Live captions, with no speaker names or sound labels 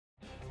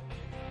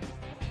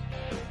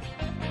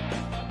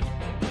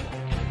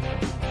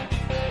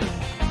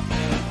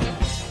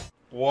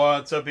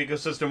What's up,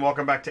 ecosystem?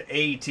 Welcome back to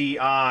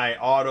ATI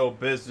Auto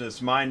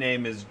Business. My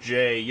name is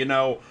Jay. You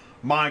know,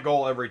 my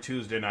goal every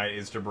Tuesday night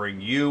is to bring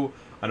you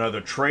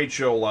another trade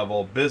show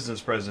level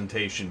business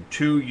presentation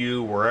to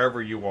you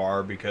wherever you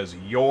are, because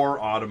your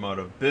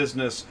automotive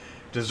business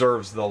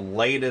deserves the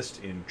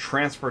latest in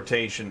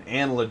transportation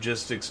and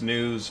logistics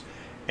news.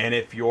 And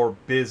if you're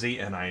busy,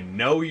 and I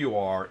know you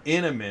are,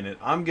 in a minute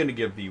I'm going to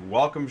give the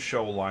welcome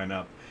show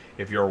lineup.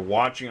 If you're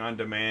watching on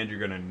demand, you're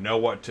going to know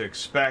what to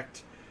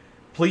expect.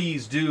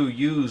 Please do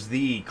use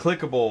the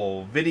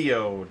clickable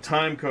video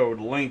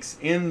timecode links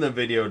in the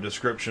video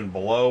description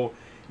below.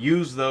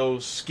 Use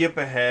those, skip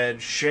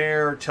ahead,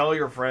 share, tell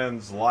your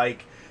friends,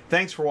 like.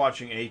 Thanks for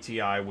watching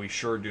ATI. We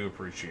sure do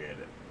appreciate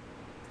it.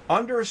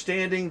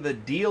 Understanding the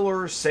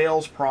dealer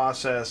sales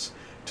process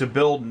to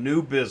build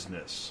new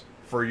business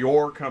for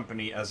your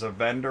company as a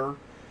vendor.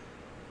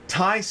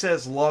 Ty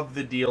says love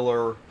the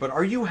dealer, but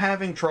are you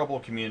having trouble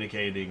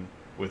communicating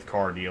with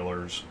car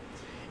dealers?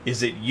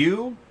 Is it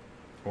you?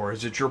 Or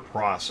is it your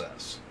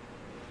process?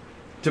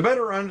 To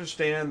better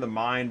understand the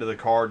mind of the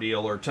car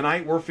dealer,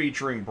 tonight we're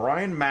featuring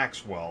Brian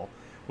Maxwell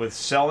with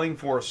Selling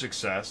for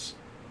Success,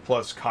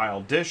 plus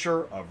Kyle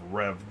Disher of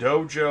Rev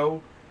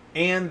Dojo,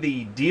 and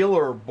the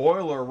Dealer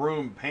Boiler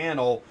Room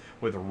panel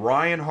with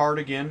Ryan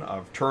Hardigan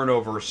of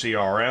Turnover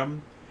CRM,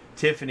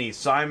 Tiffany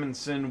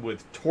Simonson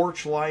with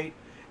Torchlight,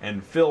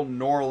 and Phil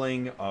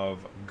Norling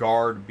of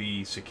Guard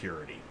B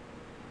Security.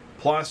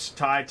 Plus,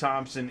 Ty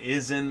Thompson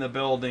is in the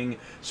building,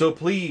 so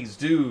please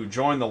do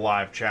join the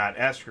live chat,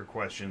 ask your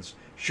questions,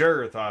 share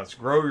your thoughts,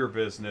 grow your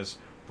business,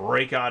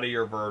 break out of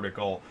your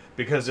vertical,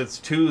 because it's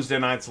Tuesday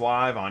nights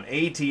live on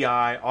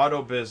ATI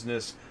Auto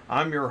Business.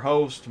 I'm your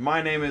host.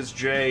 My name is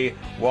Jay.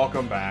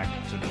 Welcome back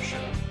to the show.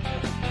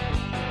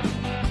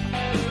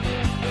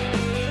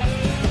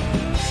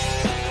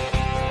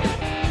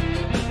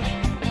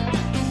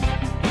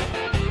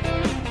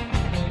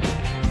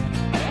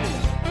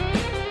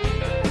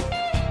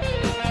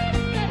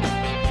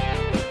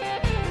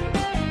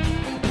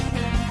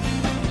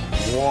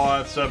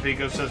 What's up,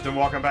 ecosystem?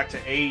 Welcome back to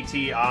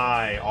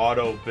ATI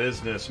Auto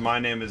Business. My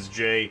name is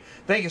Jay.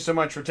 Thank you so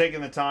much for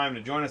taking the time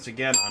to join us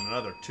again on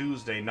another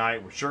Tuesday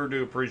night. We sure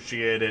do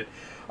appreciate it.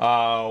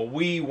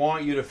 We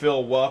want you to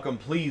feel welcome.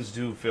 Please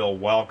do feel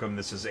welcome.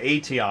 This is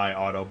ATI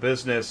Auto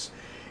Business.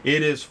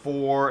 It is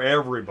for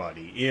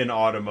everybody in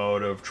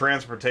automotive,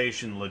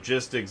 transportation,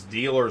 logistics,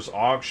 dealers,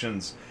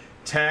 auctions,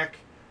 tech,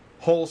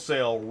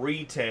 wholesale,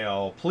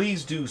 retail.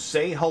 Please do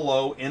say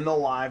hello in the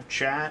live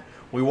chat.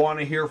 We want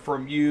to hear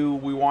from you.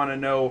 We want to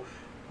know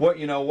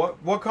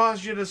what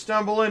caused you to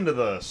stumble into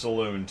the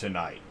saloon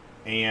tonight,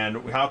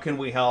 and how can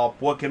we help?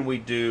 What can we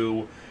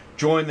do?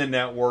 Join the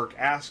network,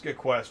 ask a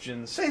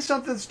question, say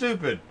something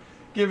stupid,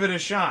 give it a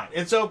shot.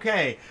 It's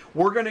okay.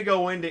 We're going to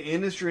go into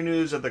industry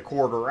news at the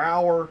quarter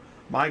hour.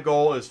 My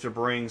goal is to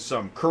bring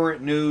some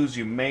current news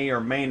you may or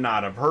may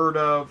not have heard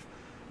of,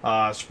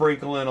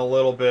 sprinkle in a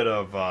little bit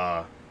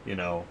of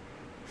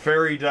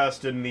fairy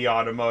dust in the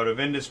automotive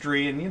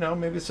industry,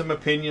 and maybe some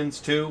opinions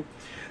too.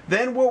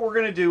 Then what we're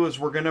going to do is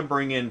we're going to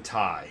bring in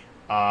Ty,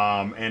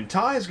 and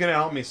Ty is going to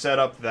help me set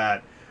up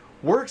that.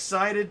 We're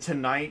excited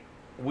tonight.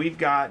 We've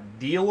got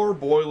Dealer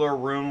Boiler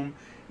Room.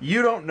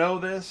 You don't know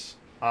this,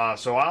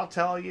 so I'll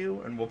tell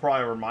you, and we'll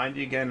probably remind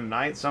you again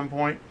tonight at some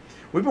point.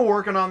 We've been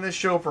working on this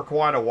show for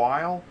quite a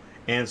while,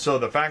 and so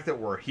the fact that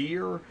we're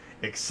here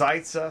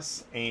excites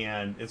us,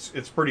 and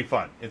it's pretty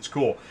fun. It's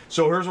cool.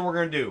 So here's what we're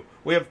going to do.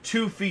 We have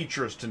two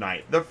features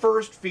tonight. The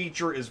first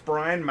feature is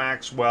Brian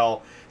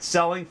Maxwell,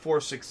 Selling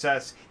for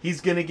Success. He's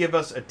going to give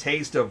us a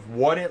taste of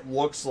what it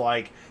looks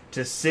like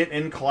to sit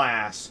in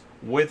class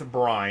with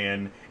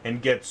Brian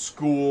and get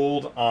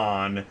schooled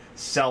on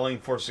selling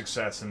for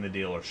success in the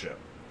dealership.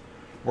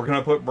 We're going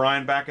to put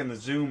Brian back in the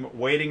Zoom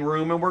waiting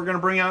room, and we're going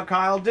to bring out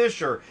Kyle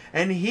Disher,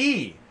 and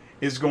he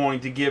is going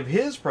to give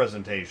his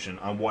presentation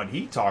on what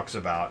he talks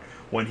about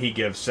when he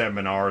gives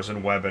seminars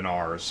and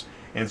webinars.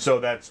 And so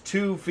that's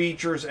two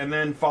features, and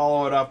then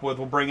follow it up with,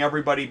 we'll bring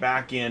everybody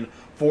back in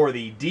for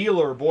the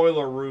Dealer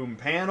Boiler Room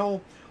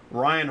panel.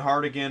 Ryan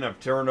Hardigan of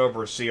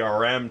Turnover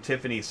CRM,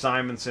 Tiffany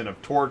Simonson of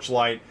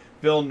Torchlight,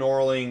 Phil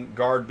Norling,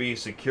 Guard B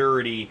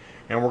Security,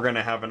 and we're going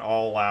to have an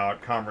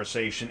all-out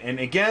conversation. And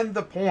again,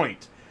 the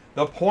point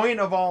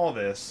of all of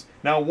this,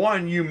 now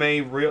one, you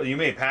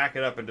may pack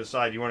it up and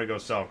decide you want to go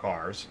sell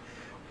cars,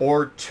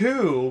 or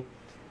two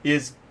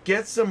is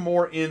get some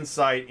more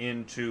insight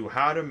into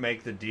how to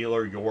make the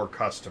dealer your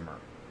customer.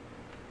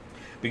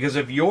 Because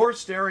if you're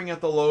staring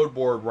at the load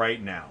board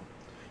right now,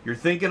 you're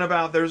thinking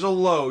about there's a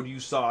load you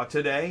saw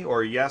today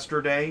or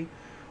yesterday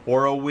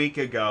or a week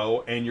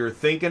ago, and you're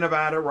thinking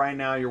about it right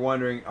now, you're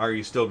wondering, are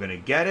you still going to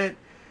get it?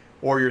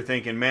 Or you're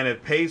thinking, man,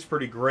 it pays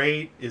pretty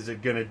great. Is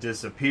it going to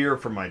disappear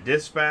from my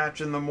dispatch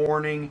in the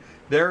morning?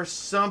 There's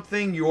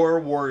something you're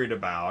worried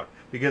about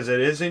because it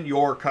isn't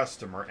your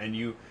customer.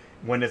 And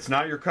when it's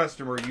not your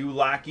customer, you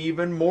lack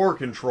even more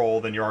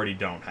control than you already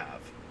don't have.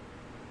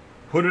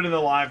 Put it in the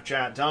live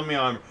chat. Tell me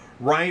I'm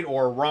right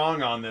or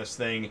wrong on this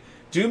thing.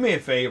 Do me a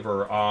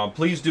favor.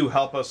 Please do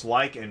help us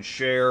like and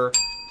share.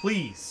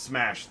 please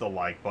smash the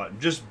like button.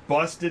 Just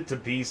bust it to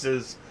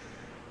pieces.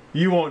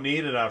 You won't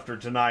need it after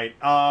tonight.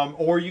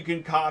 Or you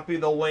can copy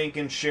the link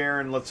and share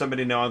and let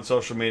somebody know on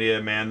social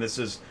media. Man, this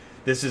is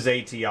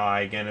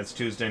ATI. Again, it's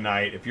Tuesday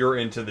night. If you're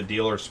into the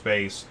dealer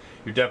space,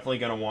 you're definitely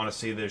going to want to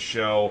see this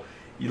show.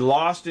 You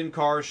lost in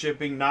car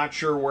shipping, not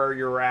sure where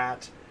you're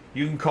at,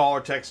 you can call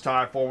or text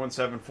Ty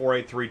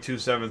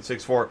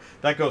 417-483-2764.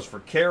 That goes for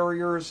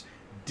carriers,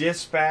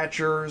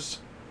 dispatchers.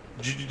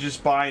 Did you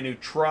just buy a new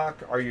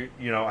truck? Are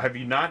have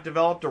you not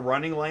developed a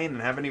running lane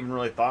and haven't even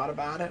really thought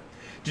about it?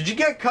 Did you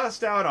get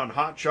cussed out on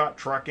hotshot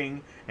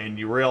trucking and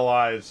you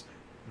realize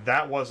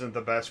that wasn't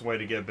the best way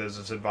to get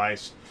business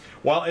advice?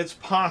 Well, it's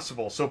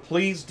possible. So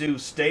please do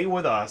stay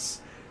with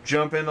us.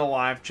 Jump in the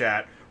live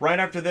chat. Right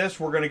after this,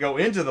 we're going to go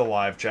into the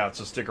live chat,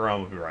 so stick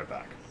around. We'll be right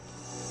back.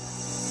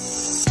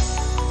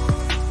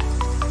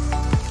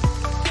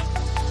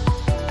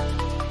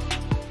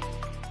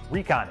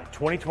 Recon in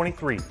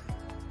 2023.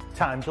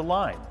 Time to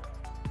line.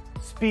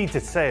 Speed to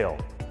sale.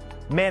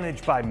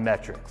 Managed by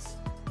metrics.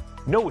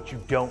 Know what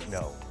you don't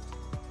know.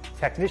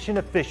 Technician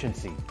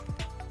efficiency.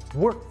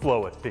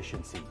 Workflow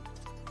efficiency.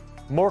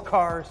 More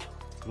cars,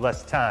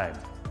 less time.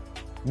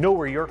 Know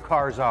where your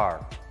cars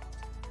are.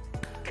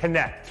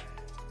 Connect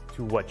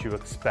to what you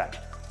expect.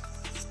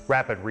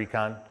 Rapid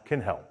Recon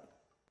can help.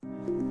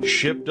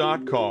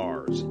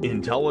 Ship.Cars,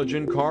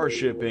 intelligent car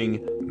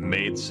shipping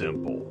made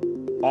simple.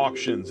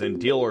 Auctions and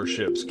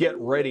dealerships get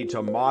ready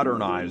to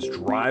modernize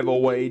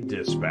drive-away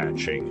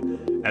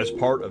dispatching. As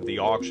part of the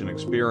auction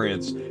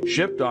experience,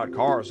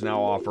 Ship.Cars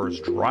now offers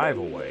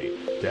drive-away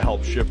to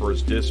help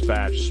shippers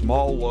dispatch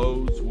small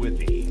loads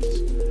with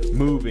ease.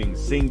 Moving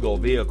single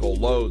vehicle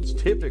loads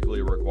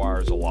typically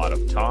requires a lot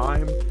of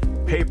time,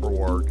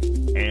 paperwork,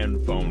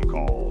 and phone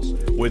calls.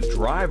 With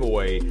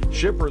drive-away,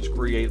 shippers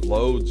create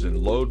loads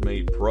in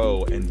LoadMate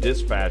Pro and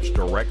dispatch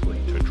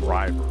directly to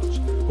drivers,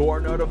 who are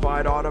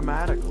notified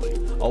automatically,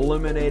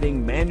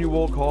 eliminating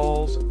manual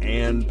calls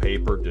and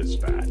paper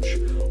dispatch.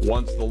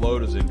 Once the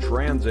load is in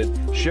transit,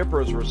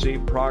 shippers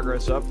receive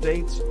progress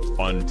updates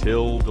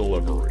until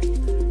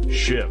delivery.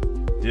 Ship,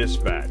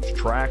 dispatch,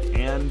 track,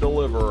 and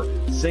deliver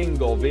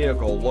single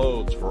vehicle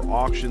loads for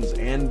auctions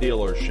and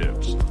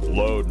dealerships.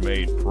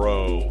 LoadMate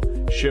Pro,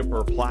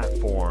 shipper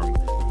platform.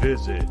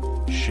 Visit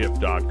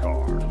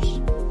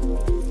Ship.Cars.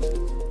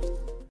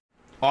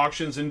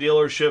 Auctions and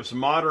dealerships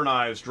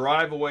modernize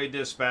drive-away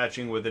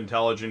dispatching with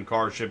intelligent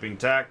car shipping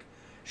tech.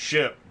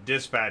 Ship,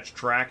 dispatch,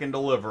 track, and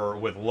deliver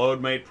with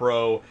LoadMate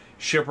Pro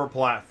shipper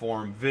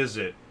platform.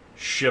 Visit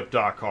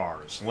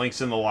Ship.Cars.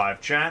 Links in the live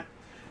chat.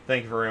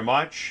 Thank you very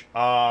much.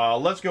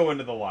 Let's go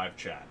into the live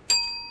chat.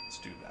 Let's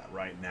do that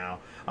right now.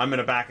 I'm going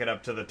to back it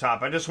up to the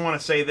top. I just want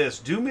to say this.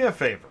 Do me a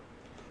favor.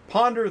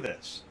 Ponder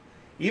this.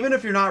 Even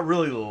if you're not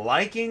really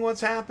liking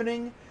what's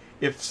happening,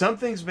 if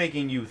something's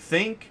making you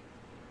think,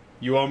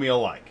 you owe me a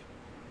like.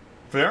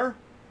 Fair?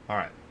 All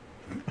right.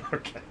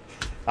 Okay.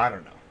 I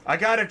don't know. I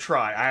got to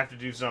try. I have to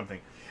do something.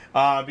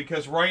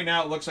 Because right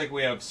now it looks like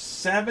we have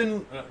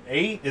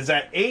 8. Is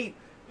that 8?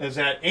 Is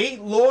that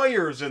 8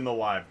 lawyers in the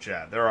live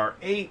chat? There are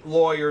 8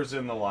 lawyers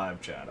in the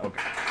live chat.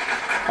 Okay.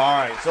 All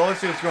right. So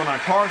let's see what's going on.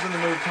 Cars in the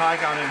Move. Ty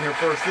got in here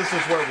first. This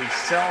is where we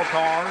sell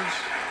cars.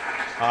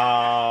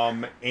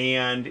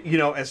 And,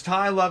 as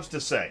Ty loves to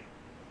say,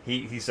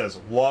 he says,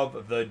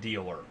 love the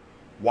dealer.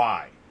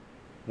 Why?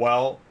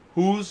 Well,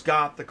 who's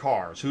got the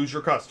cars? Who's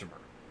your customer?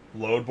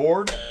 Load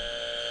board?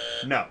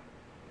 No.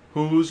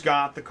 Who's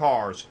got the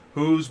cars?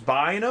 Who's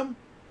buying them?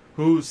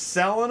 Who's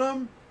selling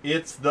them?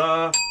 It's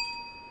the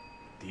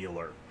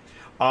dealer.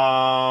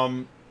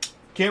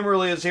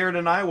 Kimberly is here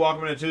tonight.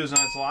 Welcome to Tuesday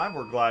Nights Live.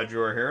 We're glad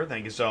you are here.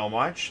 Thank you so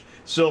much.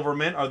 Silver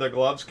Mint, are the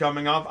gloves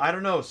coming off? I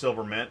don't know,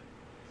 Silver Mint.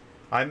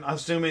 I'm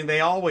assuming they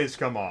always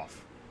come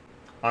off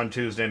on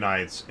Tuesday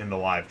nights in the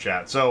live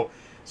chat. So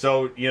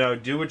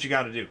do what you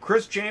got to do.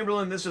 Chris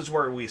Chamberlain, this is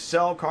where we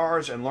sell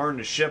cars and learn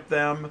to ship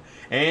them,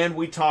 and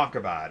we talk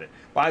about it.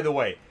 By the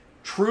way,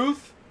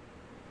 truth,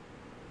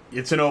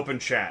 it's an open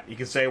chat. You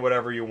can say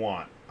whatever you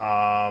want.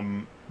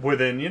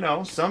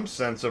 Within, some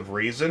sense of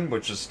reason,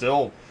 which is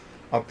still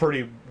a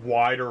pretty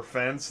wider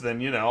fence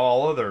than,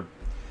 all other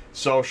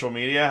social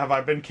media. Have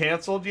I been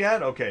canceled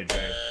yet? Okay,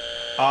 Jay.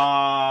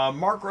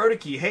 Mark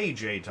Rodicke, hey,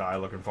 Jay Ty,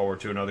 looking forward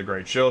to another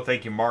great show.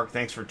 Thank you, Mark.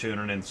 Thanks for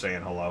tuning in,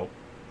 saying hello.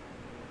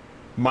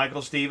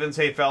 Michael Stevens,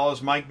 hey,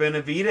 fellas. Mike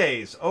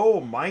Benavides. Oh,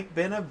 Mike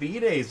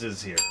Benavides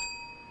is here.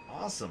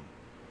 Awesome.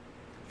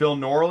 Phil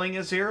Norling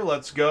is here.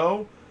 Let's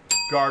go.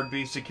 Guard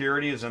B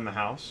Security is in the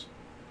house.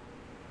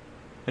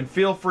 And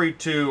feel free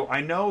to,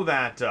 I know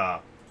that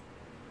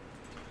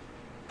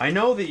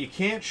you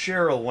can't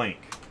share a link.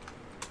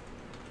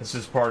 This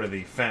is part of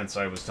the fence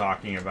I was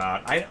talking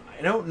about. I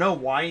don't know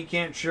why you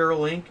can't share a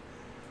link.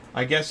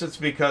 I guess it's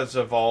because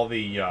of all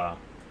the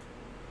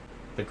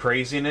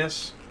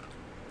craziness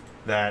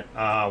that,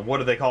 what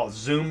do they call it?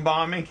 Zoom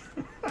bombing?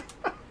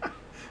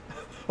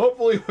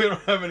 Hopefully we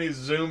don't have any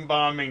Zoom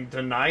bombing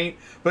tonight.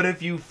 But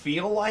if you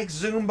feel like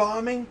Zoom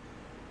bombing,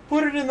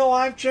 put it in the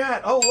live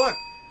chat. Oh, look.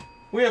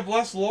 We have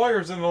less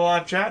lawyers in the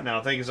live chat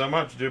now. Thank you so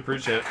much. I do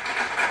appreciate it.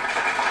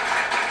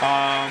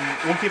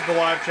 We'll keep the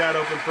live chat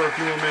open for a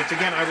few more minutes.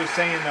 Again, I was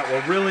saying that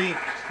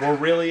we're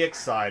really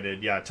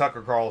excited. Yeah,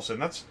 Tucker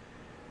Carlson.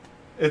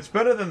 It's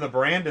better than the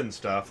Brandon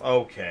stuff.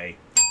 Okay.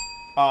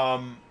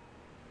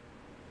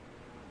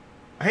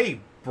 Hey,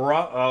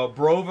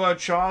 Brova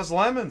Chaw's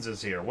Lemons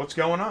is here. What's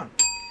going on?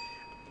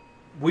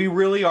 We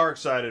really are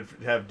excited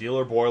to have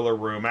Dealer Boiler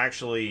Room.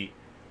 Actually,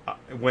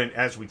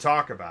 as we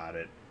talk about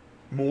it,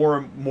 more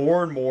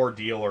and more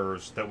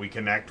dealers that we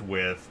connect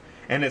with.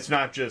 And it's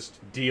not just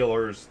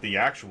dealers, the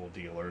actual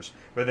dealers,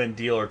 but then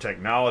dealer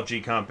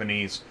technology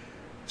companies.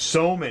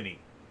 So many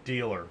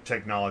dealer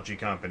technology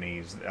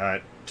companies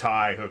that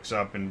Ty hooks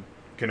up and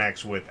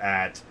connects with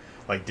at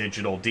like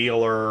Digital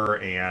Dealer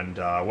and,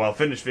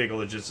 Finished Vehicle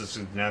Logistics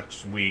is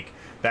next week.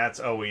 That's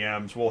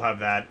OEMs. We'll have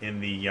that in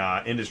the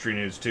industry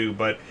news too.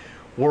 But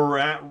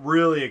we're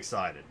really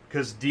excited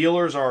because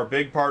dealers are a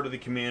big part of the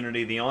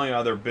community. The only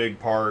other big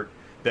part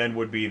then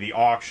would be the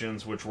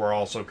auctions, which we're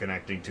also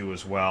connecting to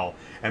as well.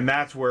 And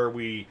that's where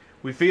we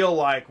feel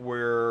like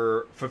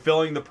we're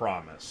fulfilling the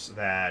promise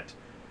that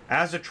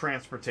as a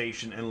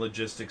transportation and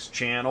logistics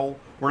channel,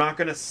 we're not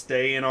going to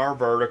stay in our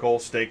vertical,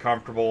 stay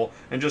comfortable,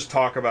 and just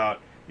talk about,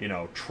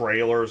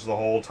 trailers the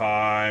whole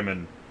time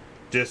and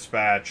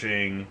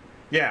dispatching.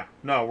 Yeah,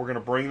 no, we're going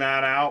to bring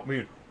that out. I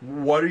mean,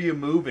 what are you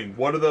moving?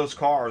 What are those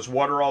cars?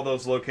 What are all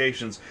those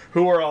locations?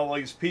 Who are all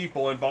these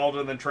people involved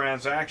in the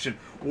transaction?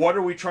 What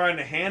are we trying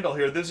to handle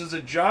here? This is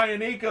a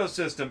giant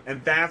ecosystem,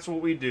 and that's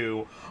what we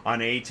do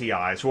on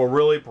ATI. So we're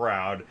really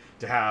proud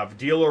to have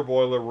Dealer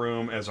Boiler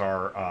Room as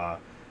our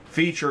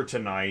feature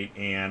tonight,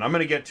 and I'm going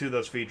to get to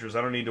those features.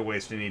 I don't need to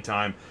waste any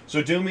time.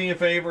 So do me a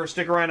favor,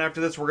 stick around after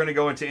this. We're going to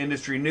go into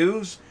industry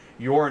news.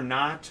 You're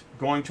not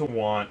going to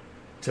want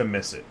to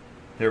miss it.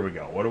 Here we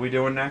go. What are we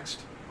doing next?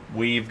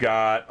 We've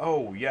got,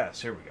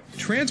 here we go.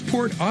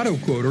 Transport Auto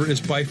Quoter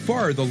is by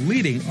far the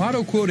leading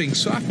auto quoting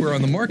software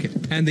on the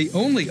market and the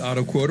only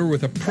auto quoter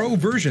with a pro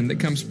version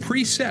that comes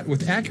preset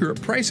with accurate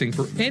pricing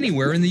for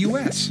anywhere in the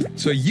U.S.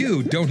 So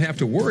you don't have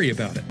to worry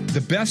about it.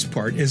 The best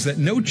part is that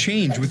no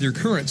change with your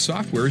current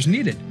software is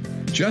needed.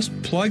 Just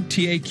plug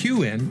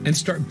TAQ in and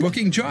start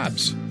booking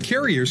jobs.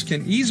 Carriers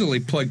can easily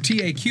plug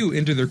TAQ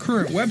into their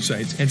current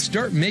websites and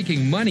start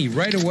making money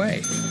right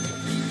away.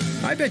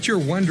 I bet you're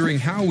wondering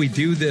how we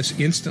do this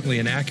instantly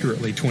and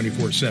accurately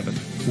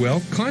 24/7.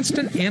 Well,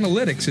 constant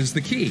analytics is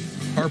the key.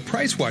 Our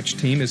Price Watch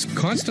team is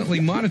constantly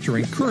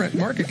monitoring current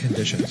market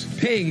conditions,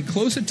 paying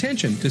close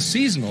attention to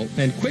seasonal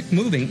and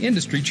quick-moving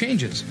industry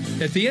changes.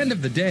 At the end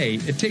of the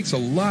day, it takes a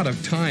lot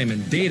of time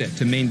and data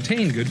to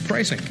maintain good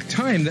pricing,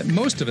 time that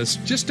most of us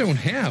just don't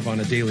have on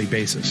a daily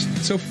basis.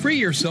 So free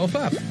yourself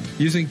up.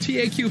 Using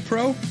TAQ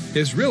Pro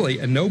is really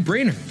a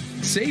no-brainer.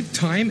 Save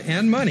time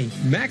and money,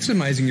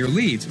 maximizing your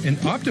leads and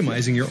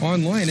optimizing your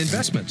online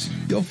investments.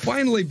 You'll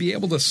finally be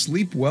able to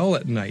sleep well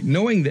at night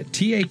knowing that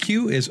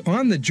TAQ is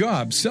on the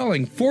job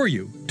selling for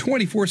you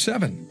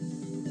 24/7.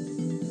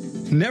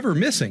 Never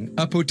missing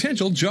a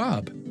potential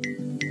job.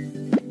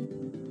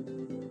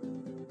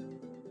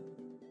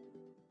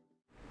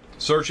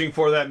 Searching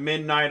for that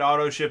midnight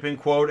auto shipping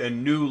quote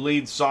and new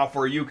lead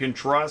software you can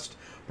trust?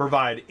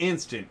 Provide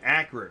instant,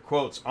 accurate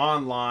quotes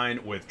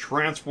online with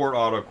Transport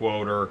Auto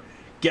Quoter.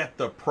 Get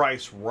the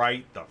price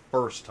right the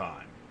first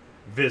time.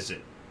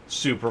 Visit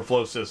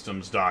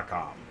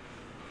superflowsystems.com.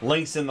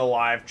 Links in the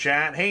live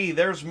chat. Hey,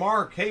 there's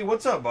Mark. Hey,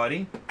 what's up,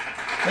 buddy?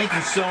 Thank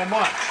you so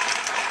much.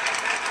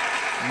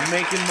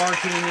 Making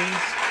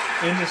martinis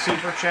in the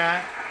super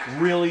chat.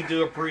 Really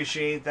do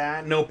appreciate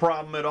that. No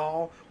problem at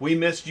all. We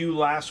missed you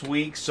last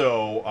week,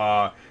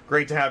 so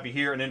great to have you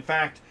here. And in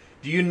fact,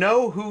 do you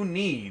know who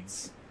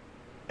needs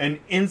an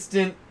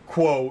instant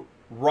quote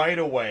right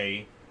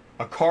away,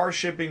 a car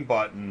shipping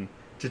button,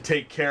 to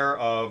take care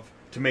of,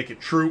 to make it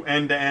true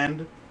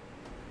end-to-end?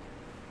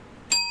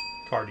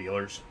 Car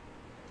dealers.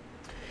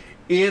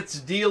 It's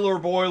Dealer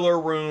Boiler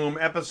Room,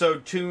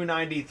 episode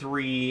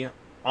 293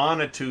 on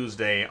a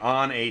Tuesday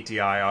on ATI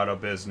Auto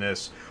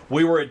Business.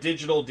 We were at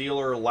Digital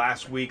Dealer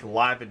last week,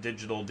 live at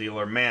Digital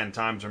Dealer. Man,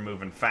 times are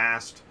moving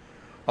fast.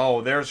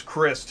 Oh, there's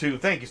Chris, too.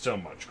 Thank you so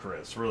much,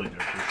 Chris. Really do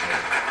appreciate it.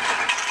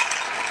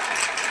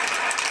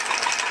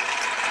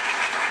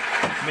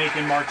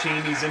 Making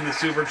martinis in the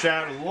super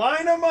chat.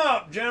 Line them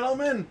up,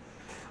 gentlemen.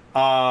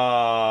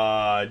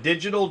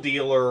 Digital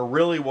Dealer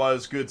really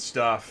was good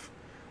stuff.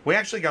 We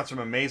actually got some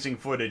amazing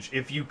footage.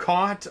 If you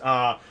caught,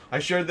 I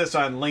shared this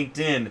on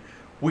LinkedIn.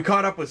 We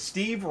caught up with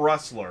Steve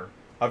Russler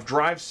of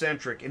Drive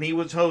Centric, and he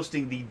was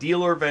hosting the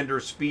Dealer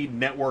Vendor Speed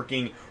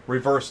Networking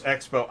Reverse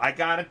Expo. I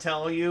gotta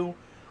tell you,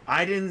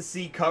 I didn't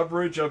see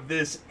coverage of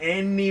this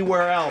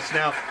anywhere else.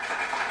 Now,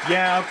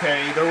 yeah,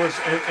 okay, there was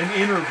an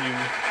interview,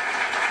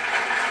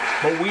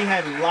 but we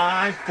had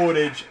live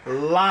footage,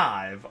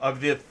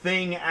 of the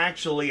thing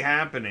actually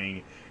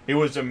happening. It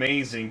was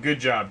amazing. Good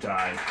job,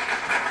 Ty.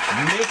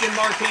 Making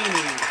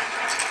martinis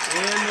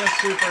in the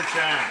super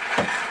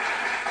chat.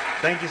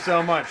 Thank you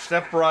so much.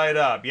 Step right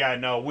up. Yeah,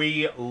 no,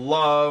 we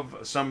love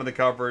some of the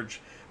coverage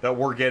that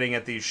we're getting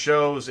at these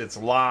shows. It's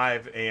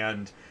live,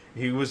 and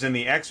he was in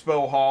the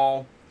expo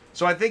hall.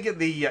 So I think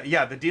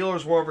the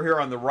dealers were over here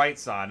on the right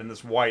side in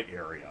this white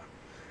area.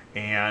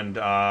 And,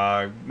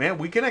 man,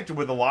 we connected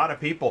with a lot of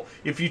people.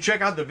 If you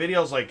check out the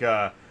videos, like,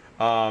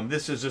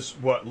 this is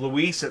just,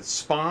 Luis at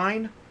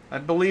Spine, I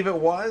believe it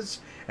was.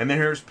 And then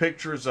here's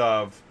pictures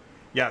of,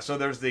 so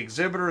there's the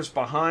exhibitors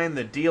behind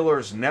the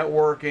dealers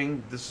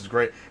networking. This is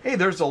great. Hey,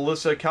 there's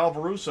Alyssa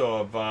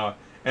Calvaruso of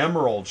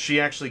Emerald. She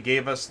actually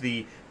gave us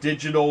the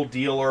digital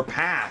dealer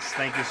pass.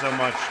 Thank you so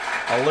much,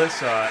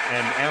 Alyssa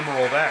and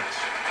Emerald X.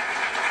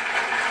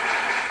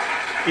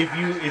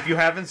 If you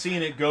haven't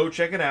seen it, go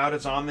check it out.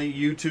 It's on the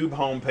YouTube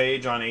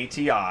homepage on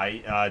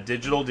ATI,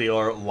 Digital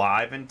Dealer,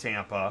 live in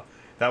Tampa.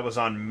 That was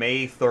on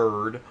May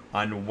 3rd,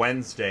 on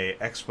Wednesday,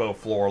 Expo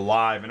Floor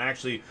Live. And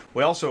actually,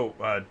 we also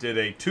did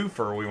a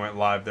twofer. We went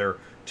live there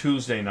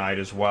Tuesday night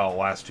as well,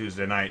 last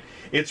Tuesday night.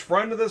 It's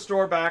front of the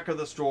store, back of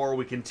the store.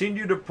 We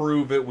continue to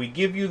prove it. We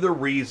give you the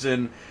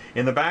reason.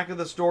 In the back of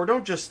the store,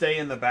 don't just stay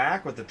in the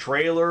back with the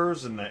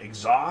trailers and the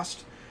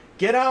exhaust.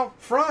 Get out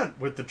front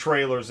with the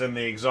trailers and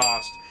the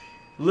exhaust.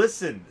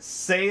 Listen,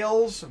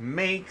 sales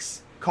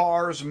makes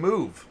cars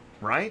move,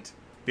 right?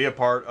 Be a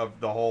part of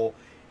the whole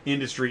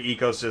industry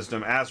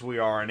ecosystem as we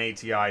are in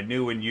ATI,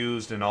 new and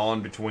used and all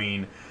in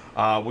between.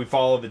 We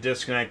follow the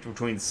disconnect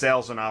between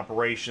sales and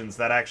operations.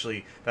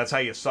 That's how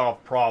you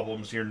solve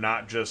problems. You're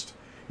not just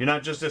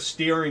a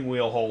steering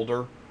wheel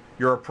holder.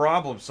 You're a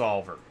problem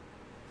solver.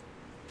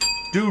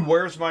 Dude,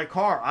 where's my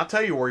car? I'll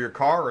tell you where your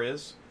car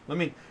is.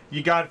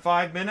 You got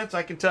 5 minutes?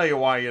 I can tell you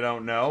why you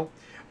don't know.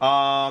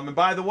 And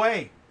by the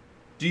way,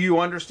 do you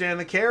understand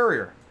the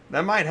carrier?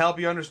 That might help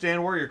you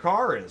understand where your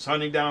car is.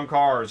 Hunting down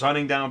cars,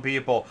 hunting down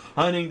people,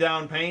 hunting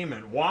down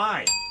payment.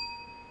 Why?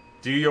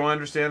 Do you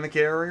understand the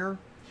carrier?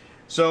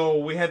 So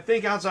we had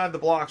Think Outside the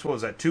Blocks, what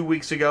was that, 2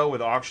 weeks ago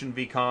with Auction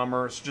v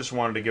Commerce. Just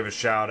wanted to give a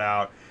shout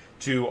out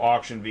to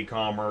Auction v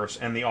Commerce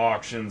and the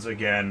auctions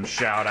again.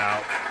 Shout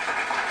out.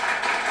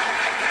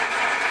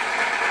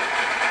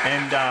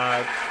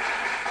 And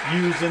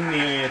using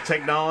the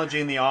technology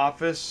in the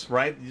office,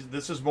 right?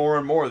 This is more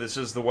and more. This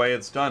is the way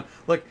it's done.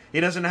 Look, he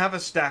doesn't have a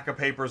stack of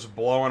papers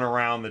blowing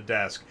around the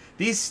desk.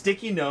 These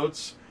sticky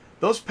notes,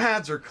 those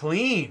pads are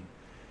clean.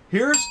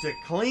 Here's to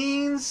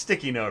clean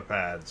sticky note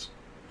pads.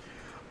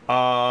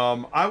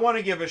 I want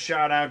to give a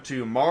shout out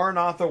to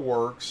Maranatha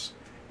Works,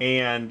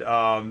 and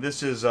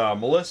this is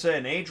Melissa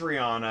and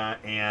Adriana,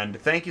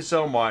 and thank you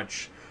so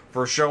much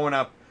for showing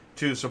up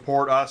to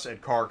support us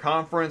at Car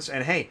Conference.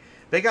 And hey,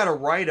 they got a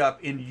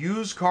write-up in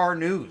Used Car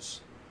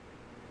News.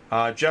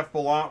 Jeff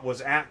Ballant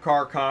was at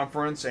Car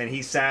Conference, and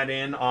he sat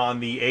in on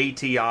the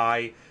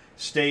ATI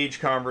stage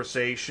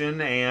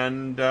conversation,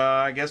 and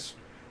I guess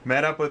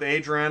met up with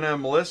Adriana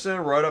and Melissa,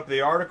 wrote up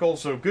the article,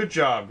 so good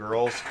job,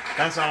 girls.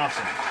 That's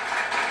awesome.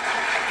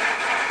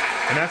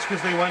 And that's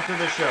because they went to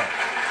the show.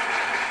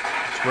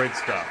 It's great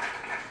stuff.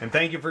 And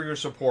thank you for your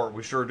support.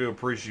 We sure do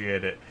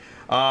appreciate it.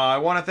 I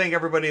want to thank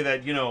everybody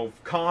that,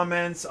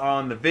 comments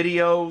on the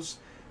videos.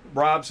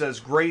 Rob says,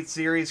 great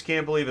series.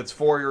 Can't believe it's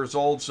 4 years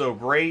old. So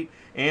great.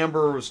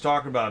 Amber was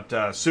talking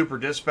about Super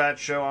Dispatch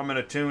Show. I'm going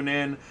to tune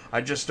in.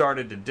 I just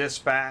started to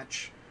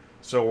dispatch.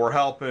 So we're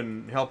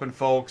helping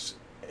folks.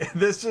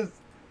 This is...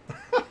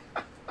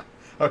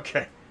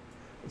 Okay.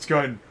 Let's go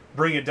ahead and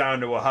bring it down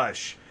to a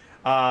hush.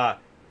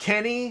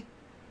 Kenny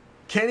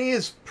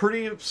is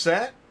pretty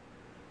upset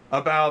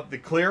about the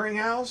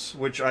clearinghouse,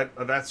 which I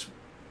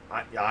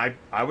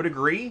would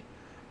agree.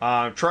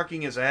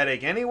 Trucking is a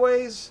headache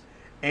anyways.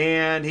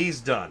 And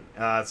he's done.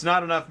 It's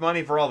not enough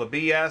money for all the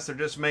BS. They're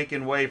just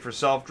making way for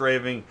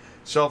self-driving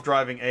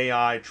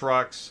AI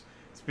trucks.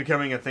 It's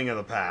becoming a thing of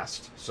the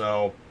past.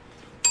 So,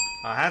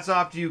 hats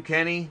off to you,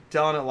 Kenny,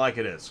 telling it like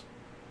it is.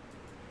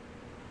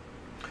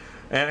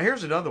 And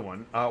here's another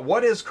one.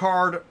 What is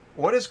car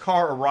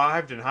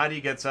arrived, and how do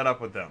you get set up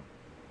with them?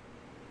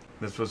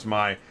 This was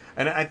and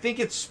I think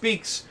it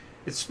speaks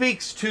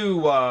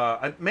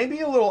to maybe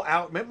a little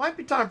out. It might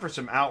be time for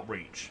some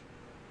outreach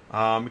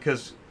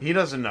because he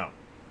doesn't know.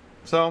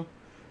 So,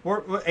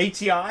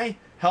 ATI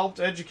helped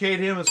educate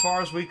him as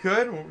far as we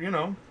could,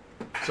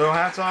 So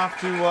hats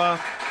off to us,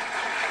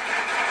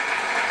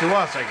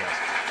 I guess.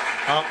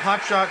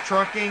 Hotshot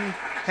Trucking.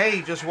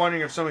 Hey, just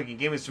wondering if someone can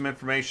give me some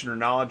information or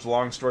knowledge.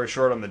 Long story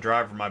short, I'm the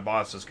driver for my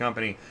boss's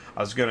company. I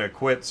was going to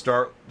quit,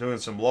 start doing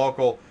some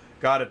local.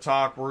 Got to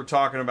talk. We're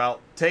talking about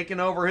taking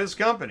over his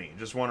company.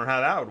 Just wondering how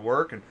that would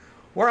work and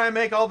where I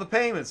make all the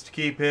payments to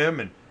keep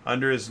him and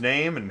under his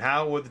name and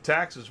how would the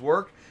taxes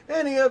work.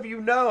 Any of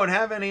you know and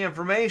have any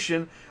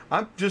information,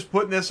 I'm just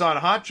putting this on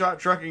Hotshot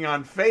Trucking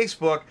on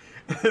Facebook.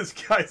 This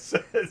guy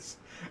says,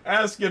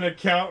 ask an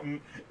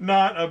accountant,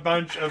 not a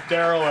bunch of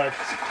derelicts.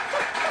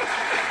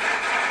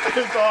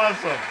 It's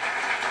awesome.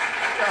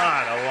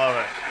 God, I love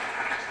it.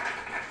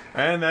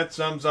 And that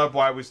sums up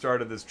why we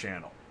started this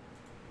channel.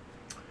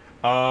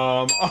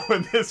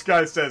 And this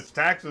guy says,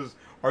 taxes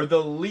are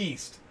the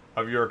least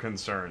of your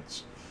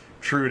concerns.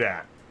 True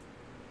that.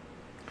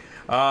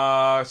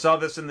 Saw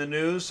this in the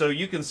news, so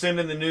you can send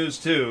in the news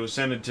too.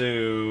 Send it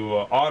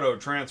to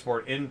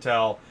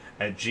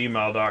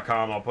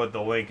autotransportintel@gmail.com. I'll put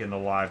the link in the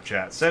live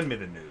chat. Send me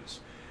the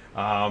news.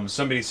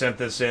 Somebody sent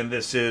this in.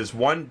 This is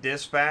one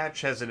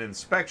dispatch has an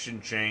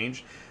inspection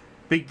change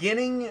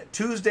beginning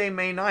Tuesday,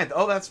 May 9th.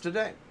 Oh, that's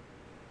today.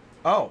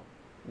 Oh,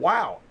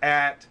 wow.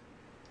 At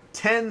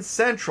 10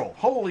 Central.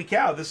 Holy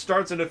cow, this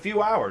starts in a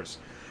few hours.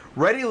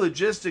 Ready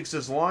Logistics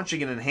is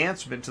launching an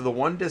enhancement to the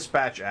One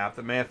Dispatch app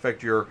that may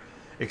affect your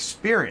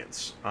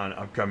experience on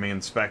upcoming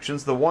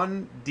inspections. The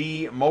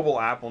 1D mobile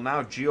app will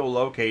now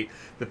geolocate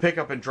the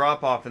pickup and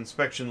drop-off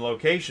inspection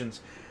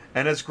locations.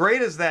 And as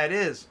great as that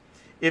is,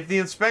 if the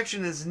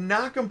inspection is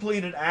not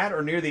completed at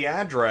or near the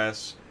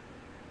address,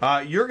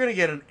 you're going to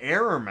get an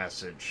error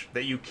message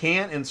that you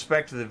can't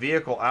inspect the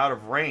vehicle out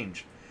of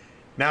range.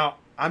 Now,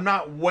 I'm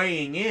not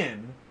weighing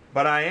in,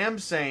 but I am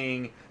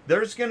saying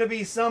there's going to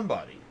be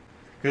somebody,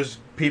 because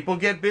people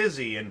get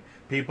busy and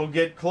people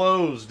get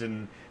closed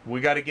and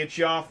we got to get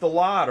you off the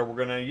lot, or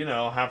we're going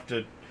to, have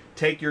to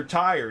take your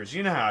tires.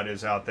 You know how it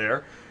is out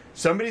there.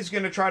 Somebody's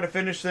going to try to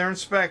finish their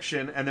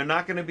inspection and they're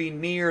not going to be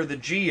near the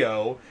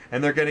geo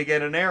and they're going to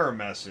get an error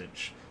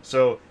message.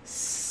 So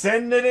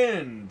send it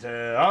in to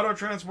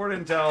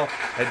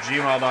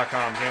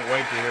autotransportintel@gmail.com. Can't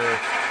wait to hear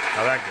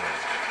how that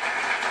goes.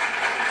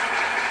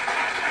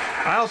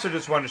 I also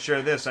just want to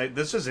share this.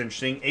 This is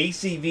interesting.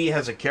 ACV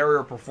has a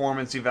carrier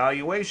performance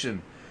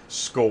evaluation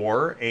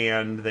score,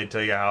 and they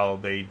tell you how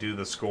they do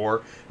the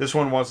score. This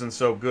one wasn't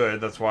so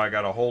good. That's why I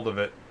got a hold of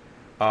it.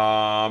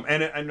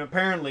 And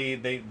apparently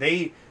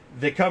the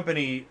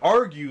company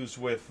argues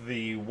with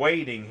the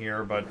weighting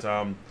here, but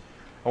I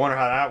wonder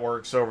how that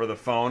works over the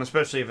phone,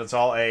 especially if it's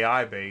all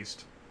AI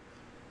based.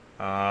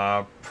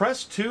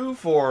 Press 2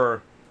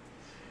 for...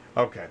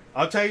 Okay,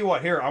 I'll tell you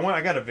what. Here,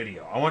 I got a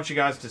video. I want you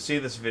guys to see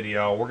this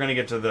video. We're going to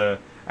get to the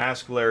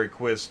Ask Larry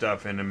quiz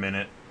stuff in a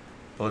minute.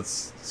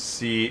 Let's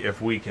see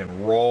if we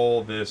can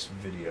roll this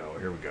video.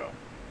 Here we go.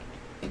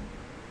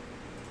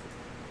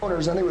 And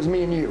it was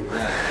me and you.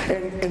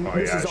 And oh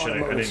yeah,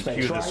 I didn't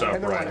cue this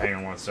up right. Hang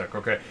on one sec.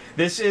 Okay,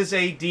 this is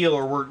a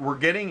dealer. We're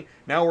getting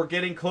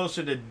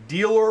closer to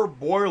dealer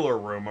boiler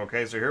room.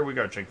 Okay, so here we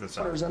go. Check this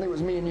out. And it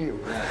was me and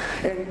you.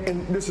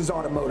 And this is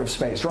automotive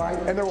space, right?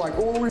 And they're like,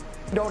 oh, we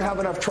don't have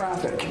enough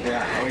traffic.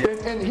 Yeah.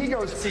 And he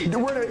goes, we're in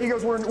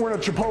a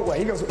Chipotle.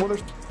 He goes, well,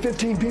 there's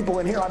 15 people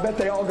in here. I bet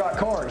they all got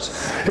cars.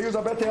 He goes,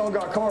 I bet they all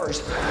got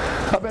cars.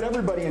 I bet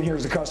everybody in here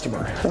is a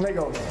customer. And they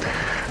go,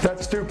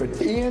 that's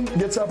stupid. Ian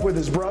gets up with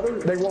his brother.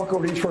 They walk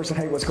over to each person.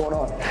 Hey, what's going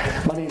on?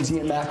 My name's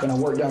Ian Mack, and I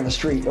work down the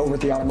street over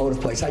at the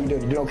automotive place. How you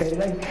doing? You doing okay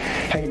today?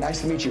 Hey, nice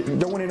to meet you.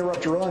 Don't want to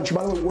interrupt your lunch.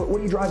 By the way, what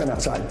are you driving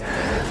outside?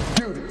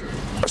 Dude,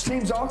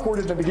 seems awkward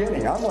at the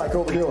beginning. I'm like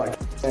over here like,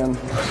 man,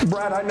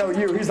 Brad, I know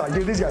you. He's like,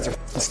 dude, these guys are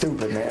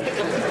stupid,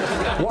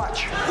 man.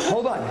 Watch.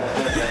 Hold on.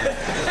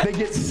 They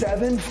get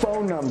 7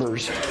 phone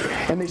numbers,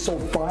 and they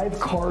sold 5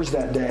 cars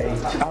that day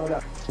out of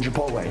that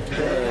Chipotle.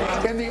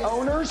 And the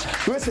owners,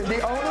 listen, the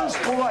owners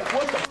were like,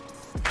 what the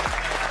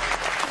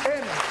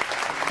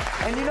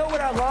and you know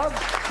what I love?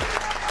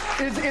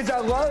 Is I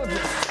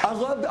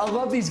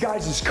love these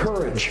guys'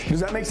 courage.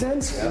 Does that make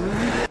sense?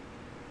 Yeah.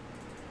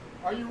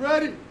 Are you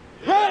ready?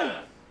 Ready!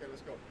 Okay,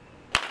 let's go.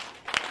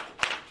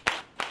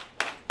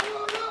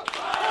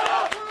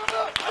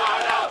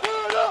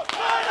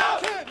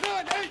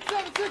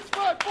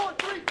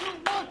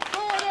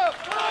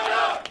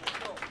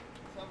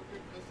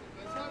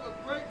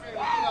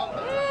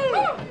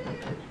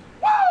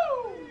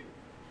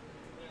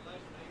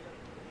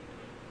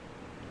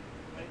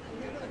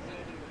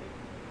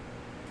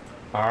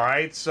 All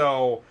right,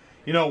 so,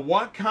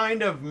 what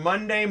kind of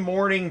Monday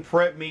morning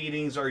prep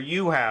meetings are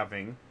you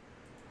having?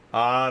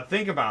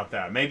 Think about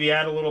that. Maybe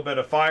add a little bit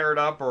of fired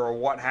up or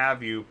what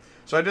have you.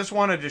 So I just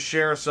wanted to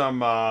share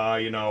some,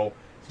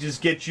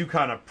 just get you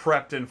kind of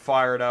prepped and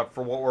fired up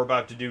for what we're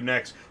about to do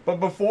next. But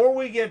before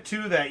we get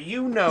to that,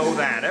 you know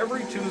that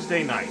every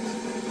Tuesday night,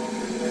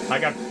 I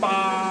got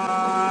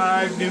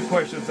 5 new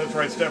questions. That's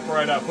right, step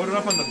right up. Put it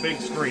up on the big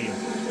screen.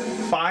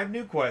 5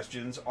 new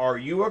questions. Are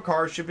you a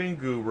car shipping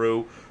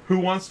guru? Who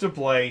wants to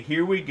play?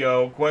 Here we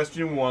go.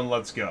 Question 1,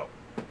 let's go.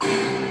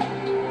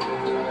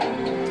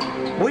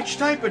 Which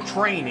type of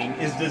training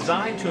is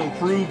designed to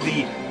improve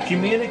the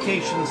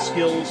communication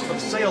skills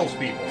of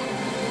salespeople?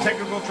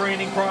 Technical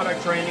training,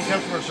 product training,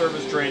 customer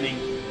service training,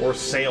 or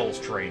sales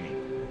training?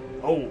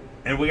 Oh,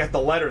 and we got the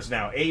letters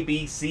now. A,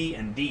 B, C,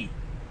 and D.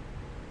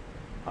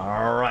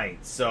 All right,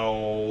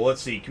 so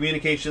let's see.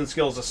 Communication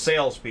skills of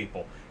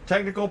salespeople.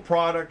 Technical,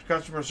 product,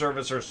 customer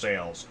service, or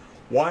sales.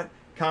 What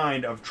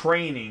kind of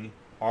training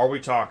are we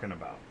talking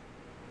about?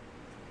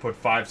 Put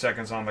 5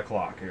 seconds on the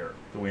clock here.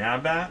 Do we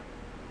have that?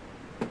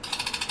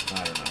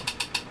 I don't know.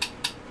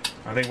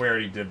 I think we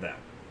already did that.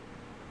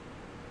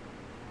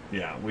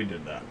 Yeah, we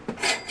did that.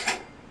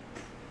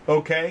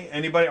 Okay,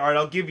 anybody? All right,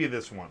 I'll give you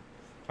this one.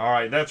 All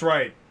right, that's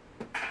right.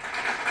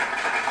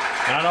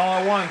 Not all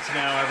at once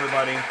now,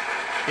 everybody.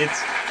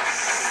 It's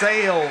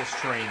sales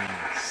training.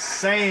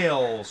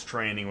 Sales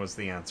training was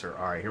the answer.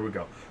 All right, here we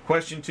go.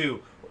 Question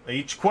 2.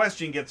 Each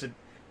question gets a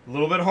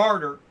little bit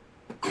harder.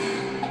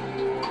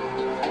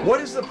 What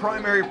is the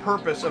primary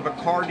purpose of a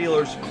car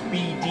dealer's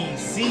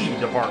BDC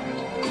department?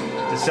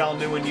 To sell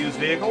new and used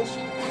vehicles,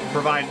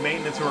 provide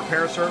maintenance and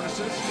repair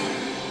services,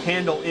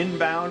 handle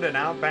inbound and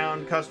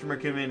outbound customer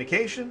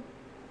communication,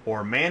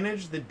 or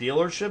manage the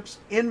dealership's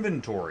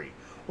inventory.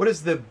 What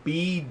does the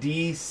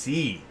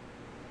BDC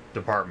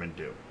department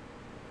do?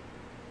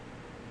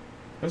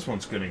 This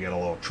one's going to get a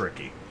little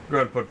tricky. Go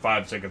ahead and put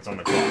 5 seconds on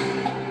the clock.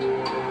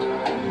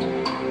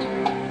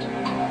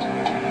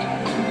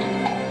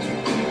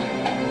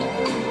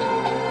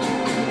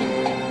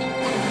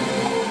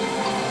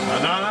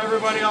 Not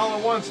everybody all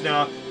at once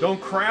now.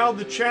 Don't crowd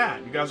the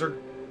chat. You guys are...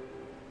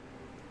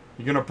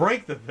 You're going to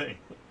break the thing.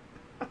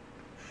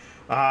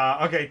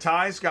 Okay,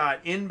 Ty's got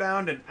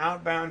inbound and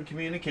outbound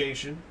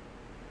communication.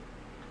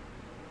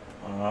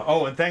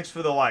 Oh, and thanks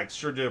for the likes.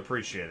 Sure do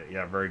appreciate it.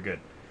 Yeah, very good.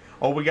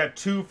 Oh, we got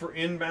 2 for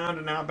inbound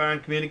and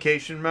outbound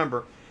communication.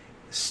 Remember,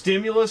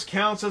 stimulus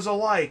counts as a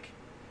like.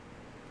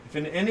 If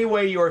in any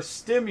way you are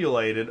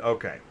stimulated,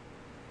 okay.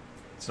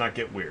 Let's not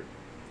get weird.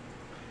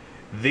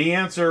 The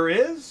answer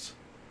is...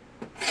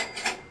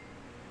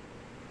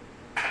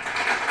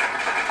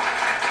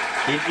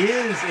 It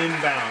is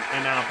inbound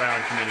and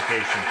outbound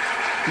communication.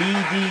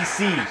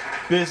 BDC,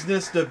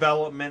 Business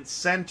Development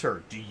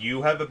Center. Do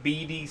you have a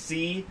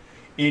BDC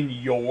in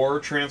your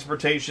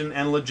transportation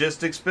and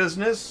logistics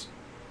business?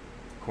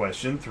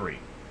 Question 3.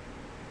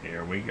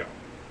 Here we go.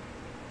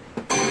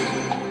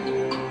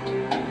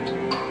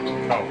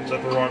 Oh, is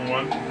that the wrong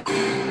one?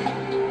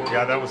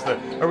 Yeah, that was the...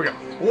 There we go.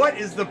 What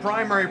is the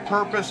primary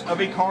purpose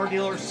of a car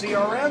dealer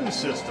CRM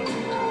system?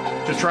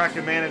 To track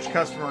and manage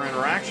customer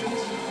interactions,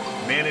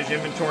 manage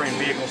inventory and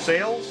vehicle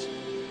sales,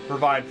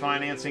 provide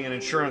financing and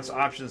insurance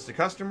options to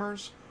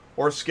customers,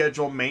 or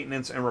schedule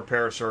maintenance and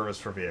repair service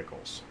for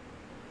vehicles.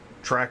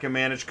 Track and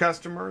manage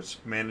customers,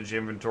 manage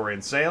inventory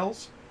and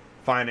sales,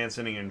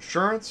 financing and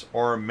insurance,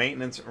 or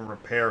maintenance and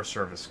repair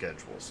service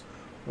schedules.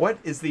 What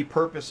is the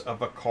purpose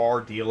of a car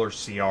dealer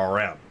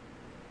CRM?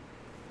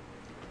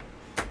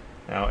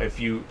 Now, if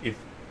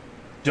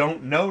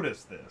don't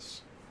notice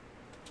this,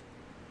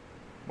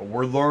 but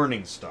we're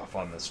learning stuff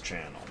on this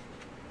channel.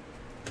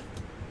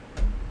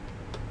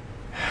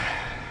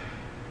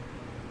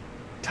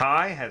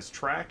 Ty has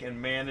track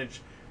and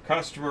manage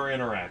customer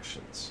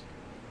interactions.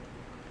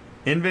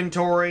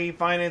 Inventory,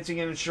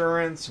 financing and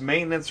insurance,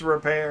 maintenance,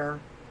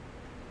 repair.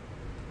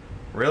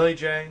 Really,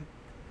 Jay?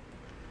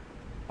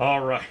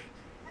 All right.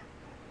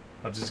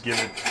 I'll just give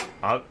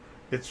it...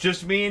 It's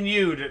just me and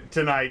you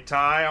tonight,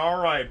 Ty.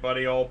 All right,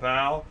 buddy, old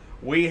pal.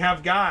 We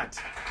have got...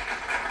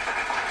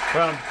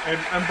 Well,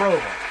 and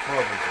Brova.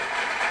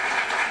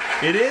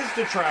 It is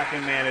to track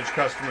and manage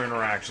customer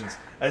interactions.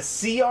 A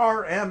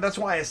CRM, that's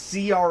why a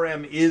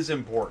CRM is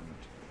important.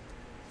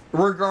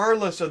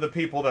 Regardless of the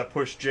people that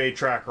push J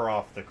Tracker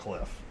off the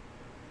cliff.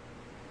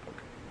 Okay.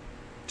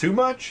 Too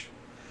much?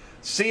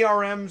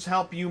 CRMs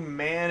help you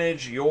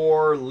manage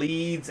your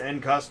leads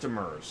and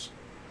customers,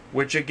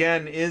 which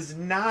again is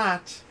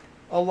not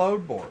a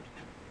load board.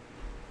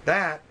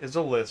 That is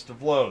a list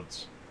of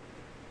loads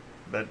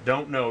that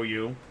don't know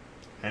you,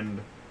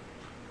 and,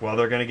 well,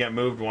 they're going to get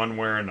moved one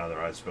way or another,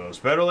 I suppose.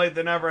 Better late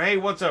than never. Hey,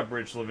 what's up,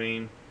 Rich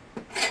Levine?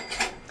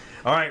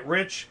 All right,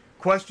 Rich,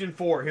 question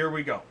 4. Here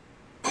we go.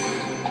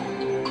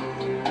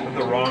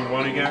 The wrong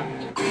one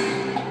again.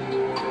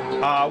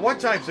 What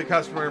types of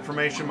customer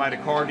information might a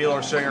car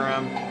dealer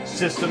CRM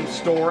system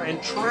store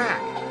and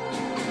track?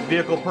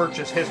 Vehicle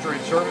purchase history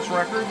and service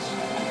records,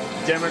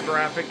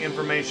 demographic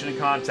information and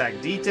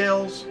contact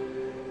details,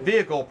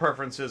 vehicle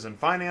preferences and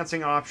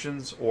financing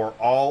options, or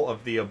all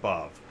of the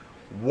above.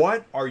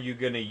 What are you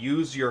going to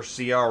use your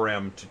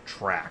CRM to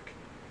track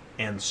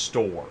and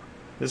store?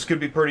 This could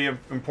be pretty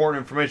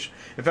important information.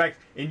 In fact,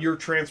 in your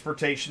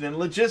transportation and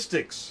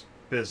logistics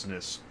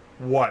business,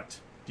 what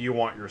do you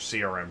want your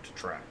CRM to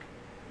track?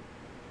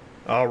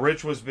 Oh,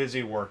 Rich was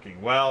busy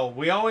working. Well,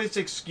 we always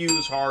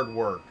excuse hard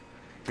work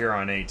here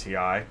on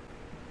ATI.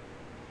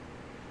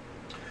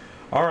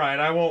 All right,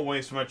 I won't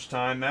waste much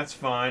time. That's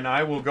fine.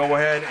 I will go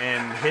ahead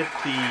and hit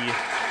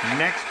the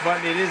next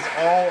button. It is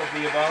all of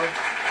the above.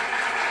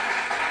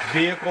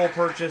 Vehicle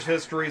purchase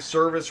history,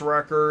 service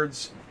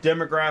records,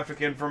 demographic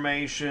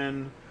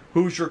information,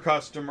 who's your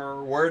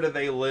customer, where do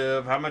they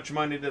live, how much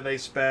money do they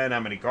spend, how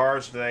many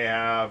cars do they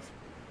have,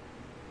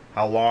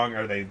 how long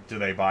are they, do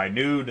they buy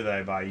new, do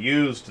they buy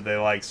used, do they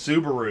like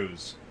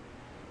Subarus?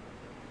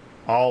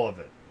 All of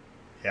it.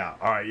 Yeah,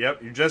 all right,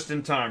 yep, you're just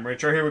in time,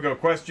 Richard. Here we go,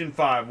 question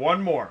 5,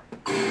 one more.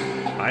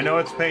 I know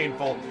it's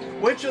painful.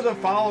 Which of the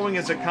following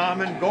is a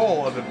common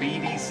goal of a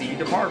BDC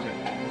department?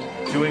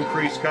 To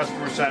increase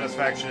customer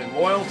satisfaction and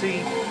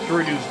loyalty, to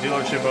reduce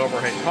dealership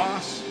overhead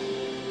costs,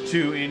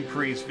 to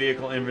increase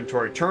vehicle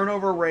inventory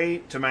turnover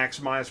rate, to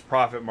maximize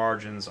profit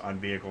margins on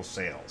vehicle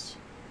sales.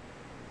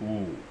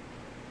 Ooh.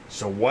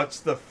 So what's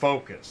the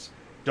focus?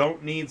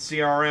 Don't need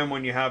CRM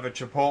when you have a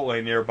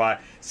Chipotle nearby.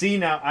 See,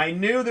 now, I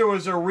knew there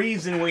was a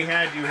reason we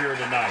had you here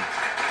tonight,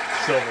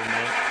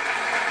 Silverman.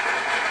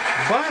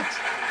 But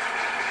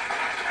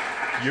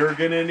you're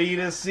going to need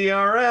a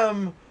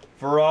CRM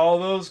for all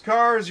those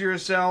cars you're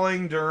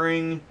selling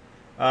during,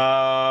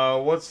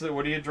 what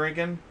are you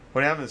drinking?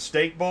 What happened?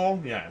 Steak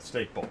bowl? Yeah,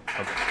 steak bowl.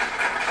 Okay.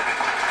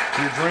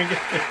 You're drinking?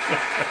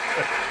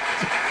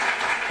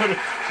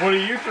 What are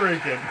you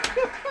drinking?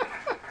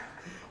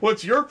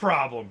 What's your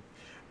problem?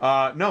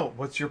 No,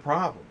 what's your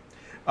problem?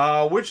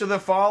 Which of the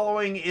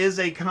following is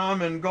a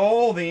common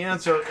goal? The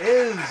answer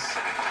is,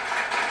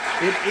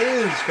 it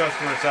is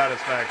customer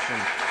satisfaction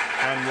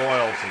and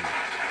loyalty.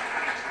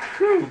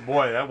 Whew,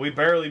 boy, we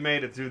barely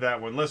made it through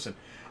that one. Listen,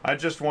 I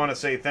just want to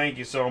say thank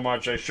you so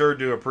much. I sure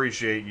do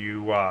appreciate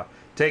you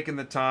taking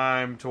the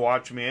time to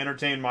watch me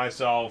entertain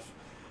myself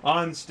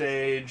on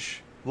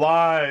stage,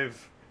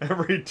 live,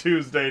 every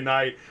Tuesday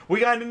night. We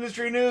got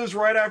industry news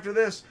right after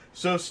this,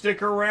 so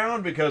stick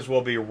around because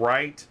we'll be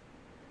right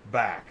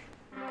back.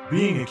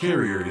 Being a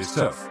carrier is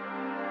tough.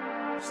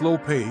 Slow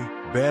pay,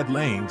 bad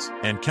lanes,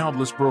 and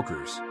countless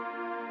brokers.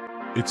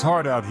 It's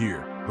hard out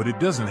here, but it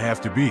doesn't have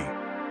to be.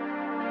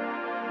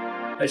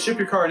 At Ship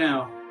Your Car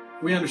Now,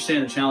 we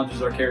understand the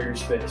challenges our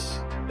carriers face.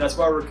 That's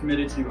why we're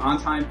committed to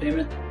on-time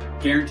payment,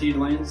 guaranteed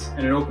lanes,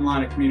 and an open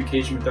line of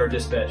communication with our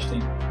dispatch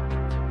team.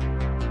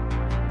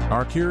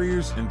 Our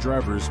carriers and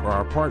drivers are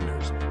our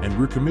partners, and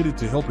we're committed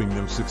to helping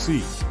them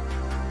succeed.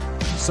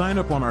 Sign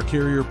up on our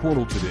carrier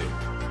portal today.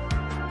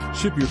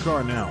 Ship Your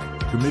Car Now,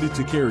 committed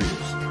to carriers.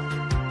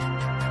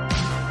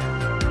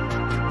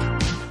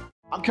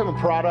 I'm Kevin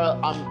Parada.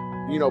 I'm,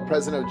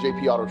 president of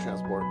JP Auto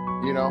Transport,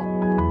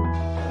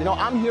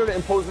 I'm here to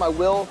impose my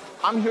will.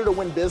 I'm here to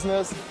win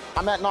business.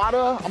 I'm at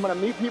NADA. I'm going to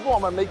meet people.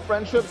 I'm going to make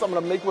friendships. I'm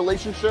going to make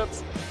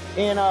relationships.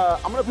 And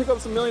I'm going to pick up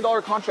some $1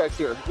 million contracts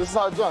here. This is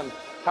how it's done.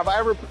 Have I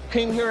ever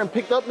came here and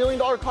picked up $1 million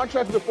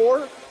contracts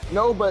before?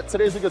 No, but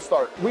today's a good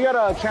start. We got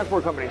a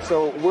transport company,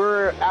 so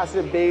we're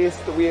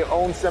asset-based. We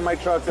own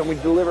semi-trucks, and we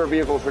deliver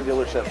vehicles for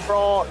dealerships. We're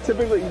all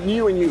typically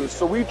new and used,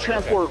 so we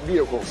transport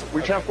vehicles.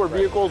 We transport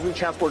vehicles, we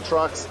transport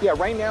trucks. Yeah,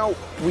 right now,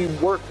 we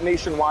work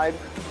nationwide,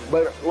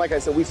 but like I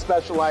said, we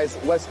specialize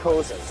West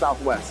Coast,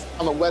 Southwest.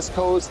 On the West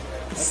Coast,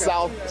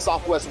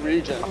 Southwest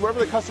region. Wherever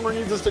the customer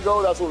needs us to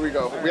go, that's where we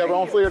go. We have our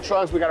own fleet of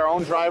trucks, we got our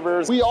own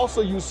drivers. We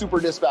also use Super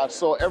Dispatch,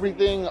 so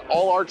everything,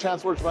 all our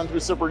transports run through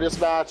Super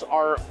Dispatch.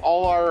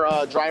 All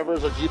our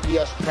drivers are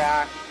GPS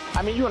tracked.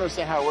 I mean, you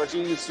understand how it works.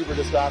 You use Super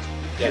Dispatch.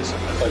 Yes,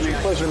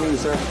 Pleasure to meet you,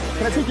 sir.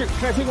 Can I take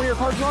one of your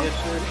cards, Ron?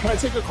 Yes, sir. Can I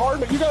take a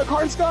card? You got a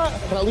card, Scott?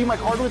 Can I leave my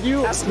card with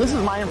you? This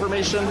is my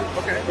information.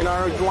 Okay.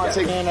 If you want to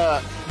take in,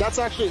 that's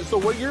actually, so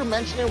what you're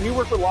mentioning, we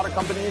work with a lot of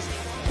companies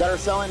that are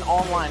selling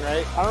online,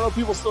 right? I don't know if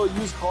people still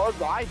use cards,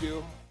 but I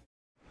do.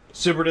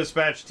 Super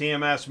Dispatch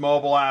TMS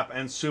mobile app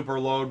and Super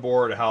Load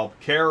Board help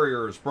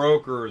carriers,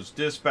 brokers,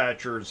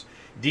 dispatchers,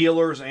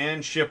 dealers,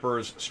 and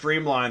shippers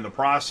streamline the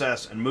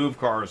process and move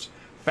cars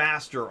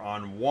faster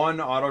on one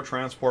auto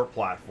transport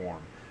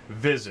platform.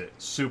 Visit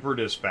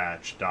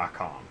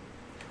superdispatch.com.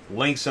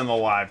 Links in the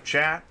live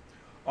chat.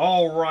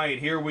 All right,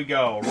 here we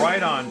go.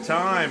 Right on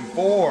time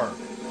for...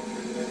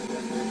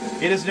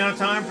 It is now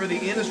time for the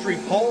Industry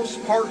Pulse,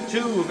 Part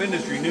 2 of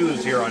Industry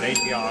News here on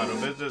ATI Auto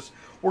Business.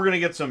 We're going to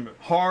get some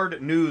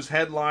hard news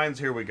headlines.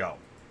 Here we go.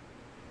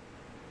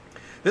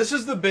 This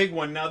is the big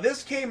one. Now,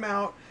 this came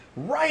out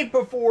right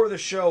before the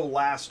show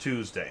last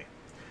Tuesday.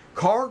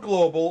 Car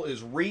Global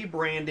is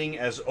rebranding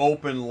as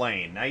Open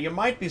Lane. Now, you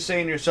might be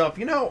saying to yourself,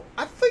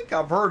 I think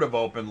I've heard of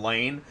Open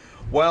Lane.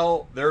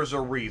 Well, there's a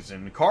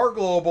reason. Car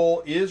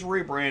Global is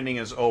rebranding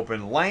as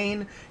Open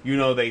Lane.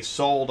 They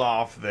sold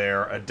off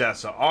their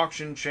ADESA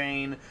auction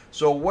chain.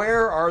 So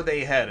where are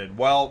they headed?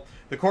 Well,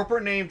 the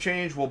corporate name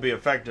change will be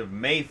effective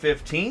May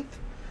 15th.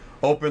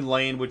 Open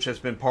Lane, which has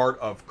been part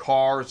of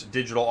Car's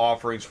digital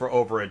offerings for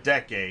over a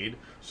decade,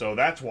 so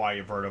that's why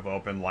you've heard of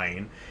Open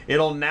Lane.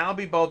 It'll now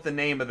be both the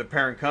name of the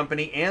parent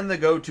company and the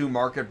go-to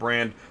market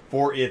brand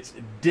for its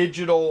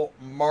digital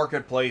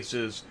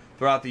marketplaces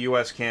throughout the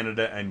US,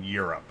 Canada, and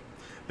Europe.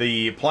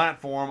 The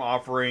platform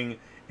offering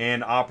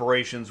and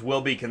operations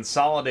will be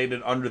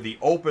consolidated under the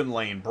Open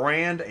Lane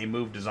brand, a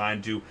move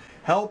designed to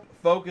help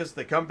focus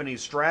the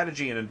company's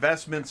strategy and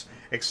investments,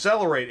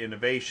 accelerate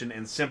innovation,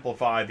 and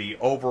simplify the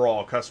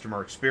overall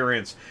customer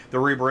experience. The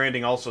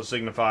rebranding also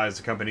signifies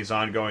the company's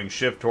ongoing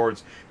shift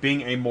towards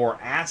being a more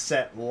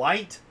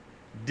asset-light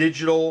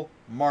digital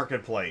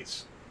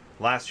marketplace.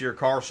 Last year,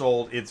 Car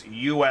sold its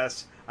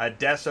U.S.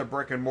 ADESA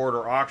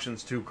brick-and-mortar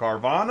auctions to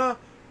Carvana.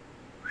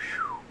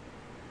 Whew.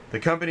 The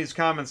company's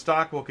common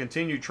stock will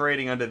continue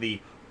trading under the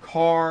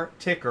CAR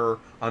ticker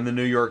on the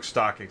New York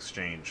Stock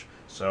Exchange.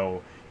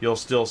 So you'll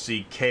still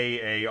see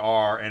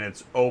KAR, and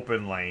it's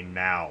Open Lane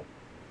now.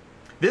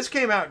 This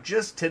came out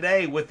just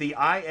today with the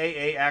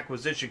IAA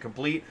acquisition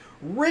complete.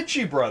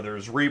 Ritchie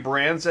Brothers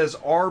rebrands as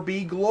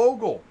RB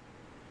Global.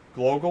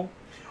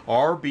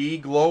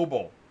 RB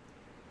Global,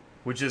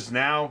 which is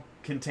now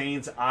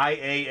contains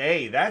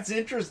IAA. That's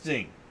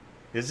interesting,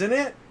 isn't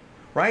it?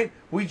 Right?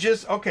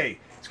 Okay,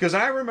 it's because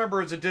I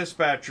remember as a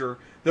dispatcher,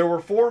 there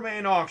were 4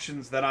 main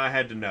auctions that I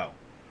had to know.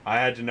 I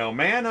had to know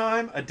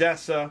Mannheim,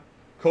 ADESA,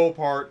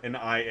 Copart, and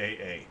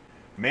IAA.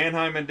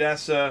 Mannheim and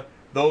ADESA,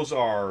 those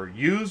are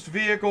used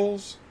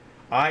vehicles.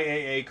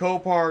 IAA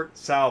Copart,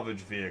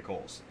 salvage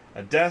vehicles.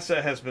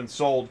 ADESA has been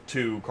sold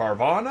to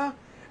Carvana,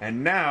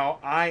 and now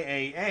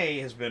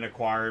IAA has been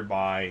acquired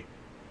by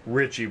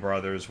Ritchie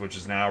Brothers, which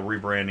is now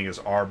rebranding as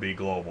RB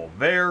Global.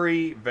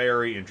 Very,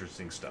 very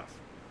interesting stuff.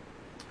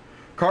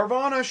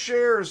 Carvana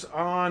shares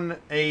on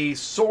a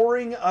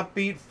soaring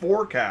upbeat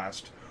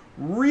forecast.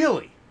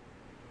 Really?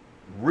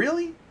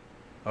 Really?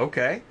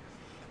 Okay.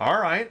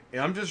 All right.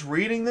 I'm just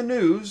reading the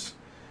news.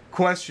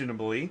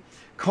 Questionably.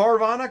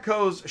 Carvana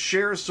Co.'s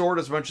shares soared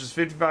as much as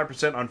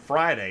 55% on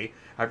Friday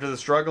after the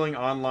struggling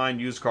online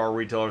used car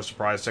retailer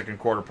surprised second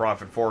quarter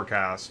profit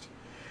forecast.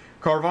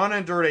 Carvana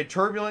endured a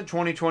turbulent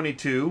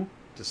 2022,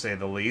 to say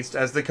the least,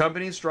 as the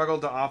company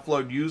struggled to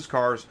offload used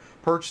cars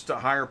purchased at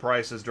higher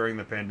prices during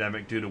the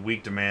pandemic due to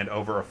weak demand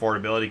over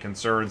affordability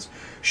concerns.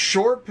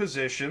 Short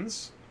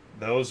positions,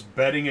 those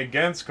betting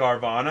against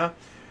Carvana,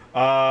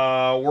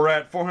 we're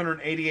at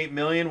 488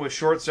 million, with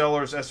short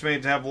sellers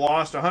estimated to have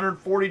lost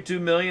 142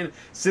 million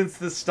since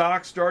the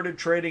stock started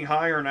trading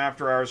higher and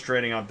after hours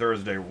trading on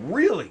Thursday.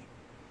 Really?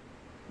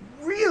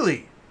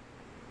 Really?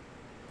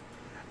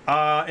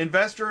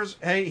 Investors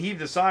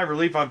heaved a sigh of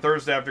relief on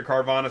Thursday after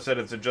Carvana said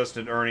its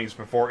adjusted earnings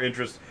before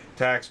interest,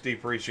 tax,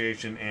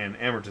 depreciation, and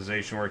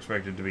amortization were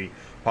expected to be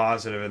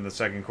positive in the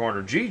second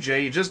quarter.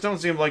 GJ, you just don't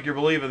seem like you're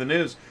believing the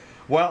news.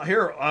 Well,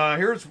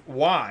 here's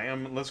why.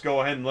 Let's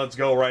go ahead and let's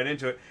go right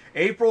into it.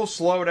 April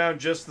slowed down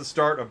just the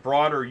start of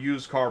broader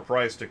used car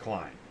price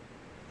decline.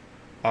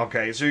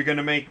 Okay, so you're going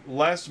to make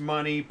less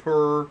money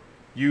per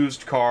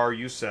used car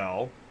you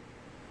sell.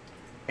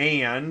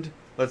 And,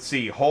 let's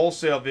see,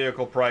 wholesale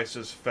vehicle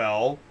prices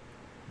fell.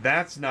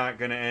 That's not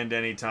going to end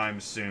anytime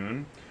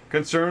soon.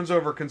 Concerns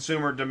over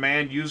consumer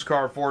demand, used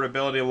car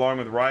affordability, along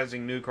with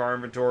rising new car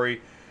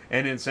inventory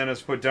and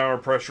incentives put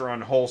downward pressure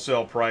on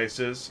wholesale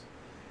prices,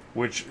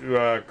 which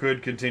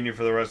could continue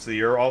for the rest of the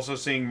year. Also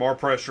seeing more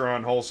pressure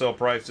on wholesale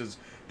prices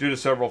due to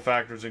several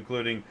factors,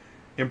 including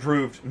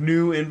improved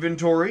new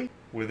inventory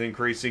with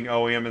increasing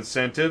OEM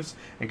incentives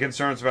and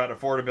concerns about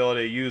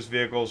affordability of used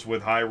vehicles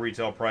with high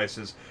retail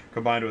prices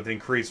combined with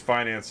increased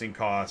financing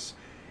costs,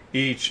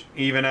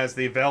 even as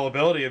the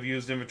availability of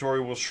used inventory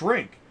will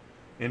shrink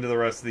into the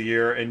rest of the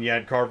year, and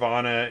yet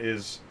Carvana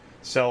is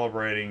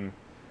celebrating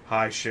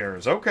high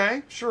shares.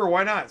 Okay, sure,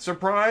 why not?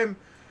 Subprime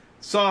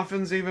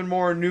softens even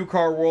more new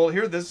car world.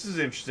 Here, this is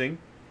interesting.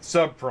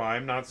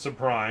 Subprime, not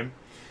subprime.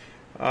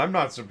 I'm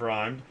not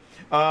subprimed.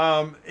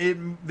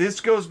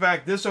 This goes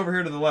back, this over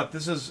here to the left,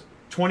 this is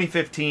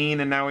 2015,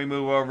 and now we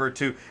move over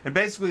to, and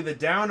basically the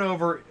down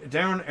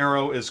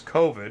arrow is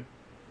COVID,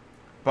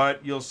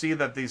 but you'll see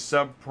that the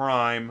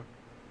subprime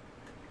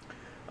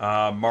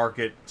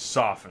market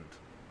softened.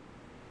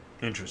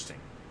 Interesting.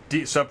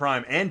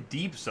 Subprime and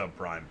deep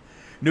subprime.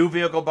 New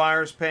vehicle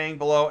buyers paying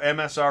below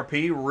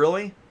MSRP,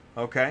 really?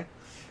 Okay.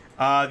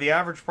 The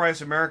average price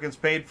Americans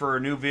paid for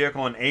a new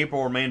vehicle in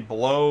April remained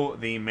below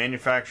the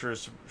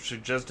manufacturer's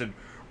suggested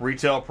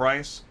retail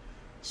price.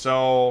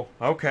 So,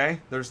 okay,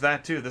 there's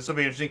that too. This will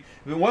be interesting.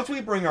 Once we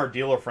bring our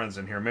dealer friends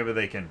in here, maybe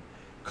they can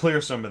clear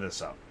some of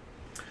this up.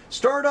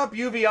 Startup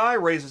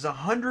UVI raises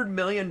 $100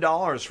 million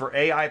for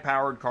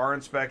AI-powered car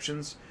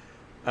inspections.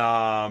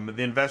 The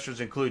investors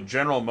include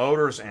General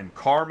Motors and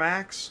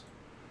CarMax.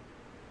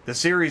 The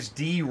Series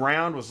D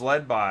round was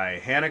led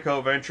by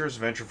Hanaco Ventures, a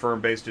venture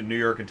firm based in New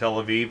York and Tel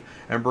Aviv,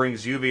 and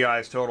brings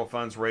UVI's total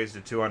funds raised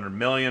to $200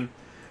 million.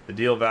 The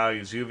deal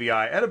values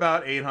UVI at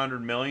about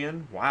 $800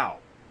 million. Wow.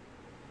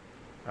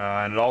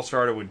 And it all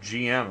started with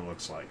GM, it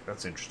looks like.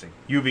 That's interesting.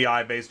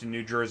 UVI, based in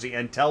New Jersey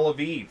and Tel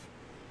Aviv,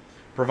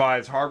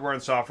 provides hardware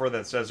and software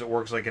that says it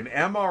works like an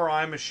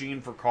MRI machine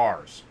for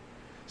cars.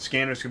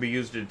 Scanners can be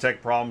used to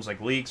detect problems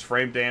like leaks,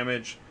 frame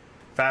damage,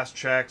 fast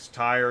checks,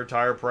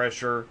 tire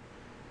pressure.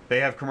 They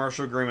have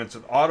commercial agreements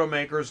with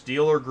automakers,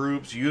 dealer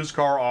groups, used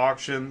car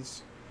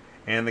auctions,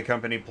 and the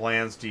company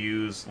plans to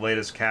use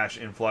latest cash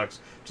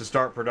influx to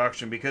start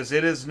production because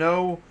it is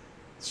no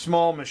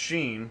small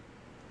machine.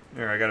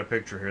 There, I got a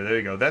picture here. There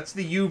you go. That's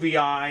the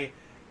UVI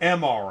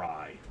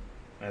MRI,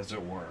 as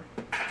it were.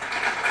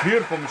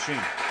 Beautiful machine.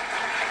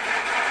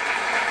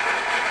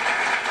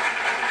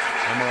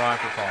 MRI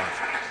for cars.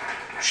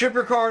 Ship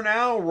Your Car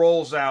Now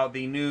rolls out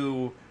the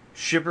new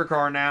Ship Your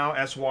Car Now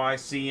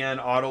SYCN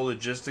Auto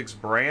Logistics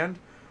brand.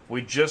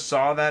 We just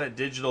saw that at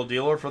Digital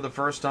Dealer for the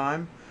first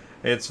time.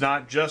 It's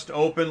not just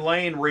Open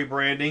Lane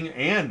rebranding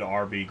and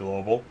RB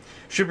Global.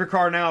 Ship Your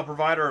Car Now, a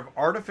provider of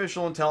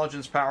artificial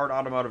intelligence-powered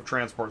automotive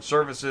transport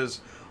services,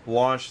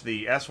 launched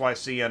the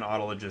SYCN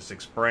Auto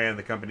Logistics brand.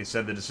 The company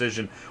said the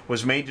decision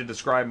was made to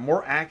describe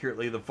more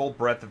accurately the full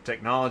breadth of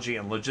technology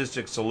and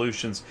logistics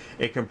solutions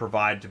it can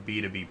provide to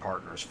B2B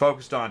partners,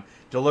 focused on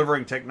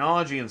delivering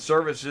technology and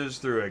services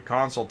through a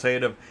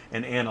consultative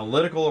and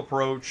analytical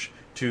approach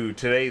to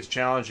today's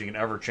challenging and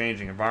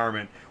ever-changing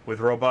environment with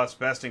robust,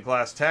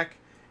 best-in-class tech,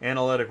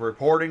 analytic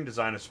reporting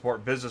designed to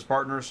support business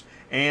partners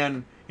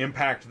and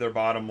impact their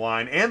bottom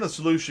line. And the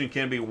solution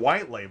can be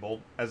white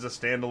labeled as a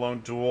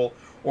standalone tool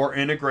or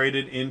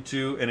integrated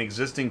into an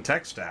existing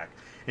tech stack.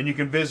 And you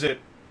can visit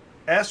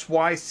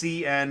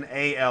sycnal.com.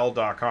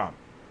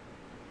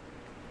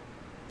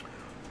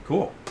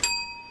 Cool.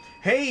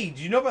 Hey,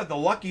 do you know about the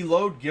Lucky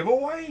Load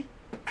giveaway?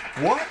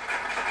 What?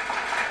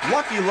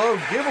 Lucky Load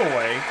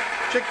giveaway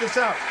Check this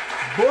out.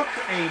 Book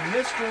a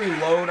mystery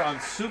load on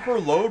Super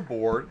Load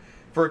Board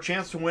for a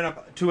chance to win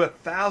up to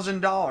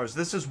 $1,000.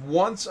 This is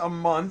once a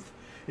month.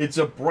 It's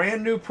a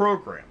brand new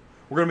program.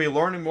 We're going to be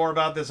learning more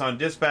about this on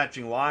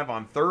Dispatching Live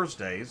on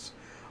Thursdays.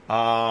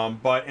 And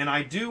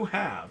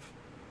I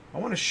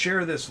want to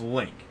share this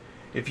link.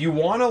 If you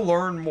want to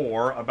learn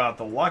more about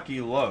the Lucky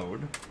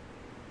Load,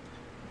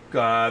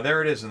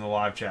 there it is in the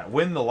live chat.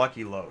 Win the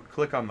Lucky Load.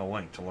 Click on the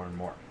link to learn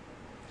more.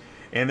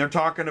 And they're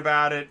talking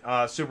about it.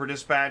 Super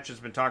Dispatch has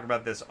been talking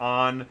about this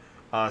on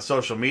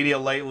social media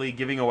lately,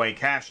 giving away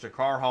cash to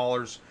car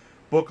haulers.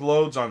 Book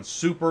loads on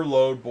Super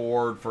Load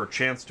Board for a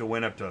chance to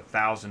win up to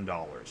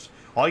 $1,000.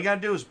 All you got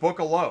to do is book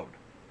a load.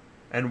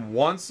 And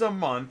once a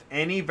month,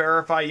 you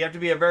have to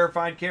be a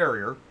verified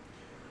carrier.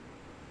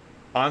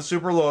 On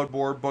Super Load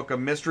Board, book a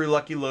mystery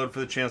lucky load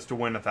for the chance to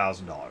win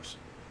 $1,000.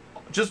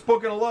 Just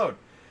booking a load.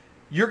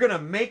 You're going to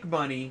make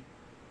money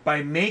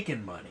by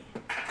making money.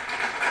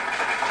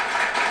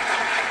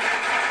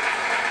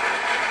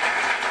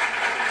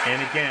 And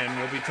again,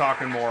 we'll be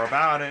talking more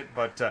about it.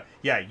 But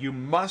yeah, you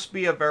must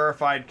be a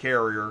verified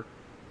carrier.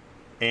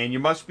 And you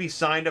must be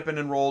signed up and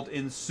enrolled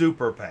in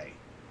SuperPay.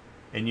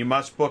 And you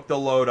must book the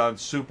load on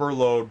Super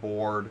Load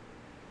Board.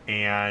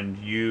 And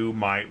you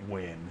might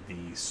win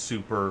the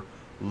Super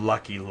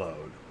Lucky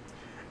Load.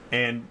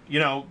 And, you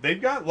know,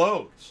 they've got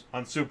loads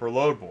on Super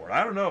Load Board.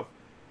 I don't know.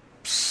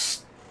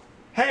 Psst.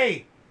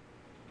 Hey,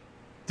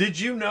 did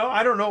you know?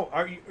 I don't know.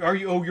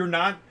 You're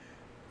not.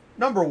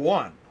 Number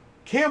one,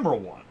 camera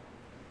one.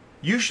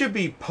 You should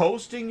be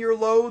posting your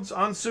loads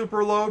on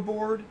Super Load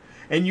Board,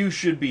 and you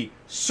should be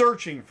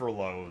searching for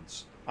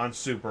loads on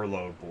Super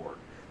Load Board.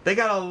 They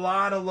got a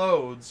lot of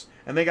loads,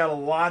 and they got a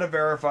lot of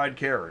verified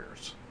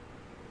carriers.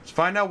 To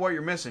find out what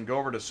you're missing, go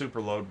over to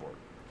Super Load Board.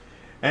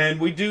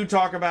 And we do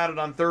talk about it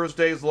on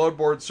Thursdays, Load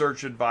Board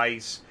Search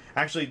Advice.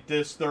 Actually,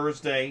 this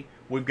Thursday,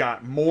 we've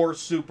got more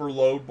Super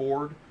Load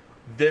Board.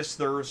 This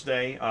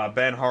Thursday,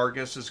 Ben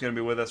Hargis is going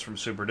to be with us from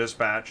Super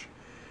Dispatch.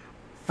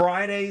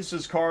 Fridays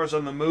is Cars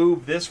on the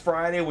Move. This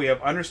Friday, we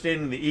have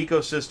Understanding the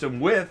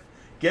Ecosystem with,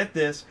 get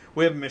this,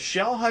 we have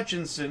Michelle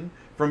Hutchinson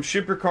from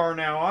Ship Your Car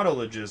Now Auto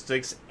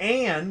Logistics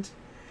and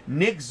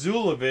Nick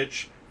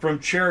Zulovich from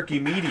Cherokee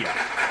Media.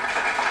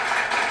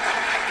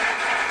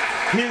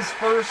 His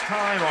first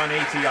time on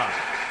ATI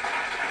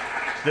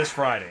this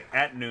Friday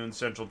at noon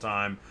Central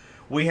Time.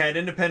 We had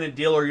Independent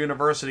Dealer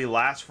University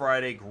last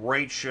Friday.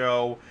 Great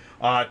show.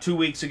 2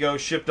 weeks ago,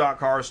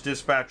 Ship.Cars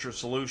Dispatcher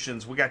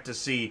Solutions. We got to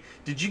see.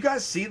 Did you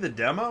guys see the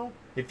demo?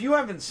 If you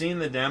haven't seen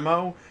the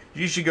demo,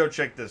 you should go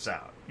check this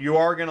out. You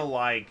are going to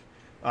like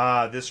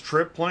this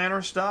trip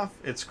planner stuff.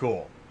 It's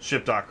cool.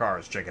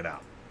 Ship.Cars. Check it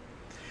out.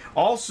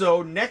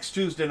 Also, next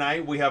Tuesday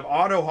night, we have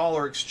Auto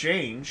Hauler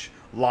Exchange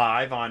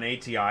live on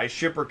ATI,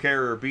 Shipper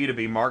Carrier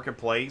B2B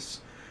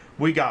Marketplace.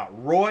 We got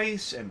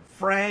Royce and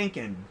Frank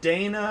and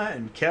Dana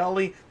and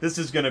Kelly. This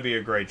is going to be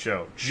a great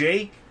show.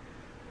 Jake,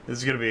 this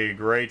is going to be a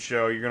great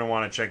show. You're going to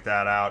want to check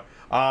that out.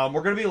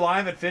 We're going to be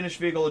live at Finished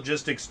Vehicle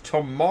Logistics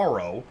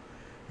tomorrow.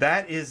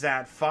 That is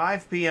at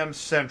 5 p.m.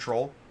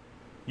 Central.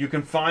 You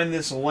can find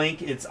this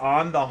link. It's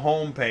on the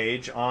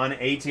homepage on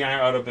ATI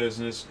Auto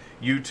Business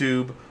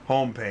YouTube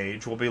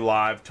homepage. We'll be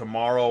live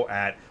tomorrow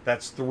at,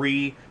 that's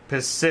 3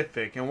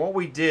 Pacific. And what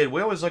we did,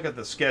 we always look at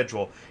the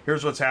schedule.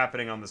 Here's what's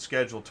happening on the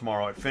schedule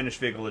tomorrow at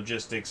Finished Vehicle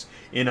Logistics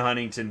in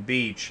Huntington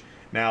Beach.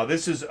 Now,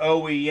 this is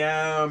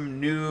OEM,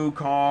 new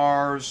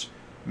cars.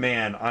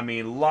 Man, I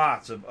mean,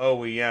 lots of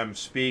OEM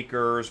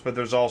speakers, but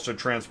there's also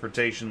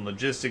transportation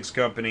logistics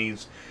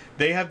companies.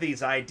 They have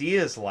these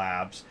ideas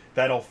labs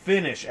that'll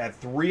finish at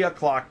 3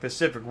 o'clock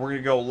Pacific. We're going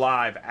to go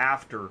live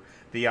after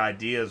the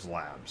Ideas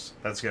Labs.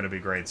 That's going to be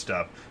great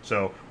stuff.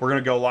 So we're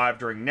going to go live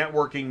during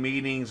networking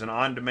meetings and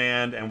on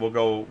demand, and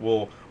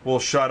we'll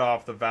shut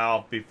off the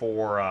valve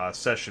before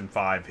session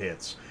 5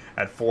 hits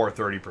at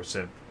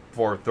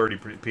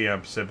 4:30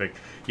 p.m. Pacific.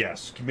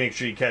 Yes, make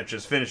sure you catch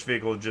us. Finished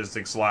Vehicle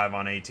Logistics live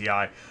on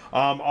ATI.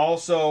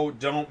 Also,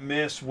 don't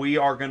miss, we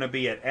are going to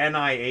be at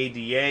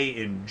NIADA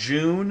in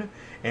June,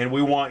 and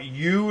we want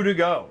you to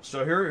go.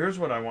 So here's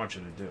what I want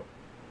you to do.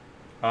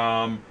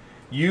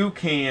 You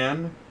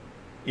can,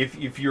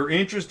 if you're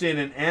interested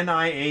in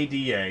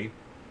NIADA,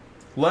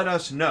 let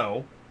us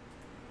know,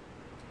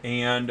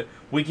 and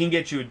we can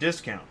get you a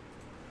discount.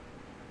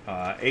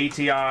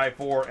 ATI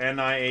for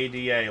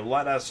NIADA.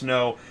 Let us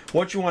know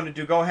what you want to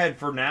do. Go ahead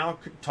for now.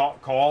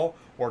 Call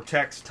or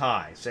text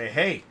Ty. Say,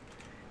 hey,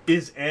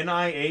 is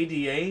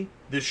NIADA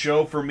the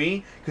show for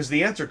me? Because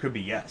the answer could be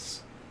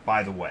yes,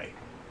 by the way.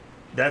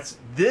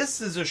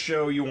 This is a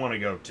show you want to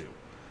go to.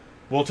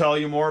 We'll tell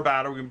you more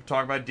about it. We're going to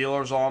talk about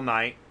dealers all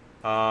night.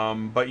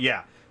 But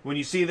yeah, when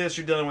you see this,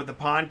 you're dealing with the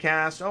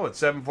podcast. Oh,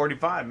 it's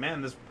 7:45.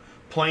 Man, this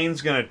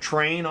plane's going to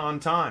train on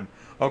time.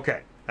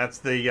 Okay. That's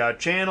the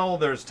channel.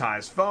 There's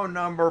Ty's phone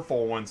number,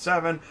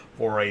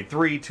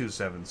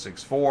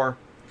 417-483-2764.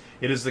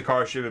 It is the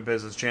Car Shipping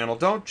Business channel.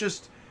 Don't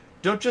just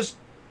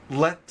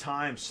let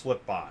time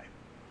slip by.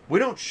 We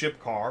don't ship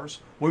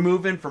cars. We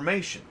move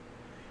information.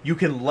 You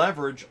can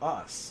leverage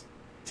us.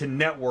 to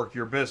network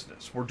your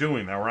business. We're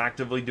doing that. We're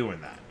actively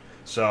doing that.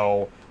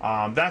 So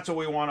that's what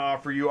we want to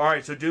offer you. All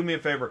right, so do me a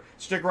favor.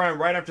 Stick around.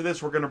 Right after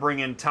this, we're going to bring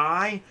in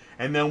Ty,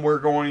 and then we're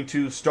going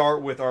to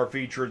start with our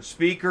featured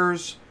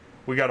speakers.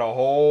 We got a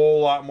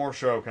whole lot more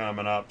show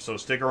coming up, so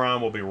stick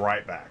around. We'll be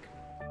right back.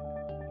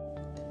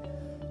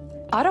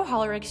 Auto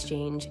Hauler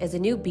Exchange is a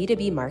new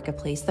B2B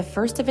marketplace, the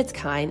first of its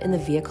kind in the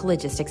vehicle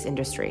logistics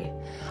industry.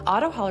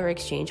 Auto Hauler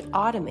Exchange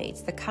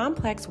automates the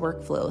complex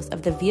workflows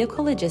of the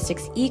vehicle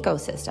logistics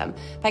ecosystem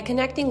by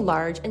connecting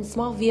large and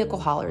small vehicle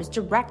haulers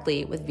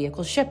directly with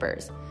vehicle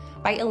shippers.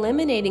 By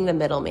eliminating the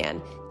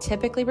middleman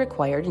typically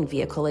required in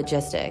vehicle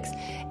logistics,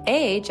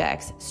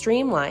 AHX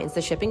streamlines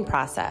the shipping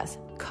process,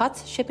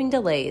 cuts shipping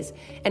delays,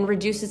 and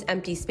reduces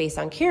empty space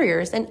on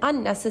carriers and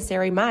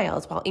unnecessary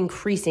miles while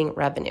increasing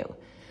revenue.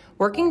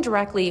 Working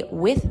directly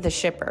with the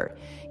shipper,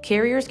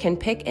 carriers can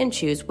pick and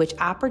choose which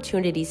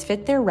opportunities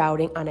fit their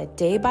routing on a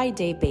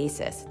day-by-day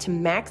basis to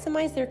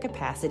maximize their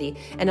capacity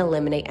and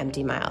eliminate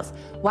empty miles,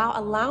 while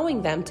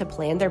allowing them to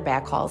plan their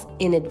backhauls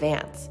in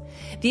advance.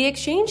 The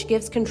exchange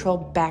gives control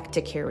back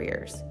to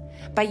carriers.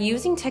 By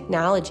using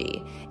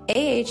technology,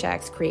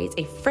 AHX creates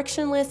a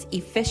frictionless,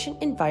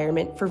 efficient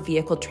environment for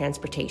vehicle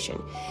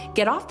transportation.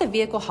 Get off the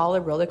vehicle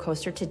hauler roller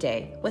coaster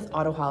today with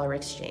Auto Hauler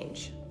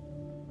Exchange.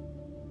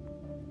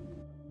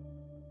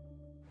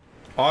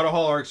 Auto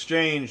Hauler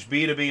Exchange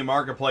B2B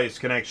marketplace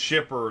connects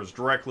shippers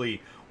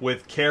directly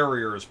with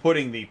carriers,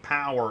 putting the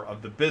power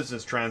of the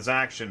business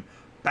transaction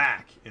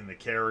back in the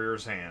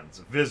carrier's hands.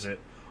 Visit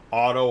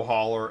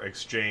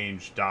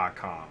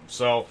autohaulerexchange.com.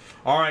 So,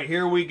 all right,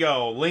 here we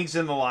go. Links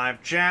in the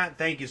live chat.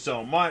 Thank you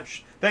so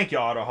much. Thank you,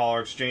 Auto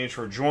Hauler Exchange,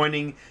 for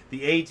joining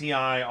the ATI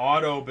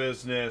Auto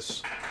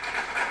Business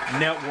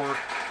Network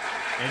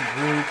and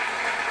group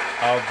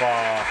of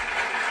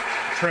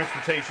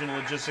transportation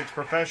logistics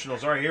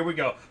professionals. All right, here we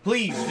go.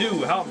 Please do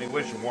help me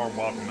wish a warm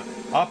welcome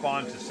up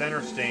onto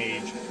center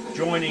stage.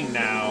 Joining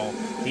now,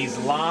 he's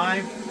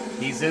live,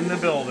 he's in the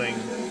building,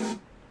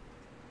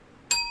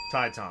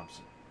 Ty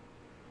Thompson.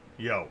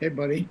 Yo. Hey,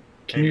 buddy.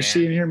 Can Hey, you man.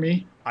 see and hear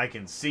me? I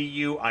can see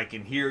you, I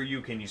can hear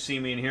you. Can you see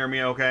me and hear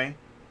me okay?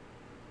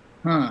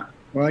 Huh.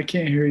 Well, I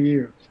can't hear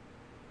you.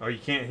 Oh, you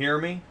can't hear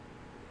me?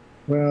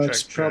 Well, Check,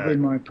 it's probably check.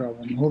 my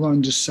problem. Hold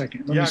on just a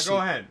second. Let me Yeah, see. go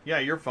ahead. Yeah,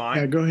 you're fine.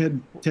 Yeah, go ahead.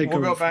 Take We'll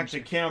over. go for back a to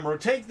second. camera.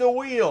 Take the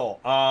wheel,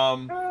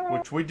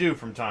 which we do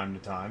from time to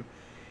time.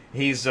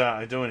 He's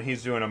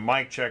doing a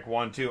mic check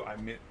 1 2.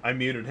 I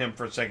muted him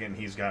for a second.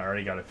 He's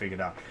already got it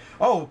figured out.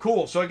 Oh,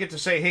 cool. So I get to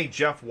say, hey,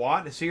 Jeff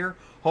Watt is here.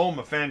 Home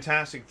a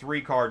fantastic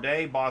 3-car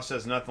day. Boss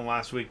says nothing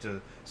last week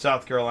to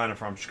South Carolina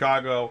from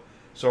Chicago.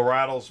 So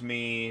rattles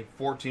me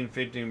 14,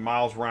 15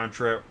 miles round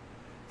trip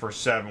for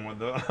 7 with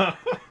the.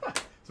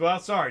 Well,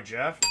 sorry,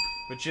 Jeff.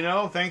 But you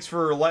know, thanks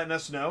for letting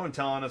us know and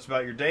telling us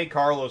about your day.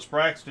 Carlos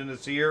Braxton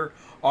is here.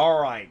 All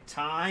right,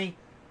 Ty,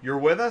 you're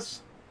with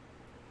us?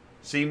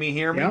 See me,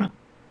 hear me? Yeah.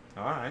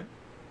 All right.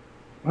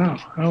 Wow.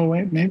 Oh,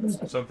 wait, maybe.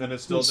 Something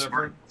is still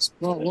different?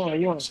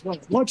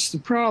 What's the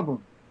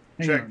problem?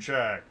 Hang Check, on.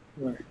 check.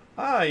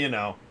 Right. You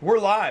know, we're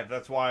live.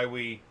 That's why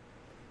we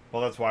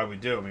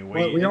do. I mean,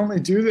 We only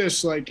do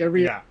this like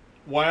every. Yeah.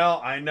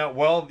 Well, I know.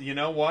 Well, you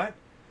know what?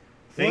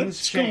 Things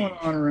What's change. going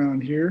on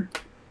around here?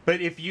 But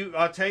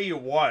I'll tell you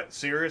what,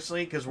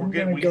 seriously, because we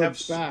go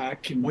have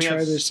back and we try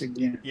have- this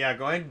again. Yeah,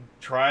 go ahead and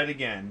try it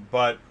again.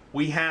 But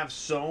we have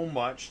so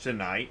much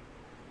tonight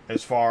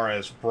as far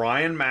as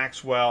Brian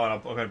Maxwell, and I'll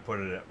go ahead and put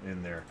it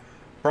in there.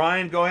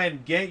 Brian, go ahead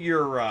and get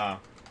your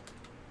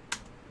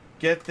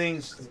get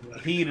things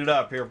heated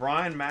up here.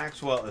 Brian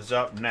Maxwell is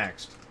up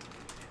next.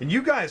 And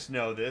you guys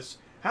know this.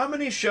 How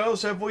many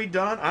shows have we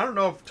done? I don't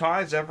know if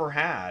Ty's ever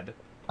had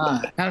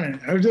I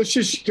don't know. Let's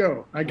just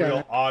go. I got real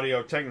it.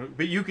 audio technical.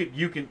 But you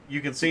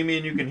can see me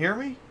and you can hear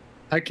me?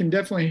 I can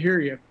definitely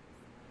hear you.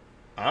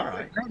 All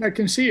right. I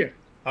can see you.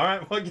 All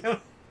right. Well, yeah.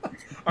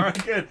 All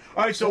right, good.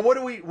 All right, so what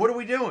are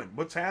we doing?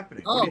 What's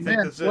happening? What do you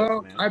think this is,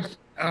 well,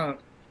 man?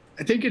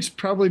 I think it's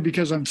probably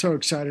because I'm so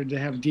excited to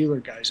have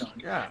dealer guys on.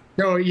 Yeah.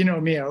 No, you know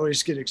me, I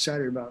always get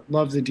excited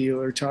love the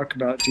dealer, talk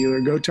about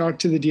dealer, go talk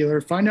to the dealer,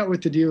 find out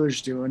what the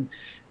dealer's doing.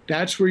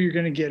 That's where you're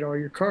going to get all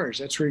your cars.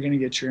 That's where you're going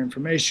to get your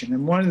information.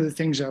 And one of the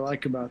things I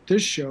like about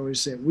this show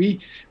is that we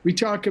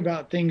talk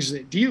about things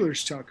that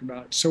dealers talk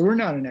about. So we're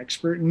not an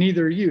expert, and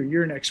neither are you.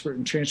 You're an expert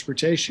in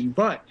transportation.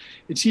 But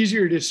it's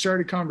easier to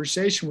start a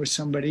conversation with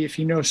somebody if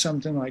you know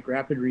something like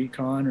Rapid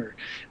Recon or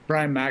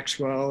Brian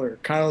Maxwell or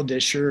Kyle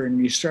Disher,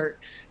 and you start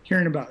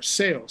hearing about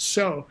sales.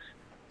 So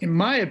in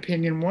my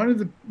opinion, one of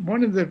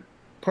the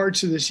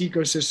parts of this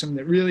ecosystem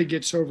that really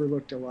gets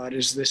overlooked a lot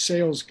is the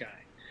sales guy.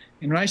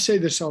 And I say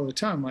this all the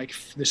time, like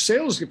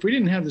if we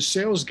didn't have the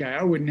sales guy,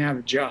 I wouldn't have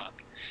a job.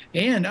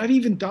 And I've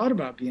even thought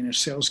about being a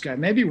sales guy,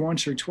 maybe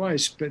once or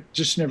twice, but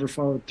just never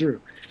followed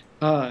through.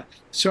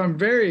 So I'm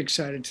very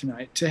excited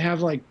tonight to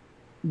have like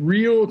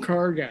real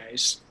car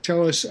guys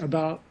tell us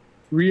about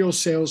real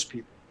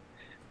salespeople.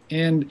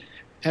 And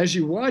as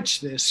you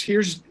watch this,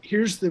 here's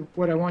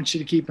what I want you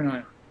to keep an eye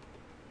on.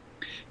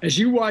 As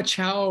you watch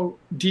how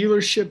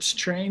dealerships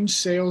train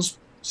sales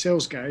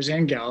guys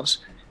and gals,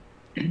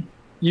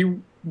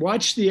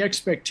 watch the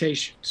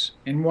expectations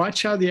and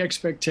watch how the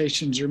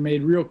expectations are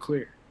made real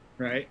clear,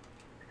 right?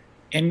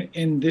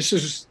 And this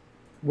is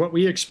what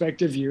we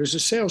expect of you as a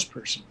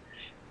salesperson.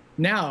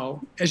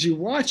 Now, as you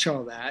watch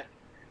all that,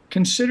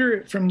 consider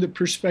it from the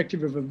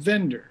perspective of a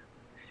vendor.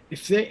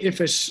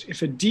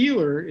 If a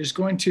dealer is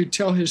going to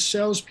tell his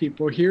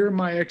salespeople, here are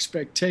my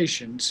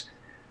expectations,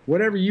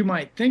 whatever you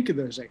might think of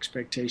those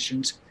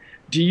expectations,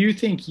 do you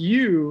think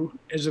you,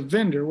 as a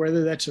vendor,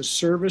 whether that's a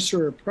service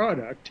or a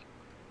product,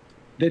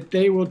 that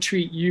they will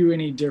treat you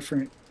any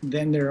different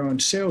than their own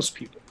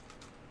salespeople,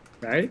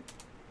 right?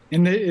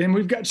 And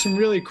we've got some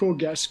really cool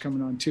guests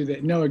coming on too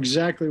that know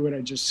exactly what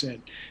I just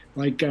said,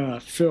 like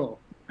Phil.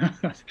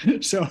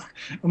 So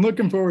I'm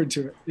looking forward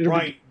to it.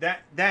 Right.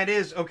 That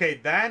is okay.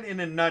 That in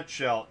a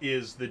nutshell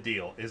is the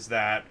deal. Is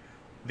that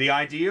the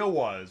idea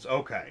was,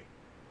 okay,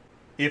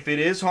 if it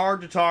is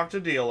hard to talk to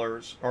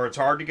dealers, or it's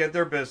hard to get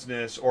their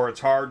business, or it's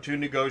hard to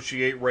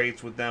negotiate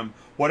rates with them,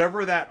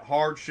 whatever that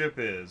hardship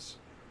is,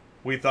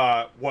 we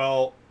thought,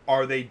 well,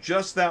 are they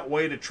just that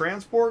way to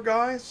transport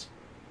guys?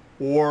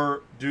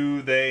 Or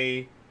do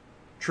they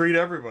treat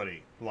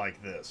everybody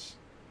like this?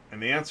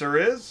 And the answer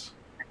is?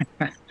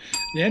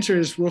 The answer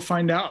is we'll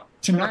find out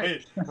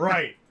tonight.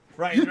 Right.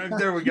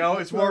 There we go.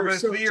 It's more of a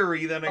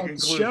theory than a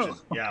conclusion.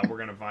 Yeah, we're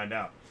going to find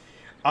out.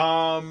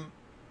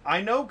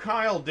 I know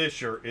Kyle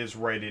Disher is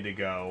ready to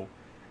go.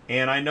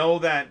 And I know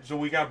that, so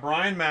we got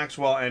Brian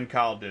Maxwell and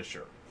Kyle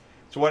Disher.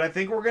 So what I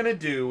think we're going to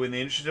do in the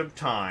interest of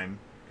time,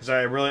 because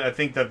I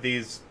think that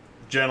these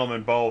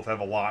gentlemen both have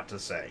a lot to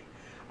say.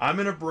 I'm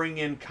going to bring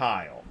in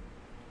Kyle.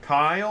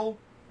 Kyle,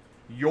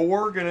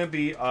 you're going to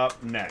be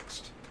up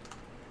next.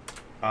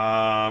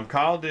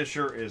 Kyle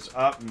Disher is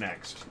up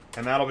next,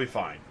 and that'll be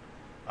fine.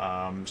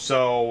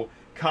 So,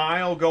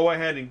 Kyle, go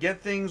ahead and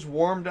get things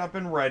warmed up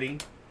and ready.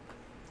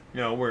 You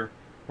know, we're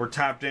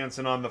tap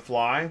dancing on the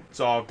fly. It's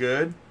all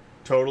good.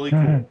 Totally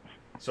cool.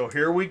 So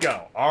here we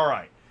go. All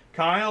right.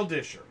 Kyle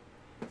Disher,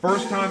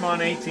 first time on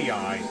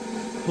ATI.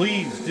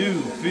 Please do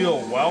feel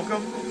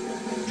welcome.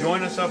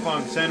 Join us up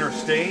on center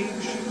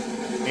stage,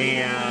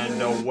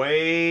 and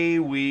away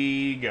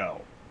we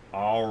go.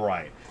 All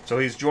right. So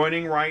he's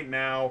joining right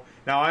now.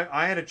 Now,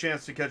 I had a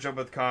chance to catch up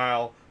with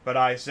Kyle, but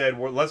I said,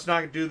 well, let's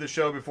not do the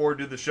show before we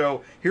do the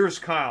show. Here's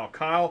Kyle.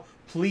 Kyle,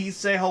 please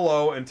say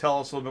hello and tell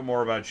us a little bit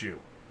more about you.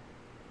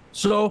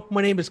 So,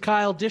 my name is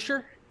Kyle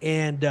Disher,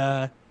 and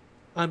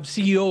I'm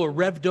CEO of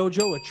Rev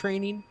Dojo, a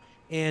training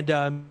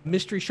and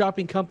mystery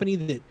shopping company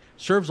that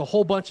serves a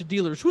whole bunch of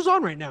dealers. Who's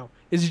on right now?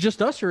 Is it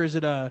just us, or is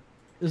it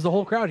is the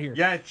whole crowd here?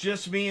 Yeah, it's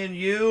just me and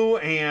you,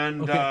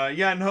 and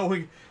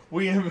okay.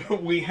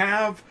 We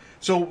have.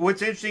 So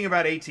what's interesting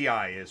about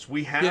ATI is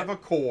we have a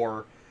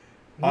core,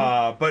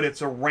 but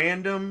it's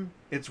random.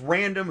 It's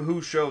random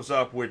who shows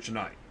up which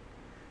night.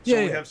 So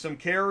we have some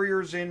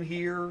carriers in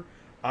here.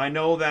 I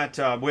know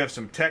that we have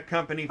some tech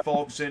company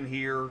folks in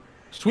here.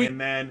 Sweet.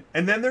 And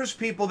then there's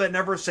people that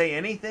never say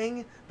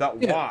anything that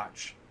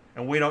watch,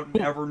 and we don't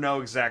ever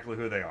know exactly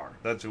who they are.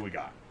 That's who we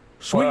got.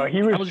 Sweet. Well,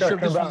 I wasn't sure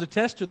if this was the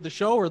test or the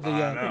show or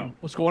the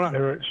what's going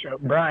on.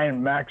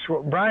 Brian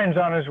Maxwell. Brian's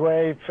on his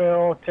way.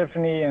 Phil,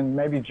 Tiffany, and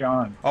maybe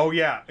John. Oh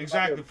yeah,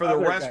 exactly. For the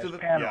rest of the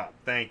panel. Yeah,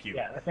 thank you.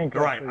 Yeah, I think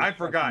right. I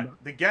forgot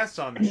the guests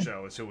on the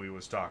show is who he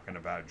was talking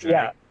about. Jay.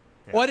 Yeah.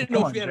 Well, I didn't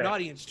know if we had an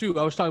audience too.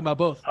 I was talking about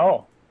both.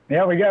 Oh,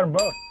 yeah, we got them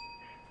both.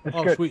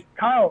 That's good. Sweet.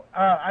 Kyle,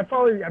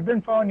 I've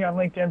been following you on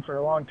LinkedIn for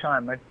a long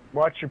time. I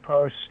watch your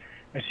posts.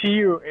 I see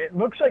you. It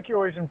looks like you're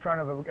always in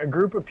front of a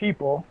group of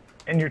people,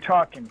 and you're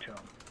talking to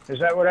them. Is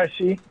that what I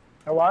see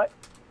a lot?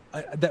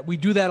 That we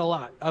do that a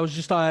lot. I was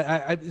just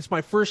it's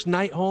my first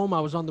night home. I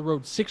was on the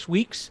road 6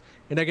 weeks,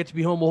 and I get to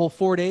be home a whole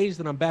 4 days.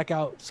 Then I'm back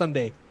out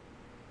Sunday.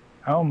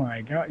 Oh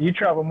my God, you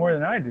travel more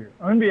than I do.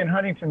 I'm gonna be in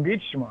Huntington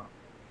Beach tomorrow.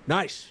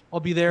 Nice. I'll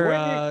be there.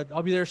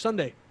 I'll be there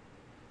Sunday.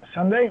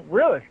 Sunday?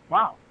 Really?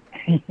 Wow.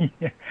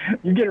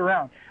 You get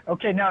around.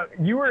 Okay, now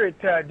you were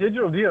at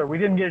Digital Dealer. We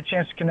didn't get a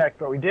chance to connect,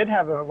 but we did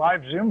have a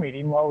live Zoom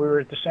meeting while we were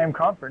at the same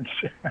conference,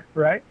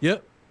 right?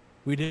 Yep,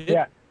 we did.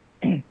 Yeah.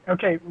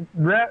 Okay,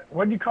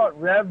 what do you call it?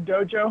 Rev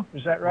Dojo?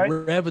 Is that right?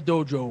 Rev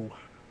Dojo.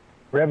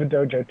 Rev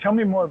Dojo. Tell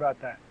me more about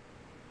that.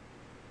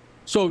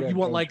 So Rev you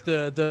want Dojo. Like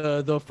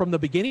the from the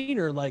beginning,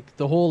 or like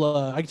the whole?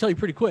 I can tell you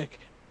pretty quick.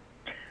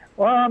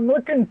 Well, I'm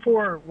looking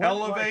for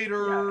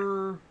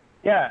elevator.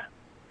 Yeah.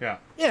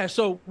 Yeah,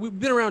 so we've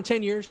been around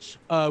 10 years.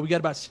 We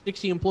got about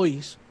 60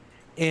 employees.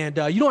 And,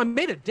 I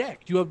made a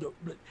deck.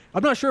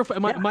 I'm not sure if,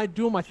 am I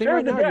doing my thing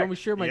right now? You want me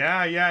to share my...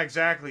 Yeah,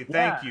 exactly.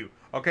 Thank you.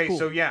 Okay, cool.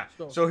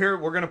 So here,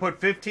 we're going to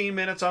put 15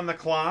 minutes on the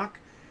clock.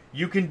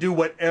 You can do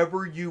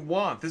whatever you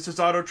want. This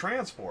is auto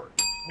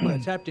transport. I'm going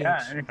to tap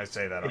dance. Yeah, I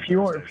say that if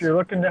you're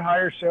looking to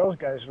hire sales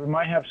guys, we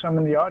might have some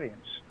in the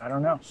audience. I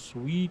don't know.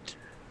 Sweet.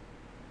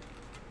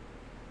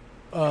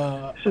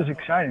 This is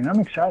exciting. I'm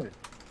excited.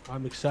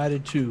 I'm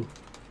excited, too.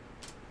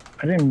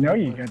 I didn't know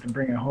you got to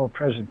bring a whole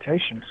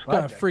presentation.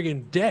 Got a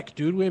friggin' deck,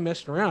 dude. We ain't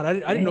messing around. I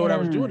didn't know what I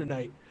was doing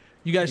tonight.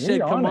 You guys said,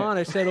 "Come on."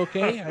 I said,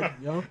 "Okay."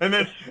 And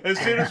then as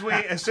soon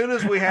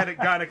as we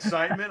got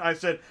excitement, I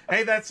said,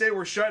 "Hey, that's it.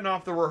 We're shutting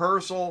off the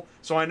rehearsal."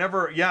 So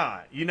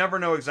you never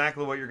know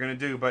exactly what you're going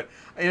to do,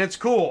 and it's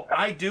cool.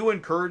 I do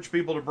encourage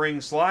people to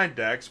bring slide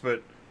decks,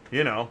 but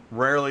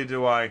rarely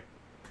do I.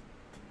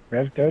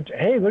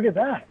 Hey, look at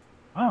that!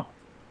 Wow.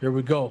 Here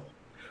we go.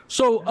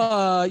 So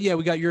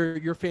we got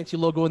your fancy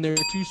logo in there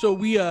too. So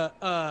we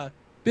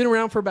been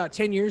around for about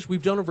 10 years.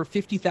 We've done over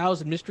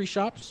 50,000 mystery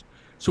shops.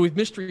 So we've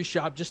mystery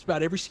shopped just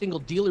about every single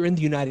dealer in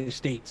the United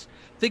States.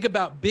 Think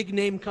about big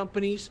name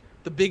companies.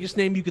 The biggest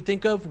name you could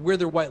think of, we're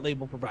their white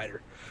label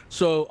provider.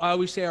 So I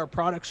always say our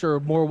products are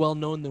more well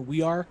known than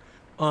we are.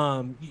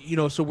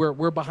 So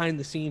we're behind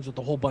the scenes with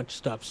a whole bunch of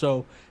stuff.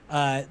 So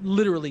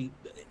literally,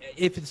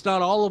 if it's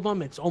not all of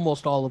them, it's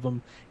almost all of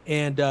them.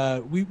 And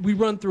we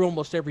run through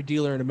almost every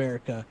dealer in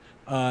America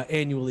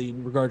annually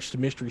in regards to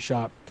mystery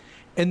shop.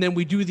 And then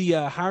we do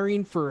the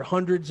hiring for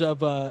hundreds of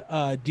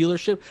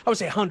dealership. I would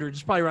say hundreds,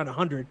 it's probably around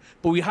 100,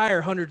 but we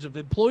hire hundreds of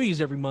employees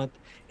every month.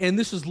 And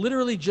this is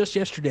literally just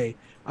yesterday.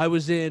 I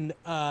was in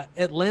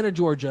Atlanta,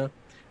 Georgia.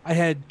 I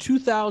had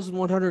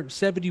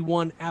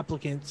 2,171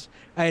 applicants.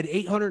 I had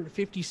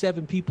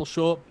 857 people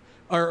show up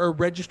or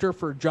register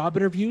for job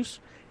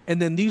interviews.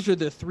 And then these are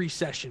the 3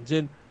 sessions.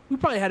 And we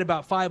probably had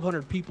about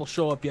 500 people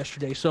show up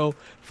yesterday. So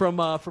from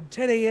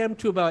 10 a.m.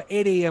 to about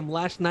 8 a.m.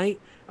 last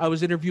night, I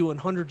was interviewing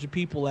hundreds of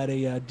people at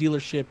a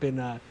dealership in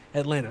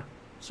Atlanta.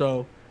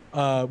 So we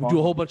do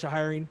a whole bunch of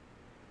hiring.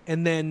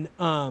 And then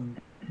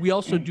we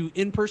also do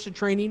in-person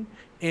training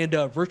and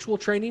virtual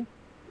training,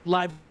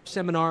 live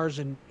seminars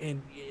and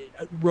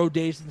road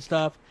days and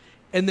stuff.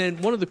 And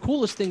then one of the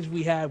coolest things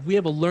we have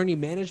a learning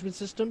management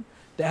system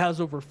that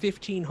has over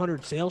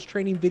 1,500 sales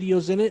training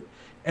videos in it.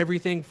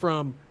 Everything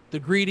from the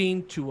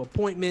greeting to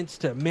appointments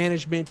to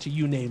management to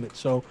you name it.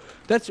 So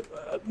that's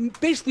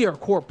basically our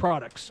core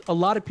products. A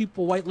lot of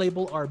people white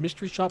label our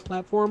mystery shop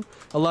platform,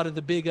 a lot of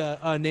the big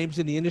names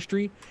in the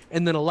industry,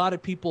 and then a lot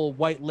of people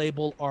white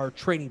label our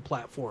training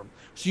platform.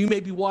 So you may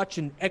be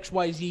watching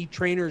XYZ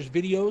trainers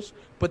videos,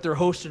 but they're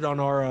hosted on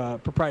our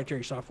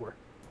proprietary software.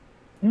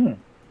 Wow,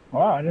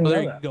 I didn't know that.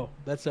 There you go.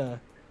 That's in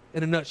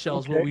a nutshell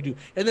is what we do.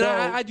 And then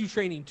I do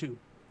training too.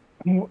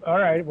 All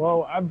right.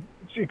 Well,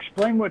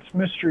 explain what's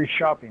mystery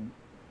shopping.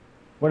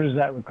 What does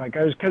that look like?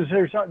 Because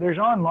there's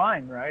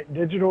online, right?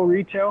 Digital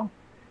retail,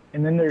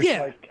 and then there's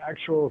like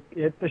actual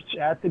at the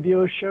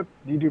dealership.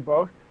 Do you do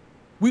both?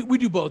 We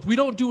do both. We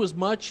don't do as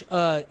much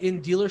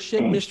in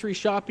dealership mystery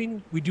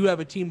shopping. We do have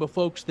a team of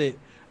folks that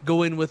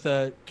go in with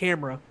a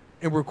camera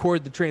and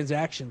record the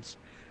transactions.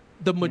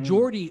 The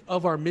majority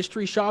of our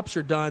mystery shops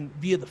are done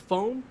via the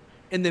phone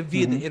and then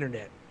via the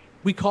internet.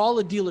 We call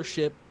a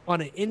dealership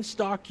on an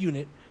in-stock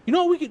unit.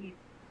 We could.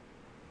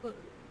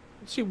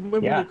 Let's see, maybe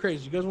we'll get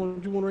crazy. You guys want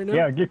to do one right now?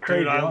 Yeah, get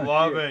crazy. Dude, I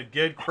love it.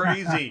 Get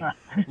crazy.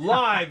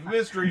 Live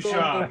mystery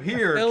shop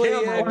here.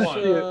 Camera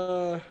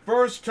one.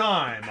 First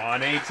time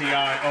on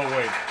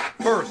ATI.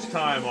 First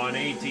time on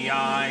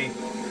ATI.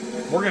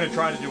 We're going to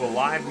try to do a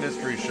live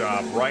mystery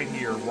shop right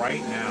here,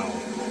 right now.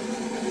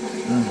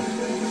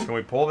 Can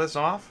we pull this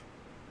off?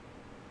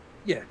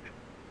 Yeah.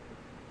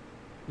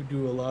 We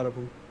do a lot of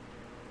them.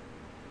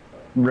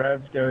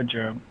 Rev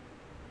Dojo.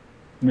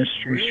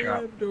 Mystery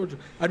shop.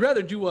 I'd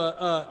rather do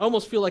I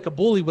almost feel like a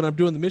bully when I'm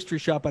doing the mystery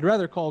shop. I'd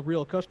rather call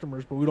real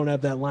customers, but we don't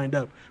have that lined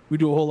up. We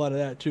do a whole lot of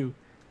that too.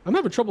 I'm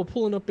having trouble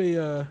pulling up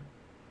a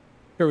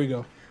here we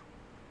go.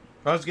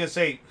 I was gonna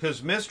say,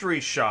 because mystery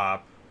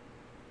shop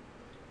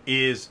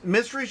is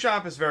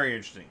very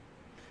interesting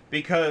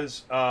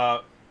because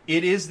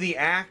it is the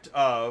act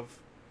of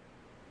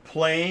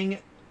playing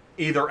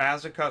either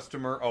as a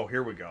customer,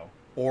 here we go,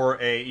 or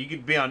you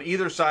could be on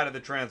either side of the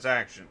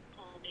transaction.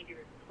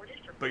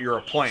 But you're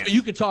a plant. So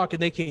you can talk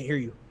and they can't hear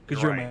you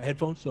because you're in my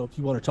headphones. So if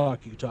you want to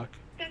talk, you talk.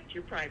 Protect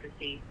your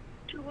privacy.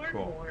 To learn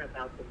more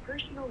about the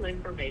personal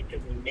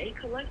information we may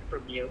collect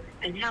from you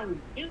and how we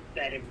use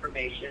that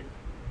information,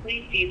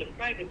 please see the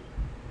privacy.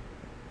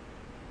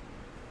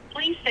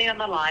 Please stay on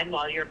the line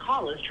while your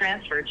call is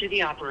transferred to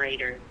the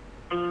operator.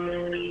 How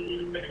may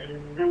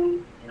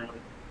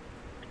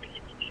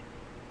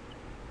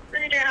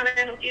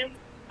I help you?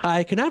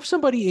 Hi, can I have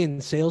somebody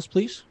in sales,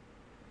 please?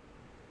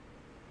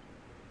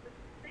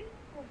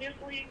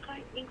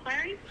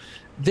 Inquiry?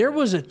 There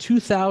was a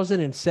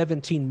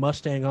 2017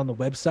 Mustang on the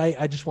website.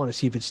 I just want to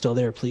see if it's still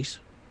there, please.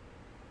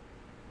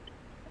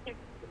 Okay.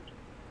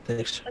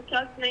 Thanks. A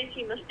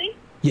 2019 Mustang?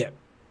 Yeah.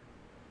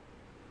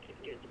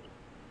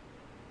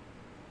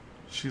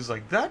 She's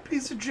like, that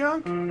piece of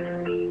junk? I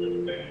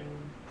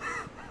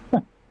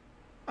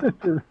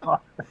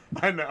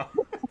know.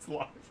 It's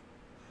live.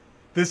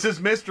 This is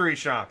mystery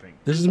shopping.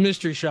 This is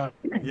mystery shop.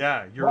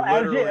 Yeah, you're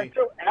literally...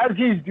 As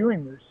he's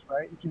doing this,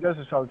 right? He does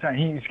this all the time.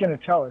 He's going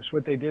to tell us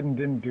what they did and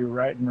didn't do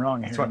right and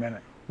wrong here in a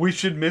minute. We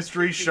should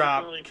mystery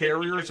shop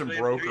carriers and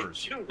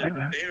brokers.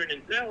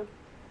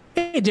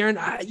 Hey,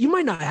 Darren, you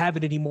might not have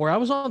it anymore. I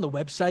was on the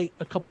website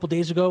a couple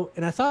days ago,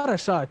 and I thought I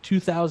saw a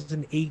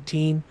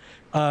 2018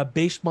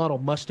 base model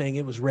Mustang.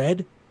 It was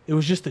red. It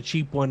was just a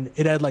cheap one.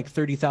 It had like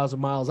 30,000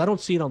 miles. I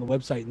don't see it on the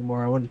website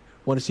anymore. I want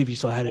to see if you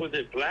still had it. Was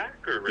it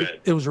black or red?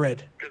 It was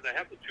red. Because I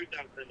have a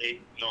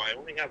 2008. No, I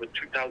only have a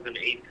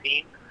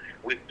 2018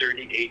 with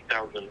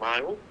 38,000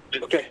 miles.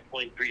 Just Okay.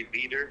 6.3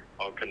 liter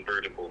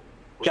convertible.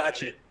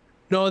 Gotcha.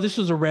 No, this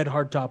was a red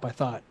hardtop, I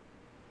thought.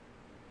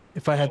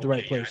 If I had the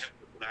right place. I have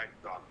the black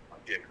stock.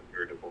 Yeah,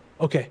 convertible.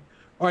 Okay.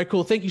 All right,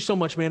 cool. Thank you so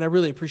much, man. I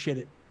really appreciate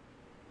it.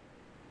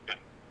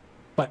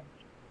 Bye.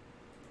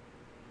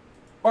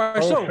 All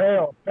right, so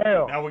fail.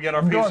 Now we get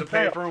our piece of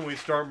paper and we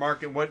start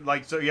marking what,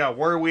 like, so yeah,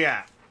 where are we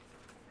at?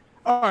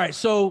 all right,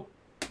 so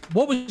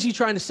what was he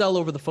trying to sell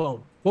over the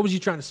phone? What was he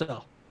trying to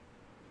sell?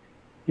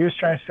 He was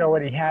trying to sell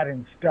what he had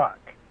in stock.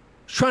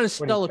 He's trying to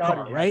sell a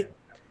car, right?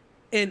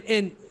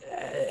 And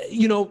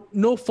you know,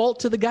 no fault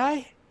to the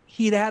guy.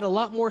 He'd had a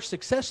lot more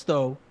success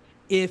though.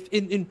 If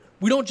in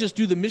we don't just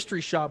do the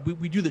mystery shop,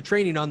 we do the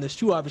training on this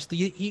too. Obviously,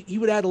 he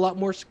would add a lot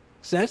more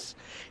success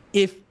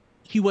if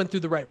he went through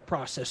the right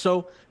process.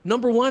 So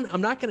number one,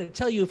 I'm not going to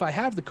tell you if I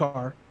have the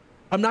car.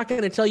 I'm not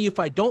going to tell you if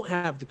I don't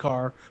have the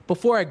car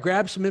before I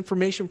grab some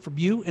information from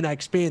you and I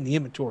expand the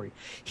inventory.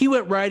 He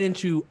went right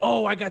into,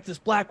 oh, I got this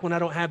black one. I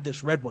don't have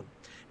this red one.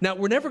 Now,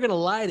 we're never going to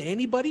lie to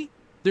anybody.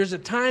 There's a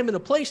time and a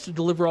place to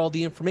deliver all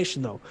the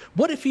information, though.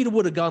 What if he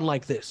would have gone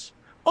like this?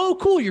 Oh,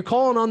 cool. You're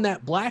calling on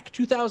that black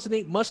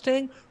 2008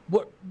 Mustang.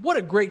 What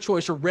a great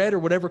choice, or red, or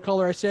whatever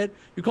color I said.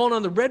 You're calling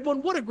on the red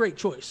one. What a great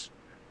choice.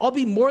 I'll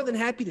be more than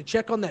happy to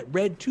check on that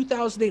red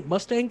 2008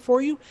 Mustang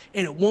for you,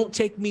 and it won't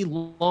take me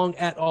long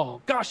at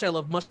all. Gosh, I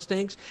love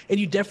Mustangs, and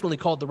you definitely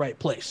called the right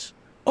place.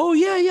 Oh,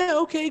 yeah,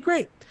 okay,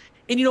 great.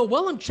 And, you know,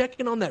 while I'm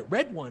checking on that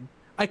red one,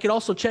 I could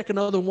also check on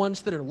other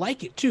ones that are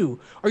like it, too.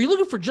 Are you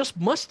looking for just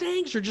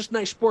Mustangs or just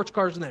nice sports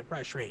cars in that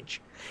price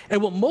range?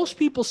 And what most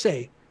people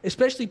say,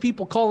 especially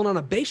people calling on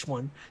a base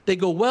one, they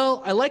go,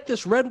 well, I like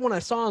this red one I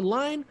saw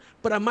online,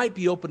 but I might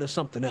be open to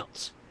something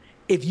else.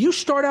 If you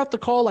start out the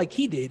call like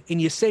he did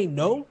and you say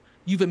no,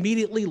 you've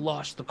immediately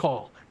lost the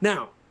call.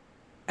 Now,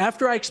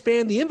 after I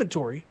expand the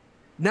inventory,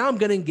 now I'm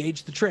going to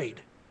engage the trade.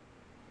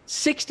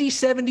 60,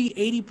 70,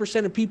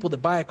 80% of people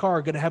that buy a car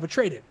are going to have a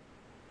trade-in.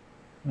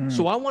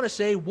 So I want to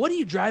say, what are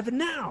you driving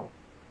now?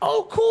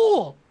 Oh,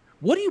 cool.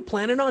 What are you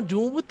planning on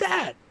doing with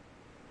that?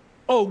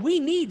 Oh, we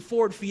need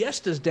Ford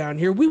Fiestas down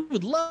here. We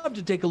would love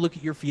to take a look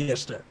at your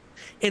Fiesta.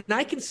 And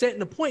I can set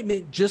an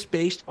appointment just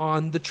based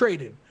on the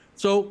trade-in.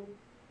 So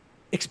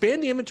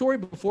expand the inventory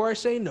before I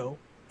say no,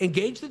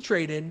 engage the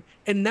trade-in,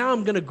 and now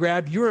I'm going to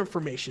grab your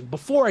information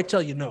before I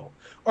tell you no.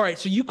 All right,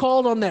 so you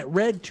called on that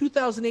red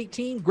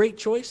 2018, great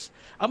choice.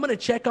 I'm going to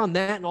check on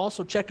that and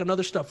also check on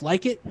other stuff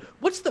like it.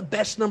 What's the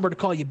best number to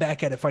call you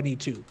back at if I need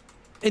to?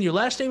 And your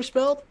last name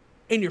spelled?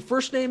 And your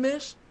first name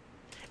is?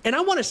 And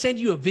I want to send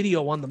you a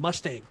video on the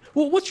Mustang.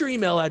 Well, what's your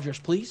email address,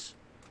 please?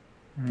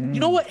 You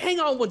know what? Hang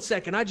on 1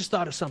 second. I just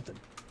thought of something.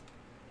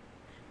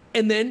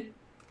 And then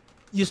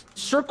you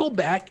circle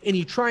back and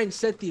you try and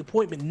set the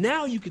appointment.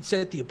 Now you could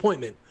set the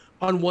appointment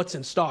on what's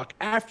in stock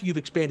after you've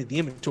expanded the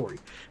inventory.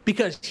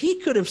 Because he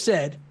could have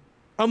said,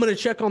 I'm going to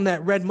check on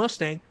that red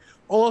Mustang.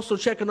 I'll also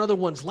check on other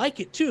ones like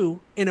it too.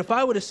 And if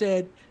I would have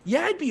said,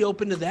 yeah, I'd be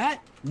open to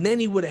that, then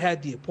he would have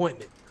had the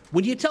appointment.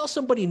 When you tell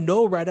somebody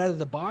no right out of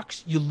the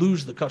box, you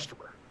lose the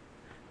customer.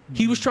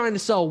 He was trying to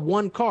sell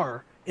one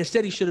car.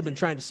 Instead, he should have been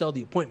trying to sell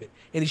the appointment.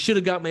 And he should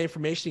have got my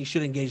information. He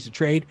should have engaged the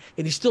trade.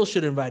 And he still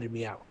should have invited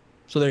me out.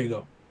 So there you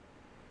go.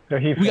 So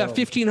we got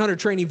 1,500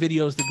 training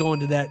videos that go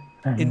into that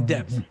in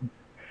depth.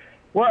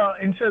 Well,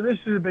 and so this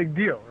is a big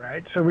deal,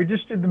 right? So we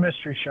just did the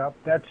mystery shop.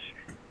 That's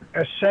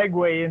a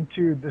segue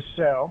into the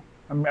sell.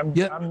 I'm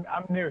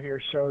new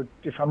here, so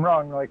if I'm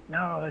wrong, like,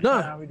 no, that's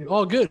not how we do it.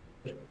 All good.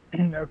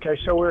 Okay,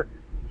 so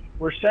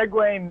we're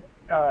segueing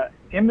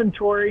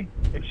inventory,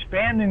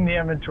 expanding the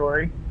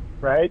inventory,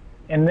 right?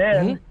 And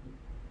then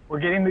we're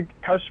getting the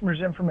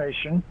customer's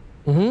information,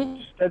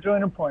 scheduling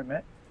an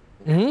appointment.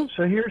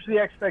 So here's the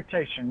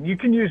expectation. You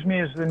can use me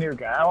as the new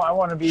guy. I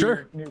want to be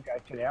your new guy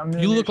today.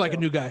 You look like a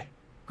new guy.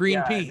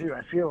 Green pea. I do.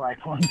 I feel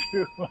like one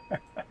too.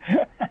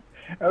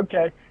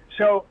 Okay.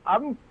 So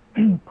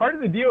part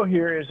of the deal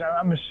here is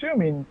I'm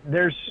assuming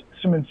there's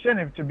some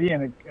incentive to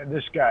being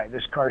this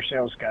car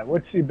sales guy.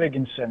 What's the big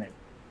incentive?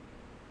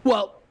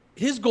 Well,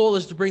 his goal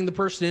is to bring the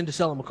person in to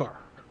sell him a car.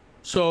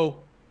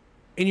 So,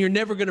 and you're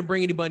never going to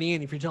bring anybody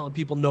in if you're telling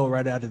people no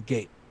right out of the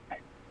gate.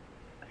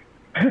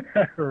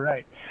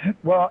 Right.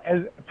 Well,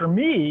 for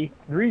me,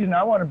 the reason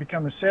I want to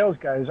become a sales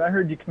guy is I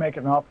heard you can make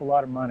an awful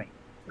lot of money.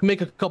 Make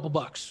a couple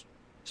bucks,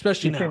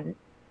 especially now.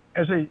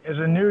 As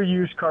a new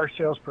used car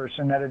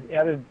salesperson at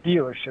a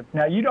dealership.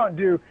 Now, you don't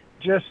do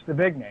just the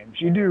big names.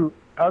 You do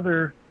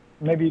other,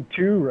 maybe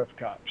 2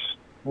 rooftops,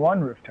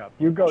 1 rooftop.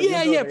 You go.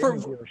 Yeah. For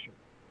dealership.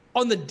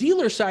 On the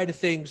dealer side of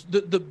things,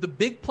 the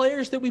big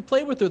players that we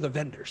play with are the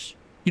vendors.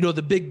 You know,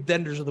 the big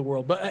vendors of the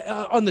world. But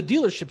on the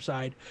dealership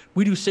side,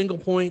 we do single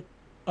point.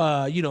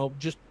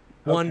 Just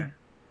one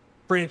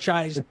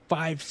franchise,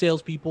 5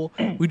 salespeople.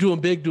 We do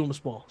them big, do them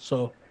small.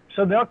 So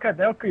they'll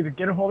either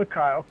get a hold of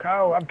Kyle.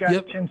 Kyle, I've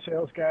got 10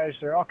 sales guys.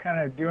 They're all kind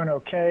of doing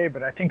okay,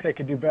 but I think they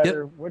could do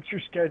better. What's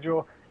your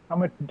schedule? how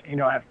much, you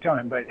know, I have to tell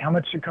him, but how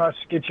much it costs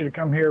to get you to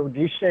come here? Do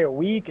you stay a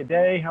week, a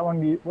day? How long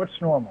do you, what's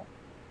normal?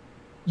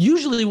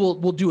 Usually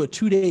we'll do a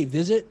 2-day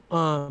visit,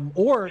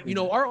 or, you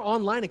know, our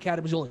online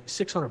academy is only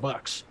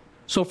 $600.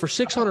 So for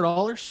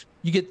 $600,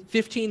 you get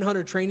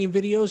 1,500 training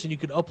videos and you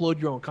can upload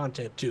your own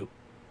content too.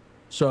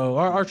 So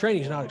our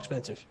training is not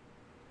expensive.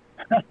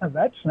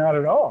 That's not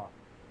at all.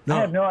 No.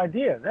 I had no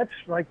idea. That's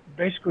like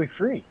basically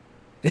free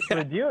for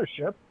a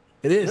dealership.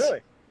 It is.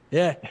 Really?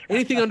 Yeah.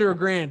 Anything under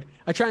 $1,000.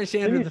 I try and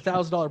stay under the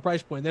 $1,000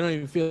 price point. They don't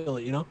even feel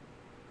it, you know?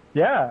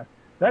 Yeah.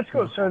 That's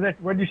cool. So that,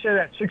 what did you say,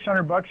 that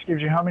 $600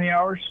 gives you how many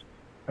hours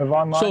of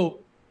online? So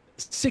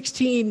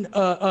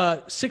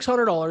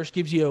 $600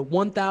 gives you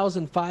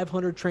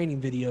 1,500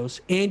 training videos,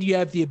 and you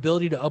have the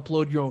ability to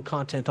upload your own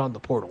content on the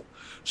portal.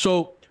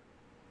 So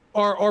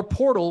our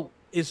portal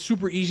is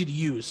super easy to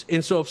use.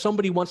 And so if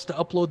somebody wants to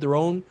upload their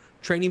own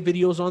training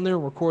videos on there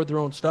and record their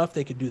own stuff,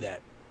 they could do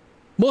that.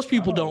 Most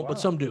people don't, but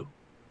some do.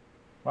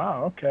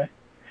 Wow. Okay.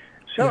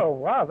 So,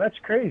 wow, that's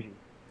crazy.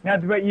 Now,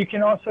 but you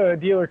can also, a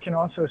dealer can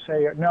also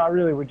say, no, I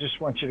really would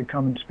just want you to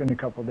come and spend a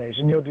couple of days,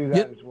 and you'll do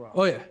that as well.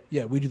 Oh, yeah.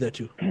 Yeah, we do that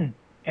too.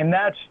 And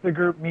that's the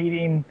group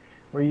meeting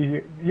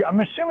where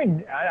I'm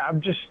assuming, I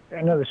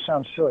know this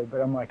sounds silly,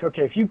 but I'm like,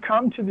 okay, if you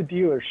come to the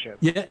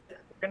dealership, we're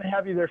going to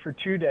have you there for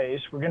 2 days.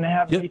 We're going to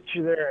have meet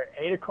you there at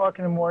 8 o'clock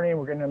in the morning.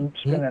 We're going to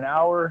spend an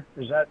hour.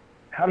 What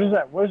does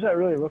that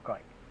really look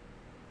like?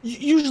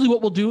 Usually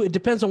what we'll do, it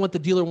depends on what the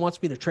dealer wants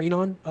me to train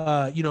on.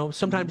 You know,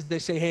 sometimes they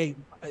say, hey,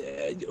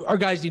 our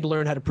guys need to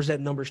learn how to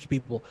present numbers to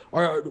people,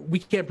 or we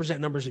can't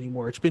present numbers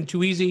anymore. It's been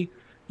too easy.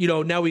 You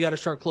know, now we got to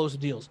start closing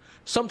deals.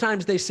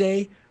 Sometimes they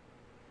say,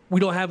 we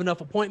don't have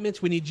enough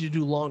appointments. We need you to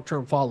do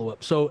long-term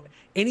follow-up. So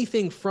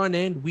anything front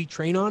end we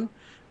train on,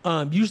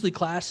 usually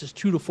class is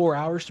 2 to 4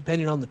 hours,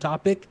 depending on the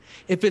topic.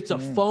 If it's a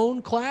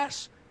phone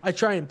class, I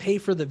try and pay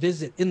for the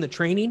visit in the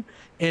training.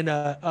 And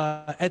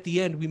at the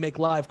end, we make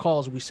live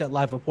calls and we set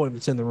live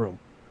appointments in the room.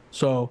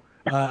 So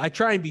I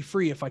try and be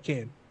free if I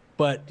can.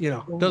 But, you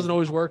know, it doesn't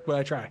always work, but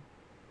I try.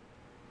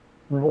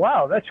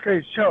 Wow, that's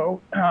great. So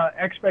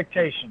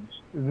expectations,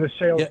 the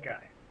sales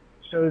guy.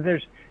 So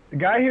there's the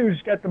guy who's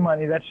got the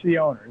money, that's the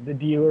owner, the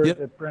dealer,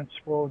 the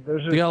principal.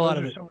 They got a lot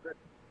of it.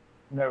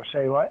 No,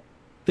 say what?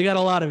 They got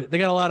a lot of it. They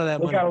got a lot of that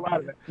money. They got a lot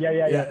of it.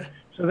 Yeah.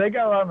 So they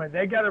got a lot of money.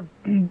 They got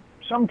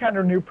some kind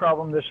of new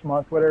problem this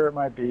month, whatever it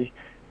might be.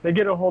 They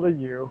get a hold of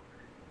you.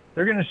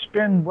 They're going to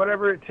spend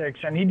whatever it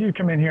takes. I need you to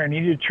come in here. I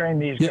need you to train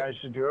these guys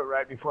to do it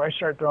right before I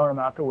start throwing them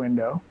out the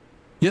window.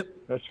 Yep.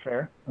 That's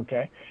fair.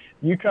 Okay.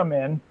 You come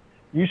in,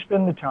 you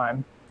spend the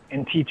time,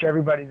 and teach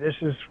everybody this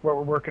is what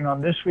we're working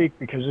on this week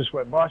because this is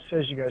what boss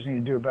says. You guys need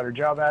to do a better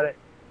job at it.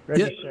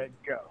 Ready, set,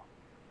 go.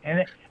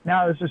 And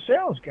now as a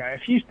sales guy,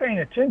 if he's paying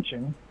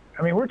attention,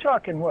 I mean, we're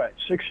talking what,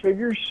 6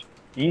 figures?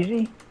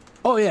 Easy?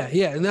 Oh, yeah.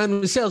 And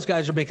then the sales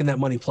guys are making that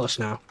money plus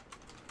now.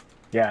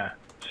 Yeah.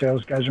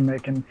 Sales guys are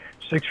making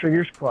 6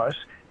 figures plus.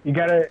 You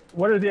got to,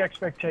 what are the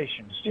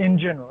expectations in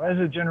general? As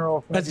a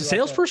general, as a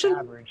salesperson?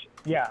 Average.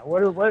 Yeah.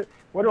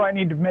 What do I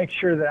need to make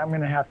sure that I'm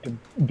going to have to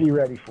be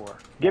ready for?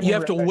 You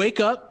have to wake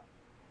up,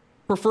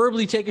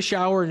 preferably take a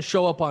shower, and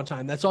show up on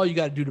time. That's all you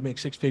got to do to make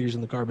 6 figures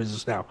in the car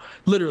business now.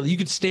 Literally, you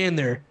could stand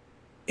there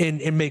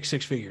and make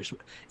 6 figures.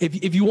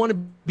 If you want to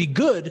be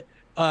good,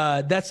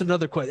 that's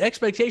another question.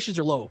 Expectations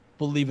are low,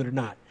 believe it or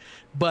not.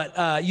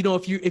 But you know,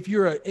 if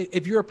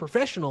you're a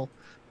professional,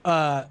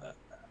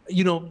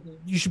 you know,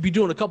 you should be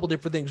doing a couple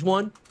different things.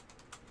 One,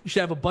 you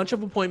should have a bunch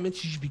of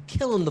appointments. You should be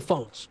killing the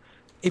phones.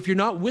 If you're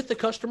not with the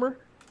customer,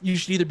 you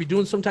should either be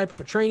doing some type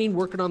of training,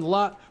 working on the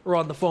lot, or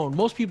on the phone.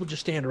 Most people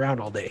just stand around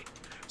all day.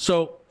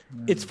 So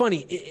it's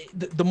funny.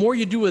 The more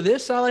you do of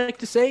this, I like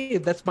to say,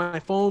 if that's my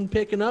phone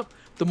picking up,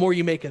 the more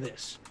you make of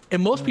this.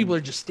 And most people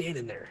are just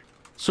standing there.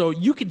 So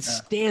you could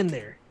stand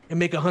there and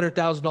make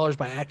 $100,000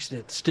 by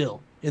accident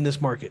still in this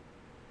market.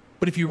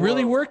 But if you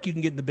really work, you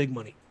can get in the big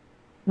money.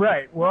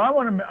 Right. Well, I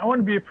want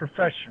to be a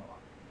professional.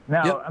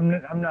 Now,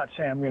 I'm not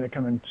saying I'm going to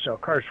come and sell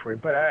cars for you,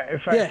 but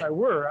if I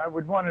were, I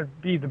would want to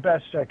be the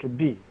best I could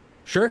be.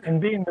 Sure. And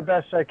being the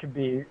best I could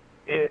be,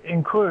 it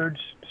includes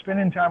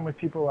spending time with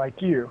people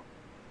like you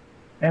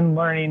and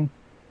learning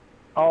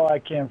all I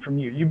can from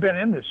you. You've been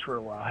in this for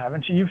a while,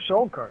 haven't you? You've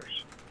sold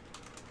cars.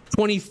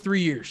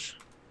 23 years.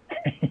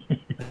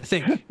 I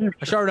think.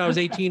 I started when I was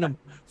 18. I'm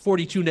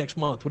 42 next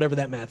month, whatever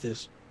that math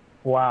is.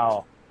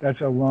 Wow.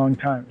 That's a long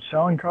time.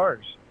 Selling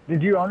cars.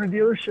 Did you own a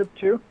dealership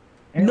too?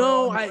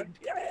 No,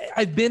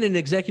 I've been in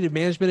executive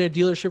management at a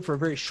dealership for a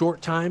very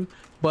short time,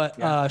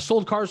 but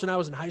sold cars when I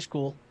was in high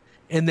school.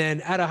 And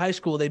then out of high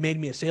school, they made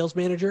me a sales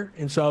manager.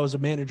 And so I was a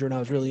manager when I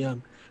was really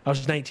young. I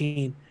was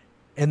 19.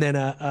 And then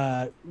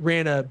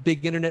ran a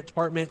big internet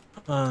department.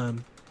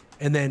 And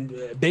then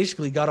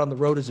basically got on the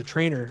road as a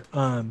trainer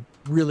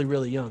really,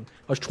 really young.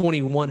 I was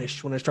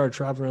 21-ish when I started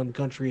traveling around the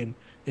country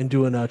and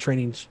doing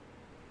trainings.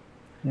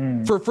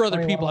 For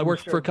other people. I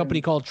worked for a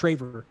company called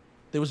Traver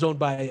that was owned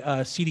by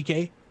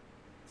CDK.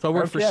 So I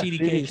worked for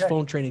CDK's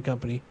phone training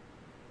company.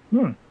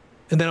 And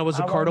then I was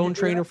a Cardone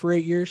trainer for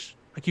 8 years.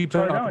 I keep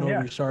talking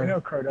over you. Sorry. I know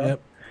Cardone.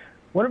 Yep.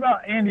 What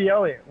about Andy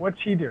Elliott? What's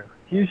he do?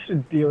 He's a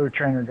dealer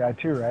trainer guy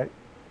too, right?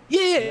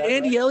 Yeah,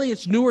 Andy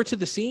Elliott's newer to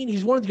the scene.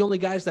 He's one of the only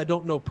guys that I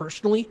don't know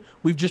personally.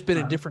 We've just been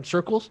in different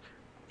circles.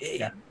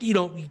 You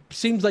know, he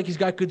seems like he's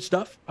got good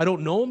stuff. I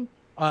don't know him.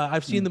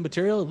 I've seen the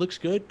material. It looks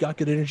good. Got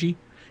good energy.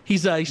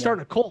 He's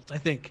starting a cult, I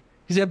think.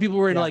 He's got people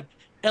wearing like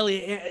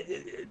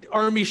Elliott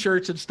Army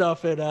shirts and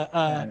stuff.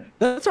 And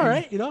that's all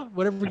right. You know,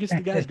 whatever gets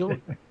the guys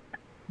going.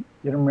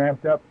 Get them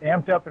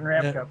amped up and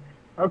ramped up.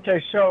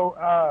 Okay, so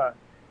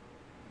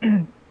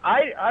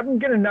I'm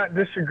going to not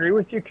disagree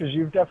with you because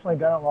you've definitely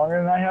done it longer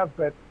than I have,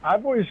 but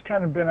I've always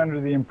kind of been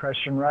under the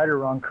impression, right or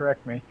wrong,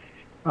 correct me,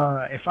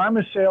 if I'm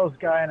a sales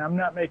guy and I'm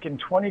not making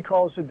 20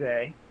 calls a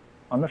day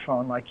on the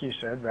phone, like you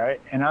said, right,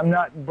 and I'm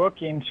not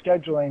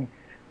scheduling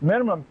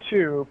minimum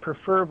 2,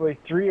 preferably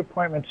 3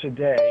 appointments a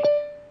day,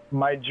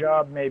 my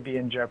job may be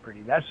in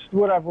jeopardy. That's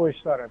what I've always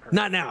thought I've heard.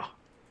 Not now.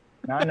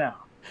 Not now.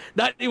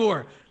 Not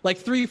anymore. Like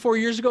 3-4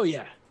 years ago,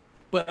 yeah.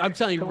 But I'm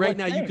telling you, right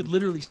now, you could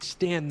literally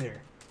stand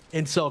there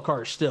and sell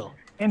cars still.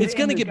 It's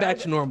going to get back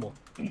to normal.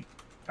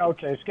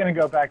 Okay, it's going to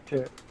go back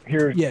to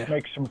here,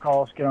 make some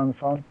calls, get on the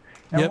phone.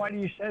 Now, why do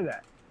you say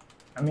that?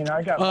 I mean,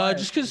 I got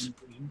just because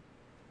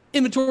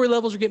inventory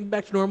levels are getting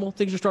back to normal.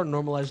 Things are starting to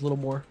normalize a little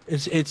more.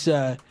 It's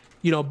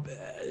you know,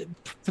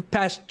 the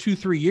past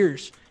 2-3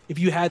 years, if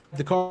you had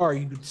the car,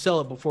 you could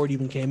sell it before it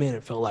even came in.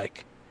 It felt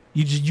like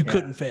you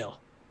couldn't fail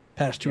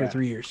past 2 or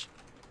 3 years.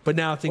 But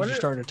now things are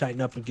starting to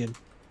tighten up again.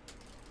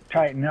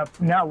 Tighten up.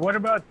 Now, what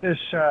about this?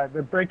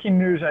 The breaking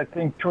news, I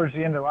think, towards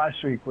the end of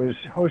last week was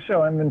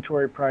wholesale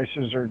inventory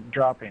prices are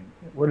dropping.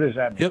 What does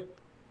that mean? Yep.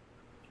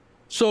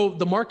 So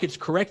the market's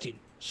correcting.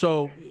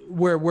 So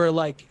where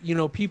like, you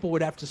know, people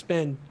would have to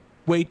spend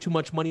way too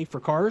much money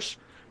for cars.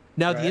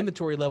 Now the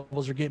inventory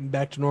levels are getting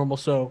back to normal.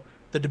 So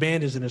the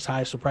demand isn't as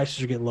high. So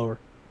prices are getting lower.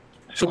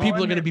 So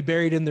people are going to be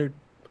buried in their.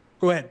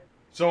 Go ahead.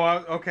 So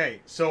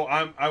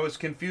I was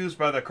confused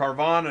by the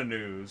Carvana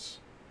news.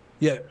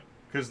 Yeah.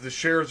 Because the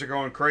shares are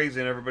going crazy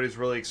and everybody's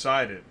really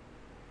excited.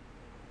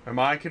 Am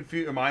I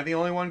confused? Am I the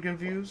only one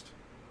confused?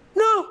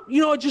 No,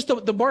 you know, just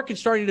the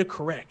market's starting to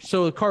correct.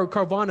 So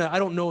Carvana, I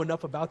don't know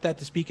enough about that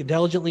to speak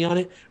intelligently on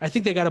it. I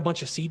think they got a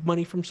bunch of seed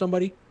money from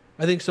somebody.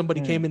 I think somebody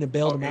came in and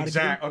bailed them out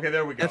again. Okay,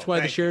 there we go. That's why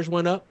the shares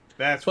went up.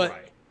 That's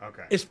right.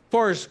 Okay. As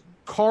far as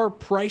car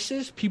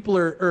prices, people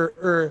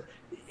are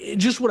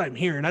just what I'm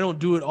hearing. I don't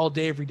do it all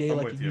day, every day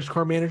like a used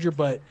car manager,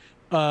 but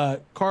car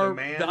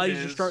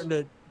values are starting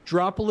to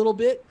drop a little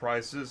bit.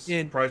 Prices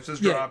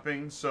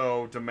dropping,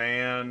 so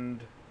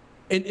demand.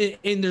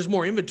 And there's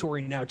more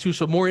inventory now too,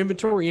 so more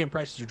inventory and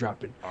prices are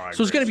dropping.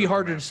 So it's going to be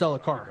harder to sell a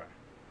car.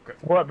 Okay.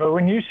 What? But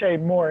when you say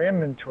more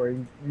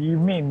inventory, you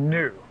mean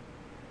new?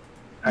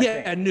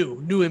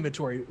 New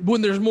inventory.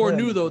 When there's more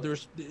new though,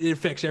 it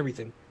affects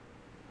everything.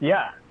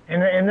 Yeah, and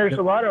there's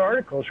a lot of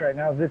articles right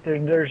now that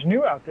there's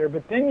new out there,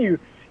 but then you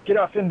get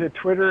off into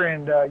Twitter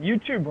and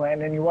YouTube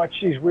land and you watch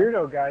these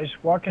weirdo guys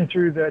walking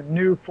through the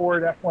new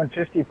Ford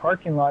F-150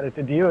 parking lot at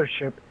the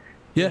dealership.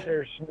 Yeah.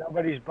 There's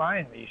nobody's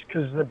buying these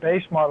because the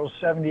base model's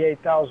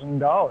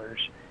 $78,000.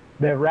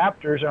 The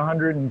Raptor's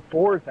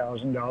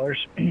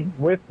 $104,000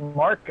 with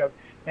markup.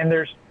 And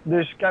there's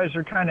guys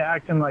are kind of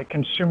acting like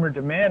consumer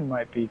demand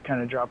might be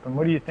kind of dropping.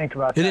 What do you think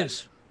about that? It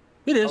is.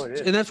 It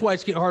is. And that's why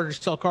it's getting harder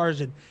to sell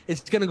cars. And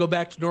it's going to go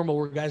back to normal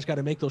where guys got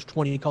to make those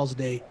 20 calls a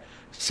day,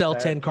 sell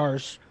 10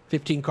 cars,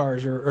 15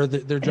 cars, or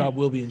their job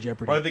will be in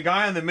jeopardy. But the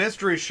guy in the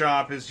mystery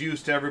shop is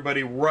used to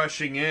everybody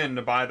rushing in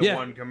to buy the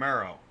one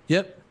Camaro.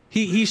 Yep.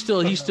 He's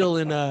still in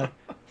I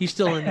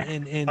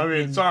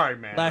mean, sorry,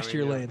 man. Last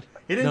year land.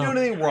 He didn't do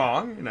anything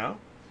wrong, you know.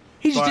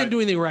 He just didn't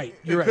do anything right.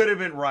 It could have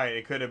been right.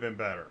 It could have been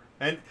better.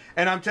 And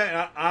I'm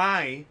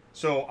telling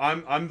you,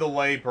 I'm the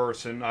lay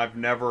person. I've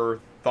never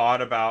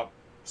thought about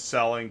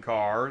selling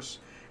cars,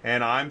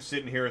 and I'm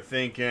sitting here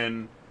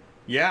thinking,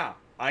 yeah,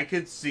 I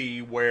could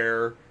see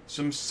where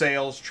some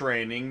sales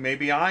training,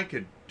 maybe I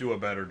could do a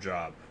better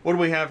job. What do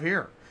we have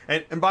here?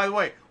 And by the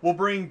way, we'll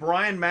bring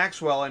Brian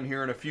Maxwell in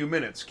here in a few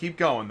minutes. Keep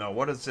going, though.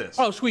 What is this?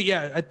 Oh, sweet.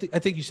 Yeah, I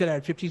think you said I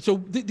had 15.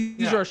 So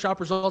these are our shop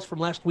results from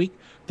last week.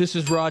 This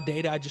is raw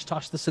data. I just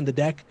tossed this in the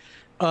deck.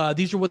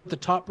 These are what the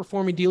top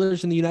performing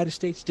dealers in the United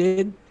States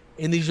did,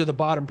 and these are the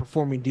bottom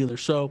performing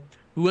dealers. So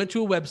we went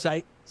to a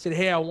website, said,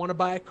 hey, I want to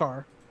buy a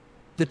car.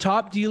 The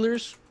top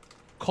dealers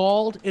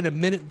called in 1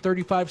 minute and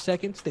 35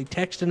 seconds. They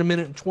text in 1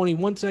 minute and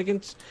 21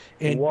 seconds,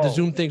 and the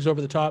Zoom thing's over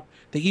the top.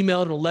 They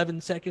emailed in 11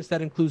 seconds.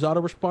 That includes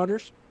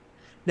autoresponders.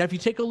 Now, if you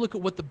take a look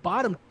at what the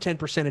bottom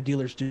 10% of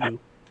dealers do,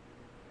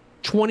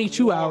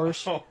 22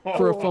 hours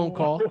for a phone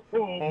call.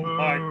 Oh,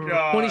 my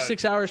God.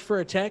 26 hours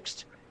for a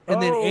text,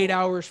 and then 8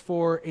 hours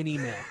for an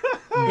email.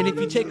 And if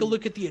you take a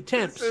look at the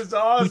attempts, this is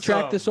awesome. We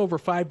tracked this over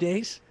 5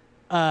 days.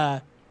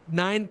 9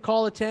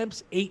 call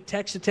attempts, 8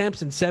 text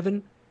attempts, and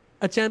 7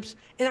 attempts.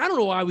 And I don't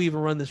know why we even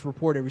run this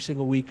report every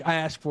single week. I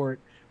ask for it,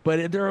 but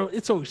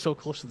it's always so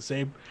close to the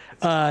same.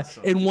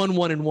 Awesome. And 1,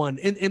 1, and 1.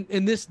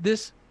 And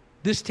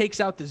this takes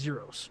out the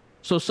zeros.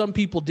 So some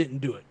people didn't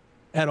do it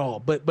at all.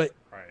 But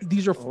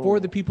these are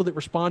for the people that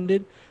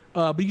responded.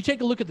 But you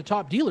take a look at the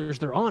top dealers,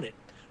 they're on it.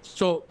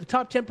 So the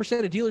top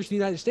 10% of dealers in the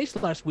United States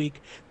last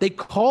week, they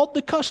called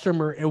the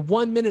customer in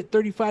 1 minute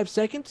 35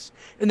 seconds,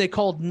 and they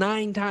called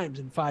 9 times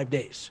in 5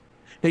 days.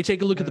 They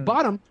take a look at the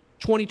bottom,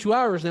 22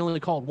 hours, and they only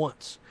called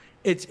once.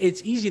 It's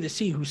easy to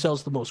see who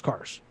sells the most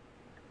cars.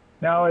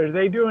 Now, are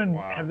they doing?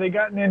 Have they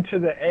gotten into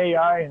the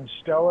AI and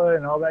Stella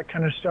and all that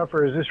kind of stuff,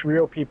 or is this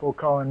real people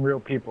calling real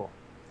people?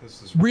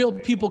 This is real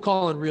people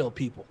calling real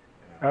people.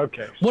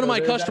 Okay. One of my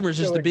customers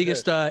is the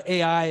biggest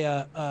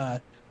AI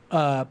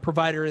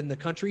provider in the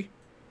country.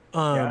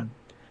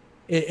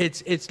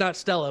 It's not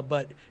Stella,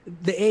 but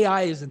the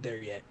AI isn't there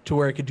yet to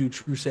where it could do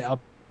true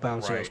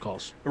outbound sales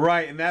calls.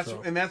 Right, and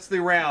that's the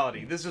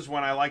reality. This is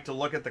when I like to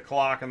look at the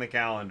clock and the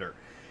calendar.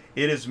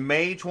 It is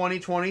May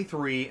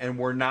 2023, and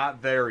we're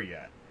not there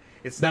yet.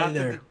 It's not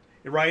there,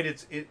 right?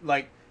 It's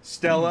like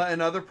Stella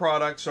and other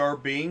products are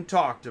being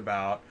talked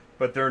about,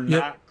 but they're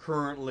not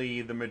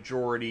currently the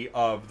majority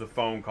of the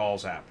phone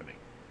calls happening.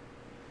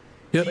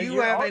 Yep. Do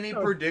you have any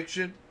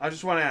prediction? I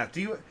just want to ask.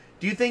 Do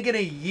you think in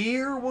a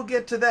year we'll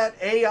get to that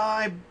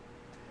AI?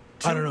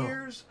 2 I don't know.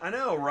 years? I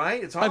know,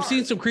 right? It's hard. I've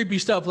seen some creepy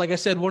stuff. Like I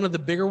said, one of the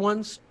bigger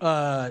ones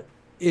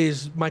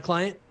is my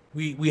client.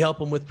 We help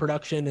them with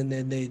production, and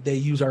then they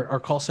use our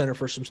call center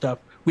for some stuff.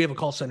 We have a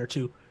call center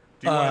too.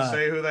 Do you want to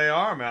say who they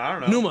are, man? I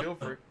don't know. Numa. Feel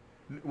free.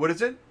 What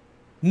is it?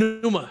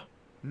 Numa.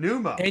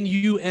 Numa.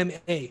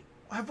 N-U-M-A.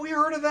 Have we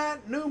heard of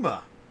that?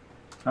 Numa.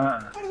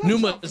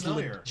 Numa is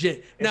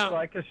legit. Now,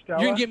 like a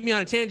Stella? you're going to get me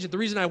on a tangent. The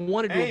reason I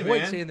wanted to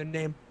avoid saying their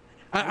name,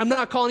 I'm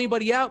not calling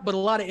anybody out, but a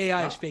lot of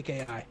AI is fake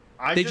AI.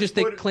 They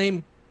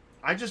claim.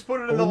 I just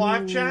put it in the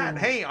live chat.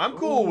 Hey, I'm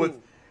cool with.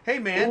 Hey,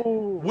 man,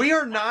 we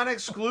are not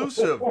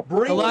exclusive.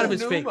 Bring a lot the of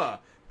it's Numa. fake.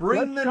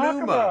 Bring the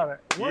Numa.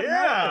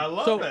 Yeah, I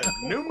love it.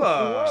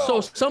 Numa. So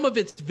some of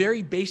it's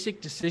very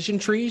basic decision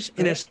trees,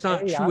 and it's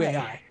not true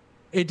AI.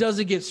 It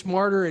doesn't get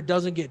smarter. It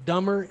doesn't get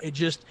dumber. It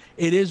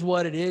is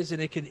what it is,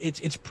 and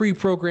it's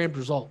pre-programmed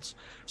results.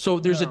 So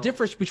there's a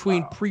difference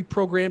between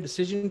pre-programmed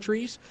decision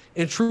trees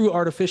and true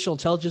artificial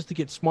intelligence to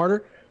get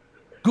smarter.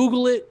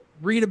 Google it,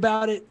 read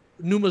about it.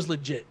 Numa's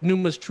legit.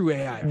 Numa's true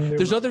AI.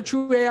 There's other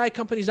true AI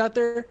companies out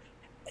there.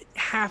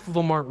 Half of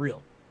them aren't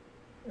real.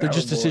 They're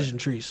just decision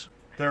trees.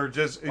 They're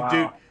just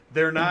dude.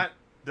 They're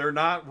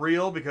not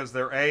real because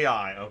they're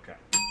AI. Okay.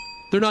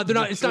 They're not.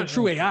 It's not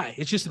true AI.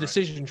 It's just a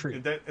decision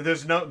tree.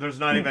 There's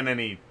not even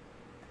any.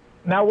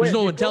 There's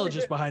no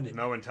intelligence behind it.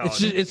 No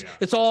intelligence.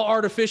 It's all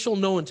artificial,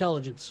 no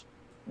intelligence.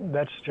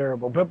 That's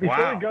terrible. But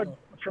before we go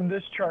from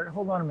this chart,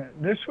 hold on a minute.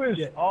 This was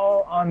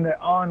all on the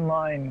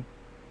online.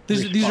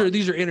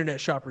 These are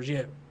internet shoppers.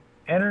 Yeah.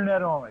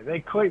 Internet only.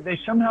 They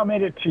somehow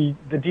made it to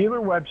the dealer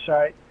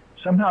website.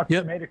 Somehow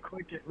made a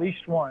click at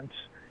least once,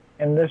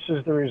 and this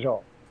is the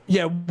result.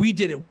 Yeah, we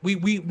did it.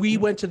 We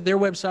went to their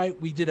website.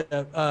 We did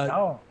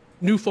a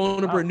new phone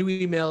number, a new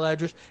email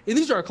address, and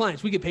these are our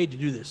clients. We get paid to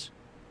do this.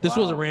 This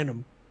wasn't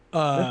random.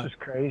 This is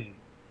crazy.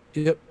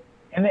 Yep.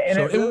 And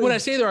when I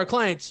say they're our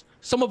clients,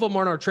 some of them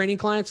aren't our training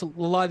clients. A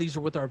lot of these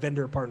are with our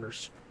vendor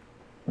partners.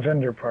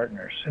 Vendor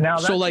partners. Now,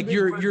 so like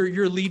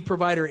your lead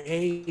provider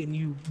A, and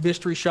you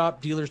mystery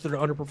shop dealers that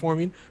are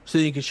underperforming, so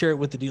that you can share it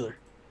with the dealer.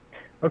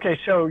 Okay,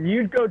 so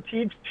you'd go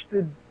teach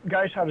the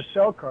guys how to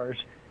sell cars.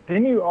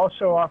 Then you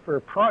also offer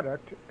a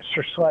product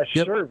 /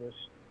 service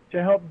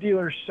to help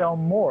dealers sell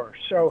more.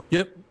 So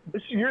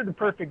you're the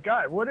perfect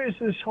guy. What is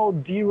this whole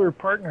dealer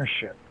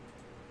partnership?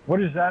 What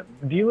is that?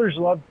 Dealers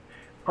love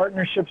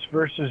partnerships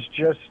versus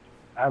just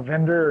a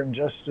vendor and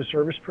just a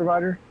service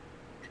provider?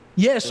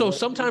 Yeah, so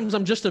sometimes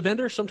I'm just a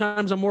vendor,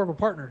 sometimes I'm more of a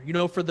partner. You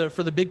know, for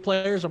the big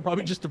players, I'm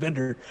probably just a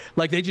vendor.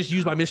 Like they just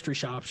use my mystery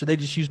shops, or they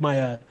just use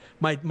my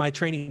my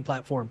training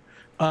platform.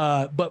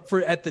 But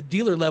for at the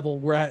dealer level,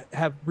 where I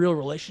have real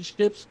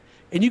relationships,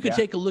 and you can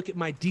take a look at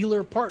my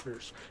dealer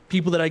partners,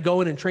 people that I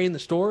go in and train the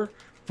store,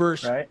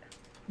 versus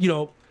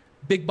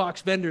big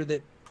box vendor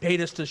that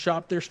paid us to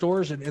shop their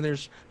stores, and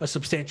there's a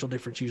substantial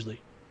difference usually.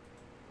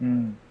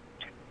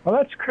 Well,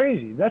 that's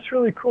crazy. That's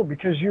really cool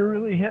because you're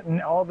really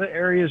hitting all the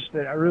areas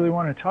that I really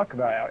want to talk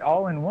about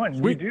all in one.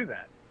 You do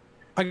that.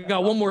 I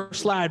got one more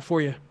slide for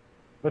you.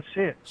 Let's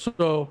see it.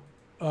 So,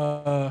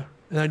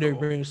 and I know you're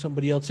bringing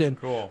somebody else in.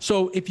 Cool.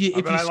 So if you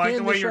I like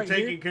the way you're right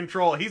taking here,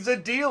 control. He's a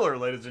dealer,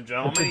 ladies and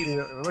gentlemen.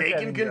 He's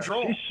taking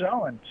control. He's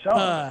selling.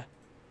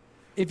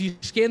 If you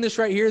scan this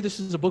right here, this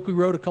is a book we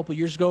wrote a couple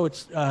years ago.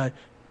 It's about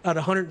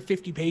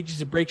 150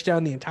 pages. It breaks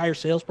down the entire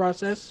sales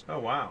process. Oh,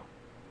 wow.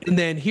 And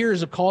then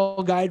here's a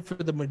call guide for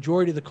the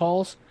majority of the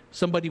calls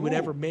somebody would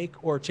ever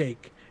make or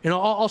take. And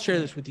I'll share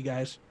this with you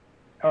guys.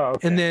 Oh,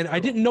 okay. And then I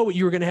didn't know what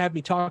you were going to have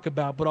me talk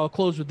about, but I'll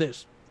close with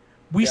this.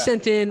 We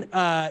sent in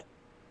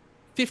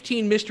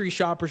 15 mystery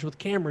shoppers with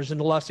cameras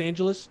into Los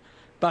Angeles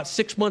about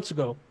 6 months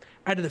ago.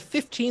 Out of the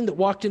 15 that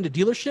walked into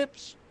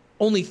dealerships,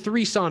 only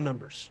 3 saw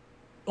numbers.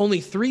 Only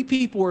 3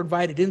 people were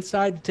invited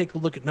inside to take a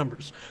look at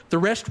numbers. The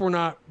rest were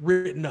not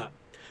written up.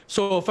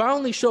 So if I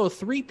only show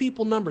 3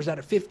 people numbers out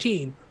of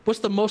 15,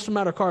 what's the most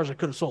amount of cars I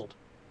could have sold?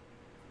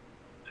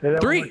 Say that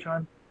 3. one more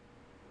time.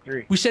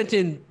 3. We sent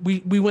in.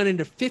 We went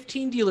into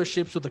 15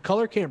 dealerships with a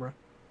color camera.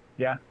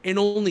 Yeah. And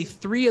only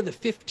 3 of the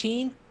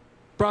 15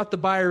 brought the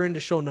buyer in to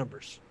show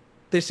numbers.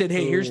 They said,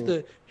 hey, here's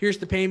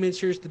the payments,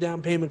 here's the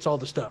down payments, all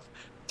the stuff.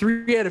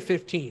 3 out of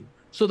 15.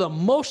 So the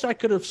most I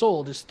could have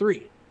sold is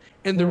 3.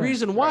 And the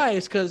reason why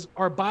is because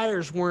our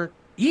buyers weren't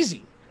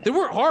easy. They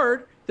weren't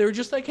hard. They were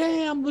just like,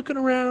 hey, I'm looking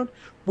around.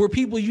 Where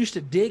people used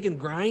to dig and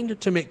grind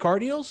to make car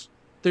deals,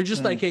 they're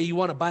just like, hey, you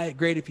want to buy it,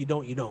 great. If you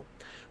don't, you don't.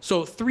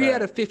 So 3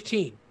 out of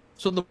 15.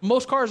 So the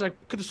most cars I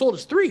could have sold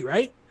is 3,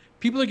 right?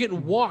 People are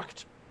getting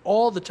walked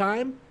all the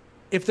time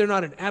if they're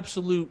not an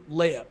absolute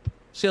layup.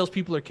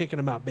 Salespeople are kicking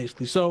them out,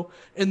 basically. So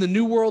in the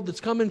new world that's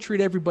coming, treat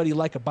everybody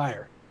like a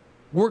buyer.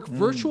 Work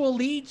virtual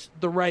leads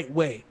the right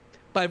way.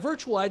 By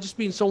virtual, I just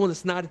mean someone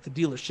that's not at the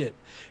dealership.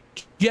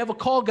 Do you have a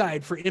call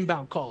guide for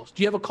inbound calls?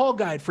 Do you have a call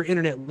guide for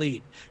internet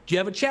lead? Do you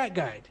have a chat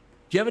guide?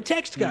 Do you have a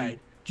text guide?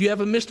 Do you have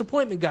a missed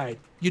appointment guide?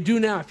 You do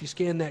now if you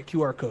scan that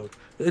QR code.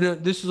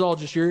 And, this is all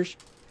just yours.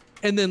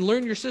 And then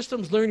learn your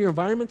systems, learn your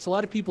environments. A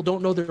lot of people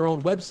don't know their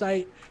own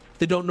website.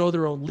 They don't know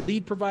their own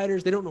lead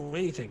providers. They don't know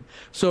anything.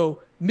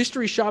 So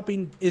mystery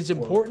shopping is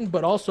important,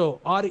 but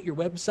also audit your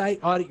website,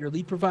 audit your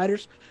lead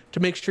providers to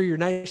make sure you're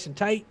nice and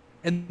tight.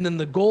 And then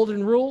the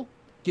golden rule,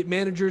 get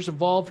managers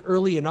involved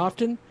early and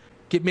often.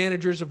 Get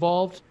managers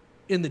involved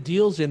in the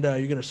deals, and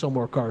you're going to sell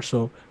more cars.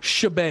 So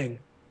shebang.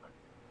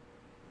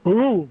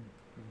 Boom.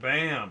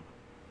 Bam.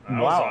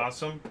 That was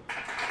awesome.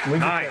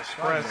 Nice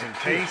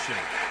presentation.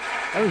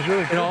 That was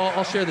really good. And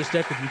I'll share this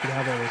deck with you. You can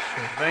have all this.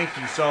 Thank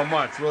you so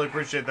much. Really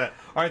appreciate that.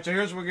 All right, so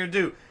here's what we're going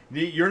to do.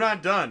 You're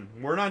not done.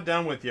 We're not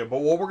done with you.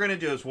 But what we're going to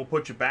do is we'll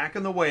put you back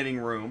in the waiting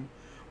room.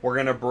 We're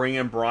going to bring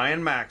in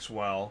Brian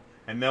Maxwell.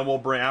 And then we'll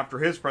bring, after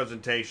his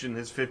presentation,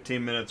 his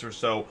 15 minutes or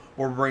so,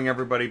 we'll bring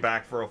everybody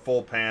back for a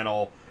full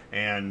panel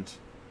and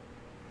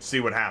see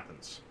what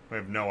happens. We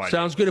have no idea.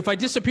 Sounds good. If I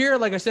disappear,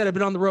 like I said, I've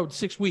been on the road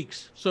 6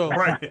 weeks. So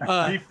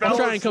I'll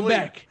try and come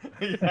back.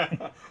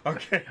 Yeah.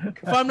 Okay.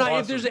 If I'm not,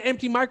 if there's an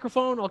empty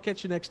microphone, I'll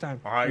catch you next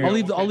time. All right.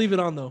 I'll leave it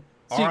on though.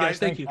 See you guys.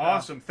 Thank you.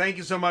 Awesome. Thank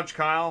you so much,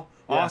 Kyle.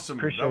 Yeah, awesome.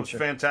 That was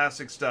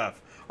fantastic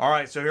stuff. All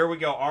right. So here we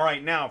go. All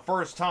right. Now,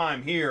 first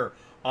time here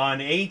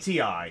on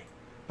ATI.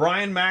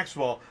 Brian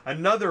Maxwell,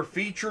 another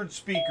featured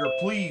speaker.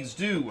 Please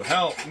do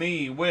help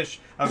me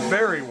wish a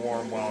very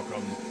warm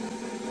welcome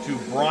to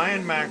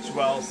Brian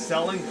Maxwell,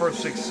 Selling for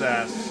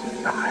Success.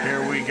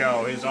 Here we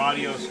go. His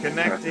audio's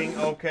connecting.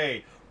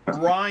 Okay.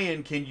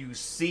 Brian, can you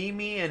see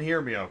me and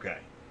hear me okay?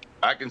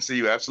 I can see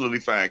you absolutely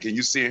fine. Can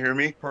you see and hear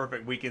me?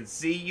 Perfect. We can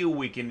see you.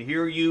 We can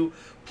hear you.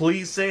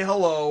 Please say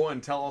hello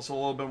and tell us a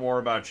little bit more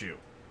about you.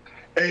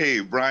 Hey,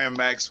 Brian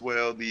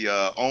Maxwell, the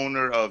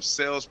owner of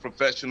Sales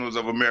Professionals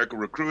of America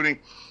Recruiting.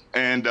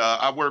 And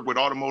I work with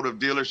automotive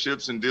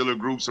dealerships and dealer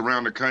groups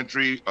around the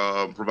country,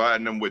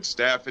 providing them with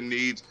staffing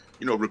needs,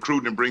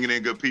 recruiting and bringing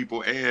in good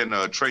people, and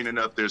training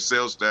up their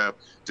sales staff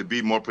to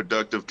be more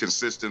productive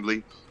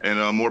consistently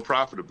and more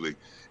profitably.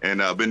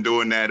 And I've been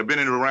doing that. I've been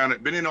in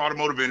the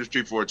automotive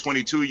industry for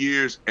 22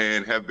 years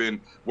and have been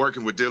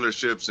working with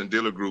dealerships and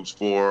dealer groups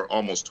for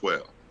almost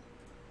 12.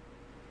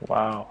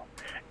 Wow.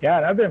 Yeah,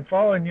 and I've been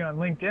following you on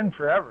LinkedIn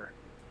forever.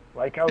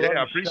 I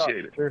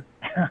appreciate it.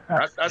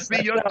 I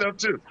see your stuff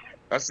too.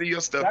 I see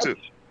your stuff too.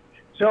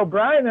 So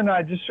Brian and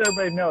I, just so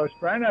everybody knows,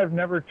 Brian and I have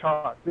never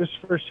talked. This is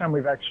the first time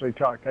we've actually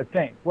talked, I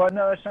think. Well,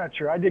 no, that's not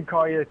true. I did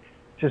call you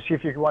to see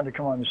if you wanted to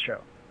come on the show.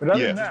 But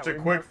other than that, just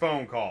a quick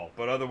phone call.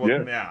 But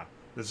otherwise,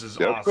 this is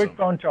awesome. Quick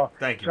phone call.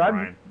 Thank you,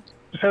 Brian.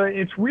 So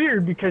it's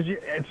weird because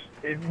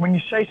when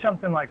you say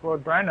something like, well,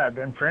 Brian and I have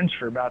been friends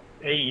for about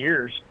 8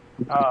 years,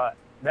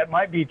 that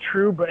might be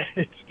true, but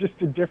it's just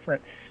a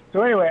different.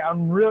 So anyway,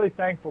 I'm really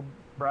thankful,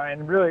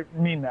 Brian. Really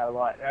mean that a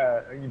lot.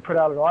 You put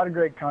out a lot of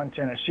great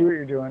content. I see what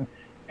you're doing,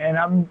 and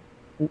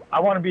I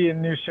want to be a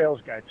new sales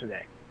guy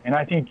today. And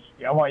I think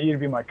I want you to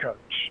be my coach,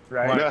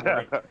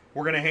 right?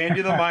 We're going to hand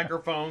you the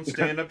microphone,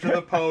 stand up to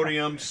the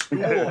podium,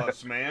 school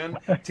us, man.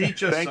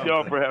 Teach us Thank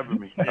y'all for having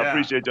me. I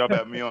appreciate y'all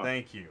having me on.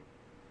 Thank you.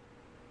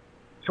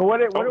 So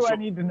what do I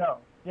need to know?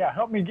 Yeah,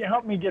 help me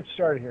get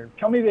started here.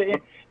 Tell me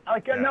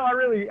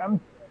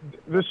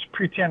let's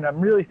pretend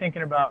I'm really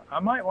thinking about, I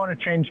might want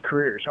to change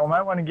careers. So I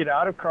might want to get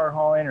out of car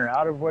hauling or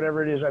out of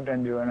whatever it is I've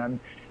been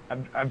doing.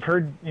 I've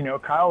heard,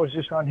 Kyle was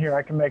just on here.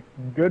 I can make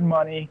good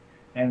money,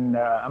 and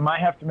I might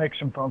have to make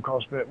some phone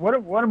calls. But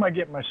what am I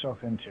getting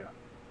myself into?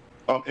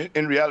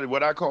 In reality,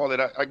 what I call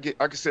it,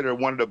 I consider it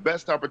one of the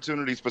best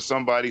opportunities for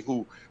somebody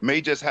who may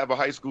just have a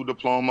high school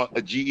diploma,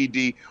 a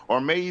GED,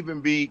 or may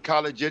even be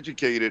college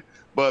educated,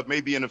 but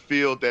maybe in a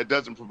field that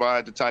doesn't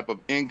provide the type of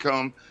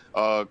income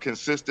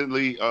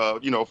consistently,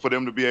 for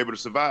them to be able to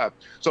survive.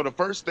 So the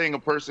first thing a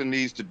person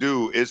needs to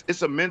do is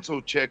it's a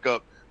mental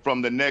checkup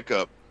from the neck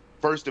up.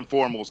 First and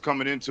foremost,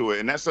 coming into it,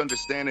 and that's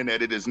understanding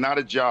that it is not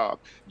a job.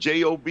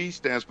 JOB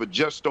stands for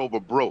just over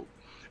broke.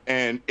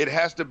 And it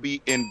has to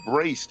be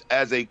embraced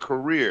as a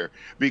career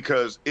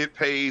because it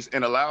pays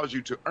and allows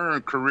you to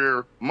earn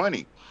career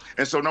money.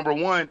 And so number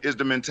one is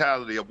the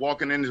mentality of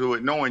walking into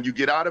it, knowing you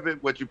get out of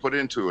it what you put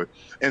into it.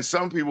 And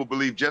some people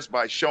believe just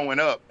by showing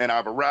up and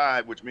I've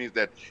arrived, which means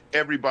that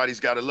everybody's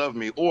got to love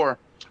me. Or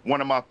one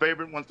of my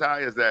favorite ones,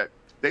 Ty, is that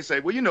they say,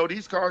 well,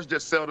 these cars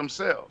just sell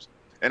themselves.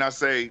 And I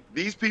say,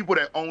 these people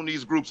that own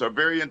these groups are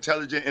very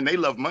intelligent and they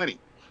love money.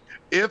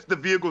 If the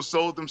vehicles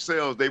sold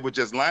themselves, they would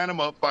just line them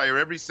up, fire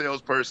every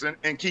salesperson,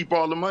 and keep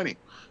all the money.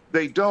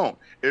 They don't.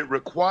 It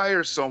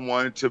requires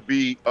someone to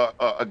be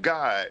a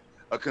guide,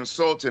 a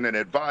consultant, an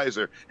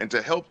advisor, and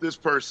to help this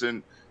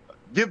person,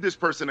 give this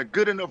person a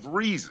good enough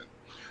reason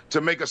to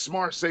make a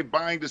smart, safe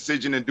buying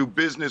decision and do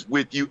business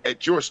with you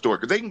at your store,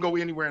 because they can go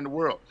anywhere in the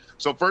world.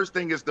 So first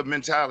thing is the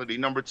mentality.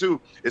 Number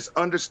two is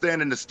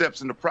understanding the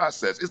steps in the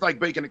process. It's like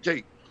baking a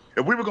cake.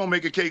 If we were going to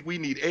make a cake, we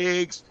need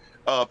eggs,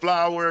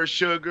 flour,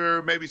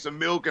 sugar, maybe some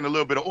milk, and a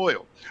little bit of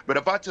oil. But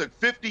if I took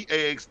 50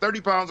 eggs,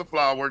 30 pounds of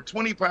flour,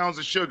 20 pounds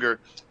of sugar,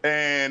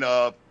 and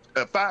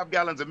 5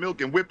 gallons of milk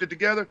and whipped it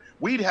together,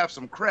 we'd have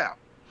some crap.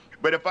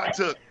 But if I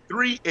took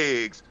 3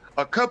 eggs,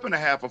 a cup and a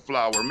half of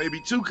flour,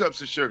 maybe 2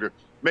 cups of sugar,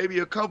 maybe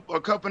a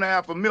cup and a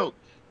half of milk,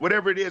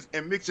 whatever it is,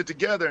 and mix it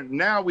together,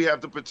 now we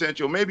have the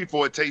potential maybe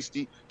for a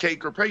tasty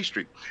cake or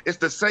pastry. It's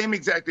the same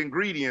exact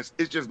ingredients.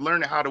 It's just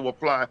learning how to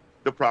apply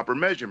the proper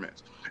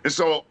measurements. And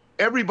so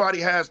everybody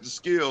has the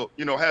skill,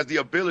 you know, has the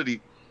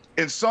ability.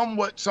 And some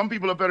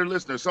people are better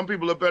listeners. Some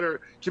people are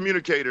better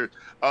communicators.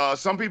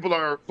 Some people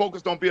are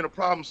focused on being a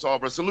problem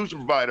solver, a solution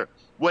provider.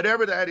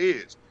 Whatever that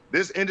is,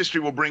 this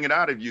industry will bring it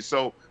out of you.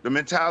 So the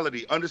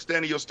mentality,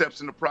 understanding your steps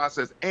in the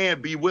process,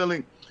 and be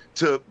willing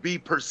to be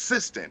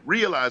persistent,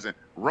 realizing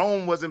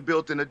Rome wasn't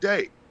built in a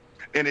day.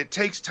 And it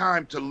takes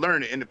time to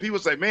learn it. And the people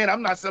say, man,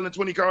 I'm not selling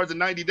 20 cars in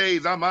 90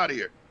 days. I'm out of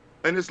here.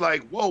 And it's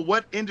like, whoa,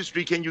 what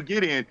industry can you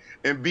get in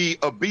and be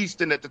a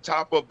beast and at the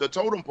top of the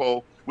totem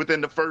pole within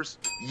the first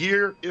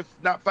year, if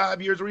not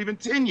 5 years or even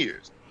 10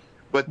 years?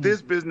 But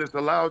this business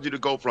allows you to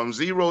go from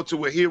zero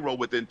to a hero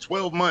within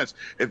 12 months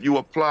if you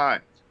apply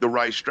the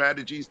right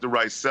strategies, the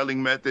right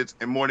selling methods,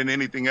 and more than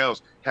anything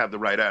else, have the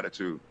right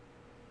attitude.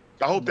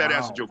 I hope that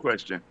answered your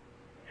question.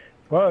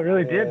 Well, it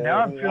really did.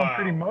 Now I'm feeling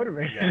pretty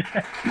motivated.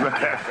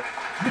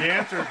 Yeah. He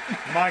answered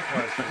my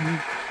question.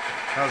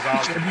 That was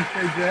awesome. What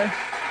did you say, Jay?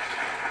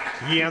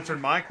 He answered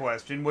my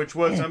question, which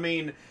was, I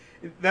mean,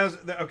 that was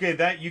okay.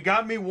 That you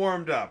got me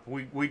warmed up.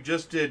 We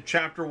just did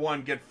chapter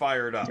 1, get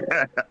fired up.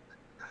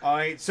 All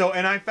right. So,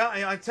 and I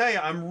tell you,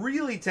 I'm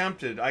really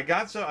tempted. I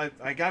got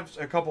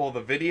a couple of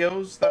the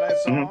videos that I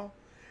saw,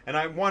 and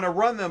I want to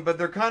run them, but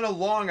they're kind of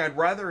long. I'd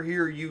rather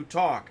hear you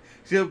talk.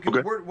 So,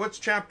 what's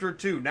chapter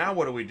 2? Now,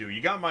 what do we do?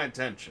 You got my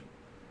attention.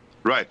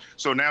 Right.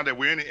 So now that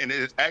we're in it, and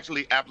it's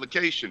actually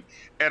application.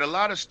 At a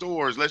lot of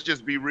stores, let's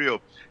just be real.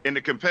 In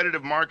the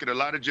competitive market, a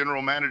lot of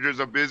general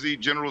managers are busy.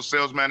 General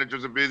sales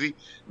managers are busy.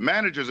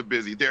 Managers are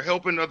busy. They're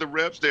helping other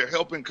reps. They're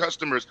helping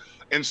customers.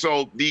 And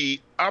so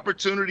the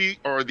opportunity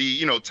or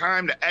the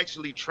time to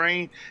actually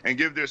train and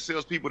give their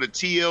salespeople the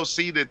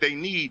TLC that they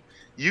need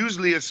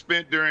usually is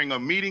spent during a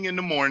meeting in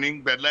the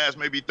morning that lasts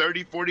maybe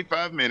 30,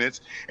 45 minutes.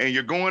 And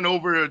you're going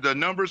over the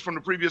numbers from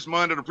the previous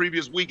month or the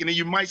previous week. And then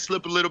you might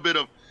slip a little bit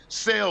of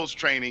sales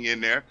training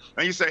in there.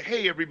 And you say,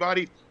 hey,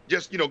 everybody,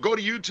 just, go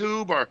to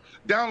YouTube or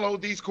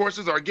download these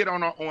courses or get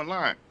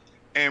online.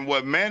 And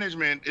what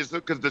management is,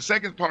 because the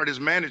second part is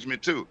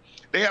management too.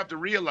 They have to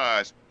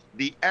realize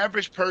the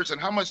average person,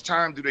 how much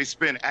time do they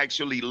spend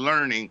actually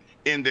learning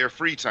in their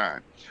free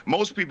time?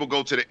 Most people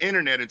go to the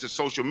internet and to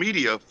social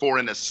media for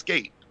an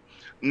escape,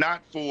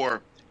 not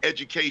for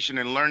education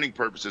and learning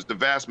purposes, the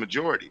vast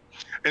majority.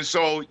 And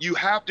so you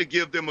have to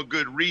give them a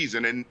good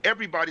reason, and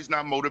everybody's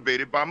not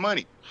motivated by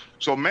money.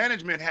 So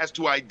management has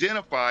to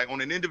identify on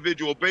an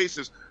individual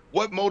basis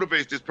what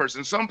motivates this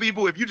person. Some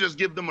people, if you just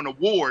give them an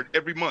award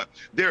every month,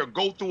 they'll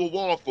go through a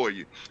wall for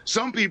you.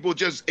 Some people,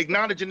 just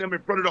acknowledging them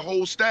in front of the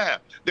whole staff,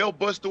 they'll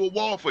bust through a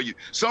wall for you.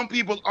 Some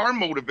people are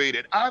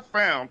motivated. I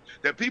found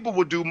that people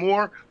will do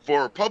more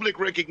for public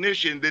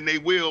recognition than they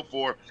will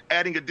for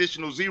adding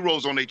additional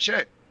zeros on their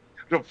check.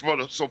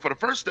 So for the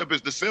first step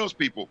is the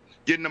salespeople,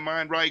 getting the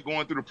mind right,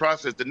 going through the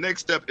process. The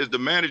next step is the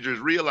managers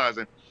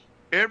realizing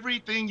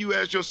everything you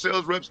ask your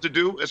sales reps to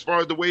do as far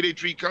as the way they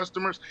treat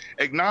customers,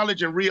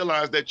 acknowledge and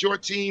realize that your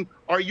team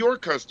are your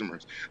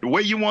customers. The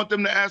way you want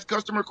them to ask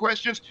customer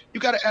questions,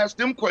 you got to ask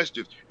them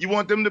questions. You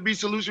want them to be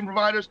solution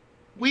providers?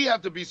 We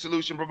have to be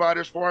solution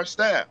providers for our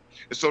staff.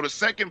 And so the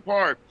second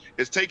part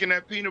is taking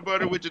that peanut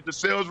butter, which is the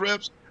sales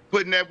reps,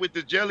 putting that with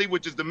the jelly,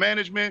 which is the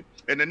management.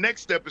 And the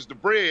next step is the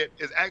bread,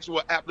 is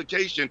actual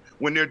application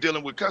when they're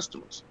dealing with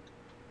customers.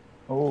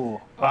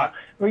 Oh, well,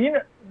 go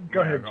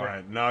ahead. Go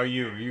ahead. No,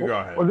 you go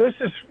ahead. Well, this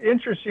is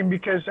interesting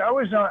because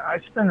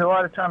I spend a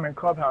lot of time in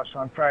Clubhouse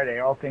on Friday,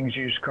 all things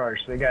used cars.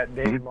 They got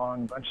Dave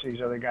Long, a bunch of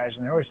these other guys,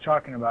 and they're always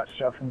talking about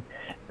stuff. And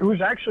it was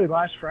actually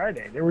last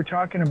Friday. They were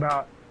talking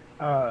about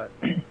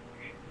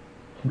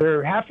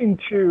they're having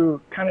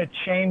to kind of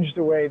change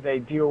the way they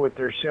deal with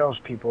their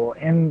salespeople.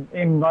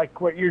 And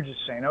like what you're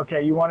just saying,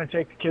 okay, you want to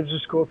take the kids to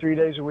school 3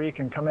 days a week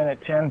and come in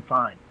at 10,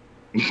 fine.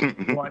 You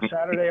want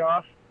Saturday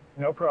off?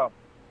 No problem.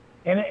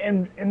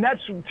 And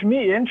that's, to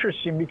me,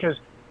 interesting because,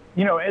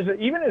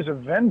 even as a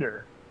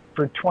vendor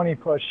for 20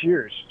 plus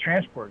years,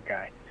 transport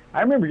guy,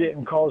 I remember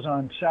getting calls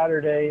on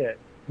Saturday at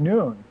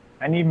noon.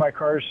 I need my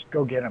cars,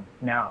 go get them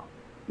now.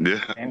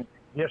 Yeah.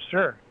 Yes,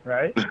 sir.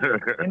 Right.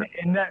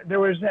 and that there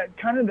was that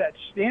kind of that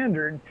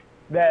standard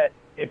that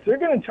if they're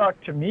going to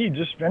talk to me,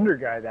 just vendor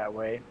guy that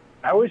way,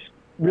 I always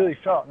really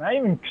felt, and I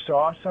even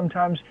saw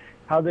sometimes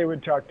how they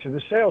would talk to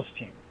the sales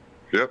team.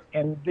 Yep.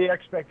 And the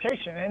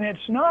expectation, and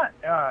it's not.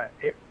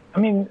 I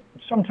mean,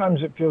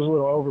 sometimes it feels a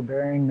little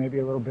overbearing, maybe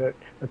a little bit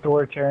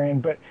authoritarian,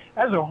 but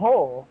as a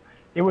whole,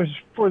 it was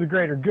for the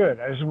greater good.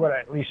 Is what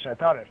at least I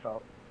thought it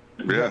felt.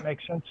 Does that make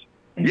sense?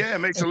 Yeah, it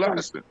makes a lot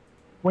of sense.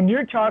 When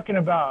you're talking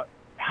about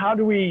how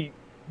do we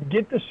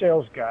get the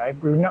sales guy,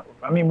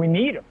 we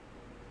need him,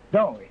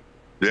 don't we?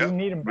 Yeah, we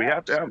need him. We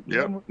have to have him.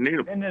 Yeah, need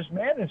him. And as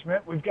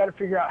management, we've got to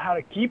figure out how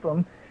to keep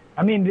them.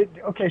 I mean,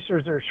 okay, so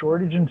is there a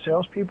shortage in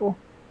salespeople?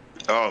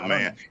 Oh,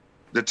 man.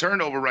 The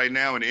turnover right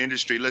now in the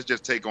industry, let's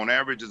just take on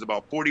average, is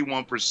about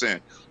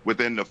 41%.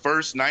 Within the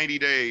first 90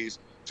 days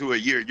to a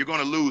year, you're going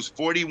to lose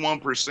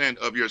 41%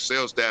 of your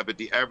sales staff at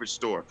the average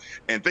store.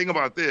 And think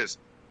about this.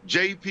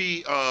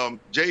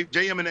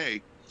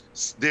 JM&A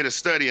did a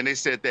study, and they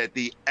said that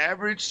the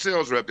average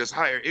sales rep that's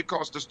hired, it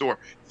costs the store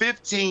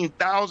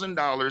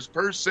 $15,000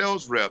 per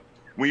sales rep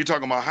when you're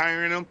talking about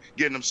hiring them,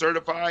 getting them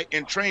certified,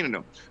 and training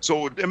them.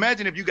 So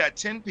imagine if you got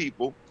 10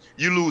 people,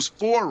 you lose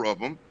 4 of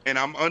them, and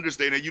I'm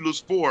understating, you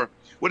lose 4.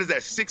 What is that?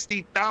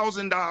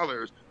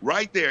 $60,000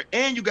 right there.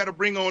 And you got to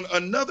bring on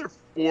another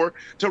 4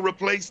 to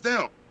replace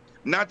them.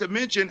 Not to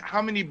mention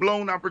how many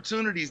blown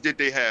opportunities did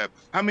they have?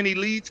 How many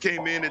leads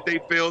came in that they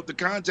failed to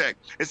contact?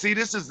 And see,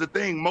 this is the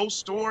thing. Most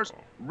stores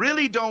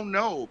really don't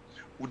know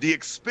the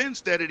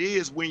expense that it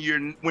is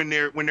when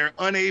they're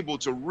unable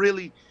to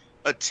really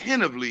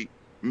attentively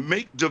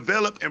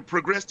develop and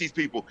progress these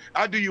people.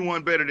 I'll do you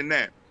one better than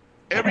that.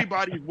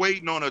 Everybody's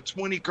waiting on a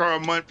 20-car a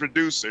month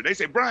producer. They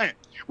say, Brian,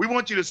 we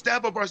want you to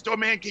staff up our store,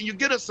 man. Can you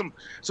get us some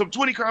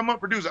 20-car a month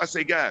producer? I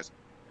say, guys,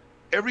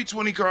 every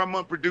 20-car a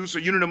month producer,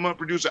 unit a month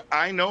producer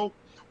I know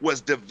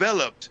was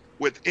developed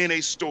within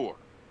a store.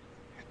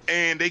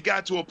 And they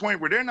got to a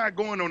point where they're not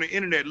going on the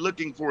internet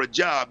looking for a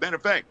job. Matter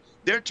of fact,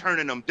 they're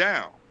turning them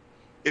down.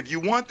 If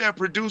you want that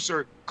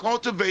producer,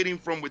 cultivating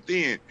from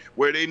within,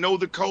 where they know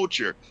the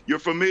culture, you're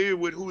familiar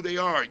with who they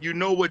are, you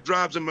know what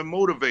drives them and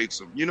motivates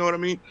them. You know what I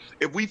mean?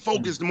 If we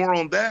focus more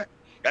on that,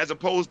 as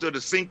opposed to the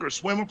sink or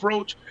swim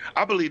approach,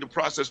 I believe the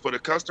process for the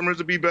customers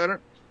will be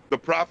better, the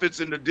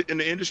profits in the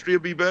industry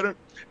will be better,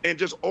 and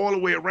just all the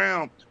way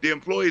around, the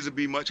employees will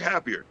be much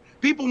happier.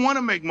 People want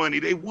to make money.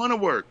 They want to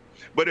work.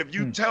 But if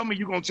you tell me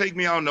you're going to take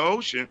me out in the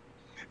ocean,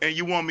 and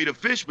you want me to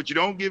fish, but you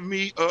don't give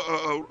me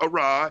a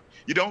rod,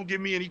 you don't give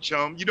me any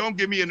chum, you don't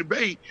give me any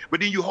bait, but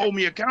then you hold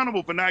me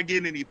accountable for not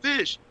getting any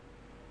fish,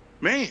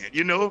 man,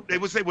 they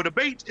would say, well, the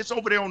bait, it's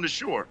over there on the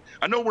shore.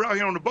 I know we're out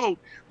here on the boat,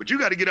 but you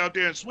got to get out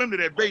there and swim to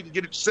that bait and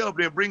get it yourself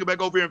there and bring it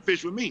back over here and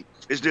fish with me.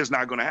 It's just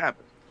not going to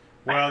happen.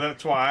 Well,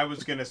 that's why I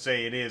was going to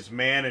say it is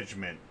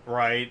management,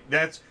 right?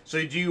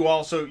 So do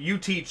you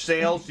teach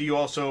sales? Do you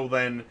also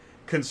then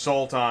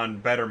consult on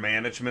better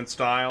management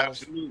styles?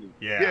 Absolutely.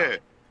 Yeah.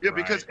 Yeah,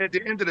 because at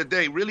the end of the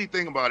day, really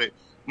think about it.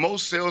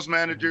 Most sales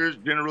managers,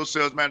 general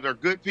sales managers are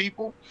good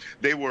people.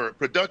 They were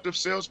productive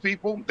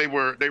salespeople. They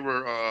were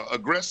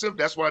aggressive.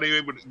 That's why they were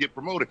able to get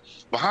promoted.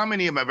 But how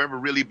many of them have ever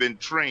really been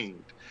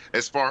trained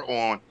as far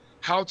on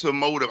how to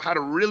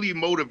really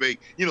motivate?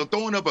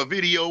 Throwing up a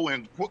video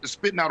and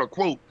spitting out a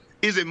quote.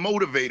 Is it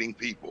motivating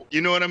people?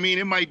 You know what I mean?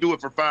 It might do it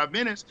for 5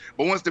 minutes,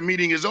 but once the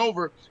meeting is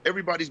over,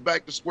 everybody's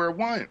back to square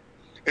one.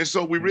 And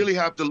so we really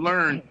have to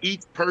learn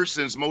each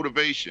person's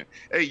motivation.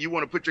 Hey, you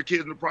want to put your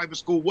kids in a private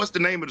school? What's the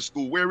name of the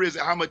school? Where is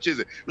it? How much is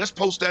it? Let's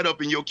post that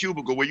up in your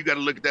cubicle where you got to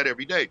look at that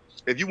every day.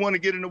 If you want to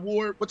get an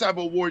award, what type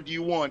of award do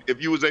you want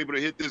if you was able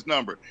to hit this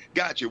number?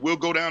 Gotcha. We'll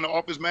go down to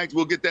Office Max.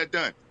 We'll get that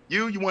done.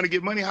 You want to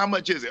get money? How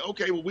much is it?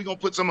 Okay, well, we're going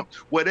to put some,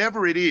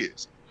 whatever it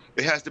is.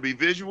 It has to be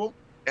visual.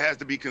 It has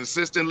to be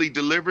consistently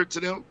delivered to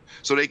them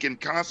so they can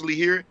constantly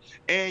hear it.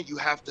 And you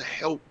have to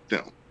help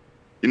them.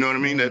 You know what I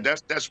mean?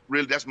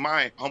 That's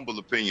my humble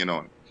opinion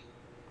on it.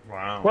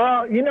 Wow.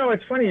 Well,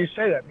 it's funny you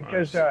say that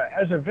because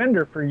as a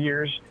vendor for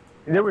years,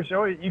 there was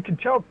always, you could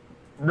tell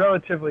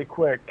relatively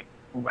quick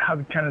how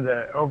kind of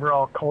the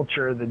overall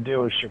culture of the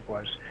dealership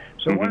was.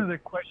 So one of the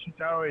questions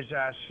I always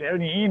ask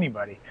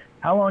anybody,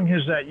 how long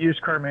has that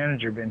used car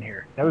manager been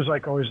here? That was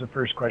like always the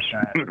first question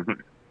I asked.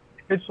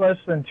 If it's less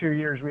than 2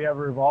 years, we have a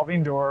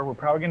revolving door. We're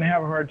probably going to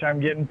have a hard time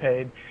getting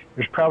paid.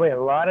 There's probably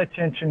a lot of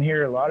tension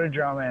here, a lot of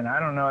drama, and I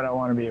don't know that I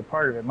want to be a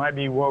part of it. It might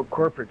be woke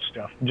corporate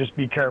stuff. Just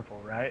be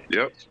careful, right?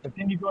 Yep. But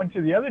then you go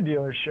into the other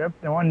dealership,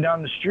 the one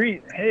down the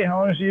street. Hey, how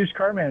long has the used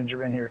car manager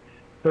been here?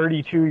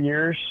 32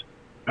 years.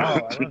 Oh, I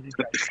love you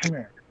guys. Come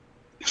here.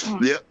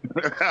 Yep.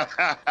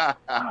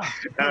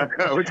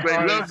 Which they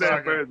love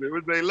that person.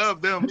 Which they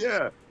love them,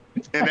 yeah.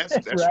 And that's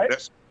right?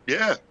 That's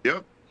yeah,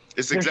 yep.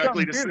 It's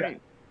exactly the same.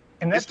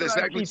 And that's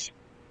what I teach.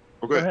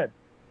 Go ahead.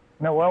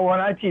 No, well, when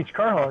I teach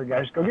car hauler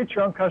guys, go get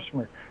your own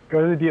customer.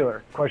 Go to the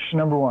dealer. Question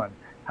number 1,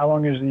 how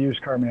long has the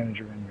used car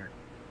manager been here?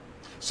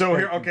 So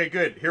here, okay,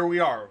 good. Here we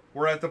are.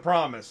 We're at the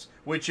promise,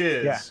 which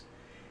is,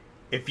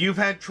 if you've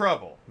had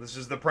trouble, this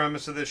is the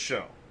premise of this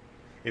show.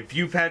 If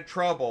you've had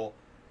trouble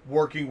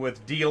working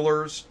with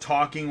dealers,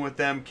 talking with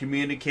them,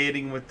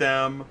 communicating with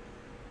them.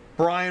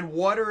 Brian,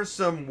 what are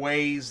some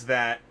ways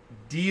that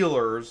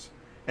dealers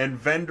and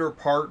vendor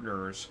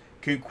partners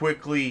can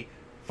quickly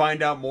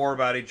find out more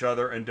about each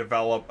other and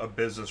develop a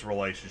business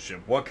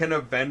relationship? What can a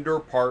vendor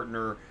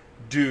partner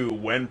do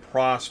when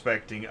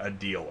prospecting a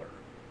dealer?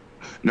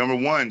 Number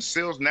one,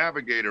 Sales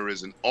Navigator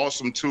is an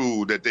awesome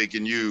tool that they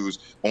can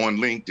use on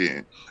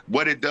LinkedIn.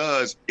 What it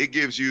does, it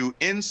gives you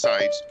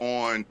insights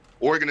on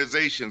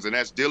organizations, and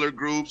that's dealer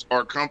groups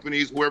or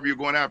companies, whoever you're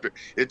going after.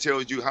 It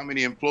tells you how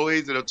many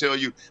employees. It'll tell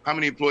you how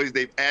many employees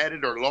they've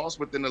added or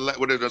lost within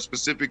a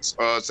specific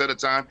set of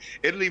time.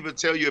 It'll even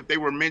tell you if they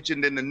were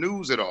mentioned in the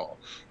news at all.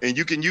 And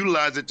you can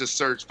utilize it to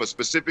search for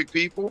specific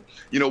people,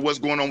 you know, what's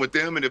going on with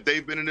them, and if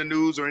they've been in the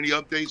news or any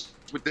updates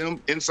with them,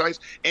 insights,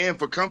 and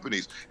for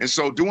companies. And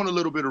so doing a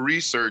little bit of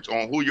research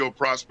on who your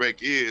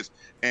prospect is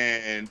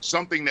and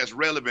something that's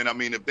relevant. I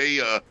mean, if they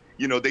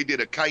you know, they did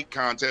a kite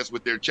contest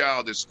with their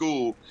child at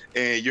school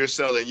and you're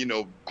selling, you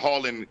know,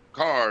 hauling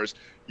cars,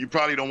 you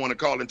probably don't want to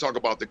call and talk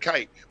about the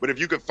kite. But if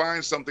you could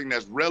find something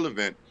that's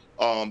relevant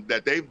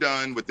that they've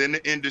done within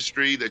the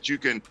industry that you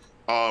can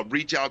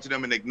reach out to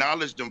them and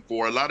acknowledge them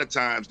for, a lot of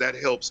times that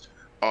helps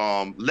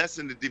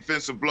lessen the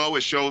defensive blow.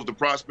 It shows the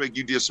prospect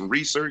you did some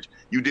research,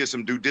 you did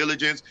some due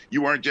diligence.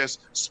 You weren't just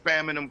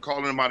spamming them,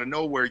 calling them out of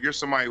nowhere. You're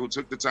somebody who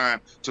took the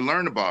time to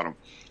learn about them.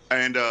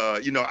 And,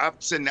 you know, I've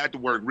seen that to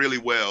work really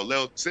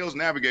well. Sales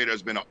Navigator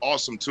has been an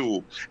awesome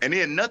tool. And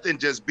then nothing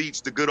just beats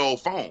the good old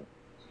phone.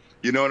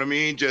 You know what I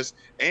mean?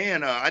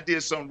 I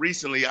did something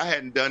recently I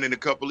hadn't done in a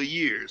couple of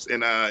years.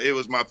 And it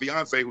was my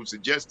fiance who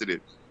suggested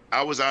it.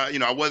 I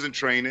wasn't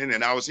training,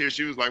 and I was here.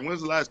 She was like,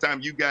 when's the last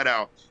time you got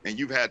out and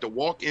you've had to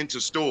walk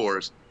into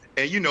stores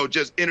and, you know,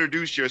 just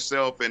introduce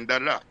yourself and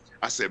da-da-da.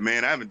 I said,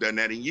 man, I haven't done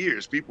that in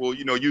years. People,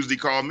 you know, usually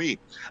call me.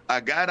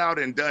 I got out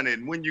and done it.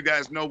 And when you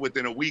guys know,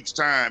 within a week's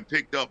time,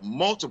 picked up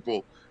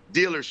multiple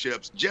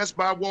dealerships just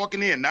by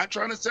walking in, not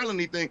trying to sell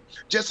anything,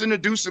 just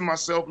introducing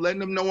myself, letting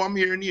them know I'm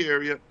here in the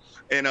area.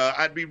 And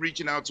I'd be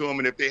reaching out to them.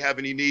 And if they have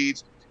any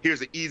needs,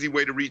 here's an easy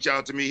way to reach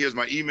out to me. Here's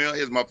my email,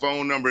 here's my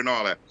phone number and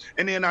all that.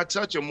 And then I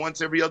touch them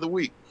once every other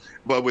week.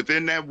 But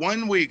within that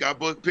 1 week, I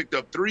picked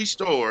up 3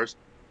 stores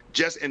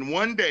just in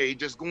one day,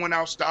 just going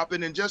out,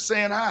 stopping and just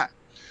saying hi.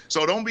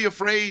 So don't be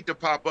afraid to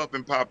pop up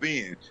and pop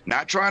in,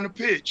 not trying to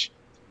pitch,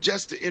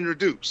 just to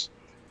introduce.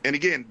 And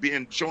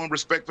again, showing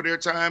respect for their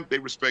time, they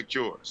respect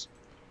yours.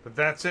 But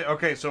that's it.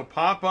 Okay, so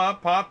pop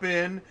up, pop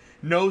in,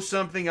 know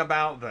something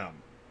about them.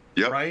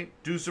 Yep. Right?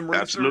 Do some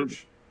research. Absolutely.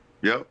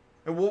 Yep.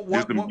 And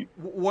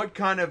what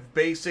kind of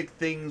basic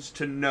things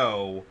to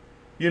know?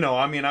 You know,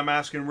 I mean, I'm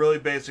asking really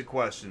basic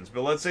questions.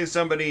 But let's say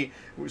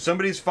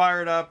somebody's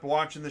fired up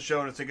watching the show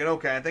and it's thinking,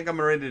 okay, I think I'm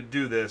ready to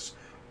do this.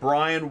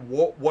 Brian,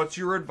 what's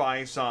your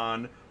advice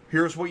on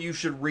here's what you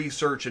should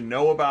research and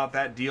know about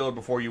that dealer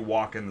before you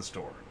walk in the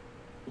store?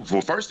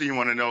 Well, first thing you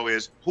want to know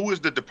is who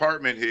is the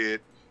department head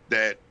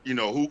that, you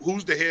know,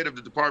 who's the head of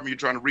the department you're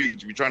trying to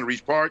reach? If you're trying to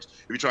reach parts,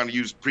 if you're trying to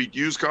use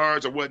pre-used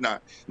cars or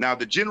whatnot. Now,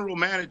 the general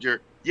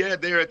manager, yeah,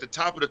 they're at the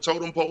top of the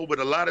totem pole, but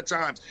a lot of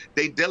times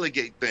they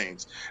delegate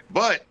things.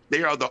 But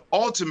they are the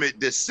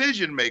ultimate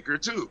decision maker,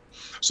 too.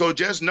 So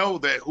just know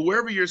that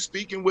whoever you're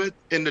speaking with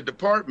in the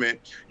department,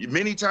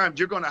 many times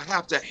you're going to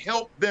have to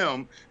help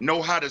them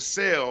know how to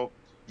sell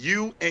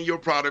you and your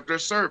product or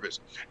service.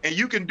 And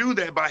you can do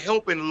that by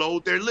helping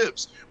load their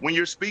lips. When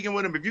you're speaking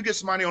with them, if you get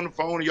somebody on the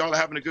phone and y'all are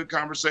having a good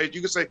conversation, you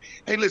can say,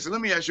 hey, listen,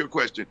 let me ask you a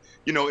question.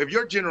 You know, if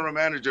your general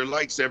manager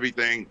likes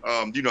everything,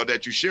 you know,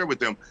 that you share with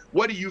them,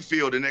 what do you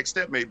feel the next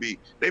step may be?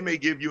 They may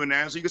give you an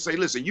answer. You can say,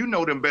 listen, you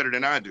know them better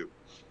than I do.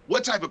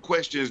 What type of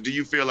questions do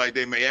you feel like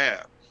they may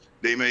have?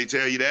 They may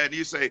tell you that. And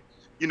you say,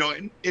 you know,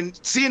 and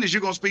seeing as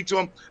you're going to speak to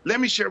them, let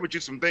me share with you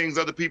some things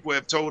other people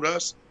have told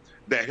us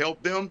that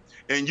help them,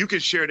 and you can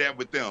share that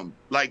with them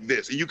like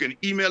this. And you can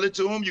email it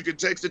to them, you can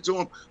text it to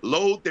them,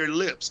 load their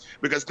lips.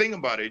 Because think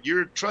about it,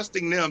 you're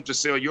trusting them to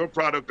sell your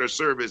product or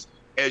service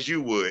as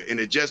you would, and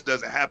it just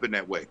doesn't happen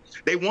that way.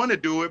 They want to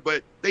do it,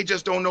 but they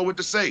just don't know what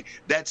to say.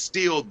 That's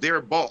still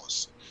their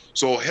boss.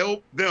 So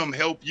help them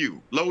help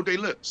you. Load their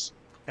lips.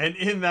 And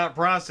in that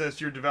process,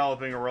 you're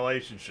developing a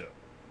relationship.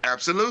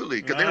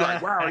 Absolutely, because they're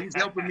like, wow, he's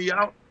helping me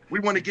out. We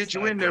want to get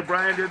you in there,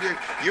 Brian.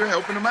 You're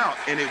helping them out,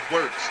 and it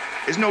works.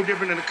 It's no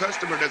different than a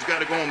customer that's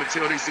got to go home and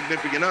tell their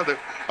significant other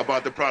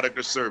about the product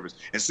or service.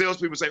 And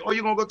salespeople say, oh,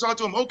 you're going to go talk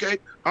to them? Okay.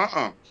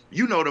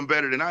 You know them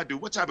better than I do.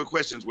 What type of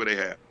questions would they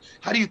have?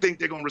 How do you think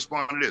they're going to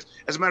respond to this?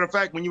 As a matter of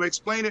fact, when you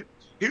explain it,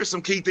 here's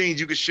some key things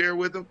you can share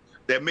with them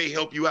that may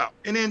help you out.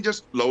 And then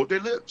just load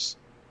their lips.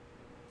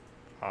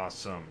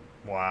 Awesome.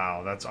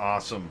 Wow, that's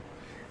awesome.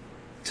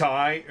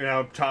 Ty,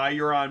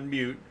 you're on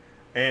mute.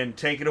 And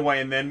take it away,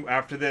 and then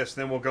after this,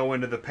 then we'll go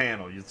into the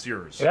panel. It's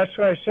yours. That's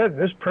what I said.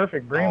 This is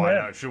perfect. Bring him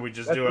in. Should we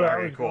just do it?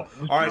 Okay, cool.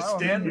 All right,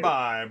 stand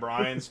by,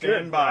 Brian.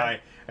 Stand by.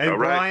 And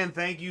Brian,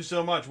 thank you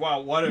so much.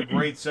 Wow, what a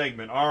great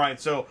segment. All right,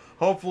 so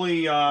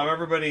hopefully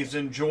everybody's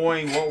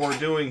enjoying what we're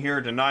doing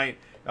here tonight.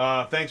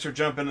 Thanks for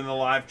jumping in the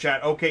live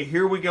chat. Okay,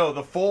 here we go.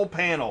 The full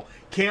panel.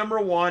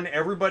 Camera one,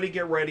 everybody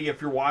get ready.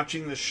 If you're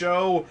watching the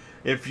show,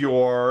 if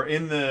you're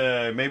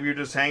maybe you're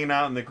just hanging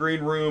out in the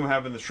green room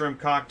having the shrimp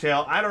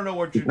cocktail. I don't know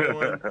what you're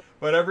doing,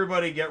 but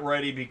everybody get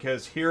ready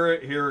because here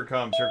it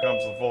comes. Here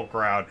comes the full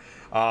crowd.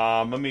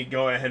 Let me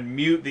go ahead and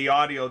mute the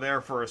audio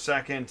there for a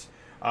second.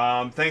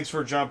 Thanks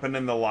for jumping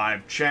in the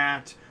live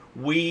chat.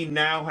 We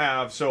now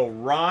have, so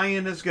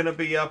Ryan is going to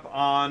be up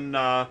on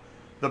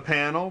the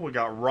panel. We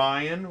got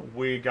Ryan.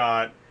 We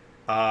got,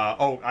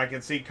 I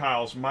can see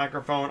Kyle's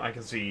microphone. I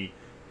can see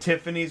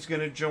Tiffany's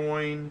going to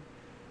join.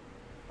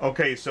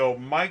 Okay, so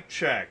mic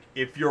check.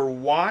 If you're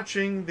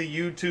watching the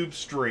YouTube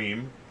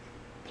stream,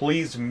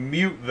 please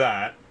mute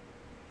that.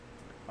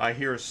 I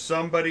hear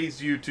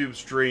somebody's YouTube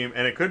stream,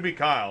 and it could be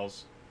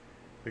Kyle's,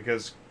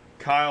 because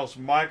Kyle's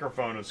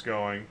microphone is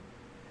going.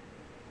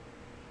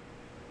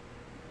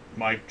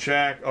 Mic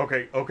check.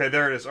 Okay,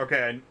 there it is.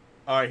 Okay,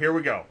 all right, here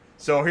we go.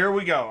 So here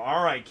we go.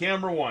 All right,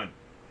 camera one.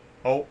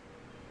 Oh,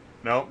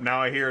 no,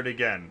 now I hear it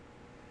again.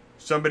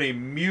 Somebody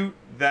mute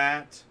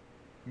that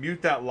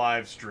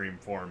live stream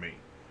for me.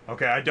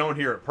 Okay, I don't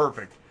hear it.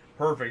 Perfect.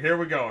 Here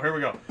we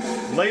go.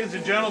 Ladies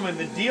and gentlemen,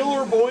 the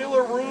Dealer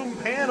Boiler Room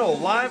panel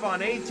live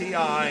on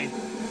ATI.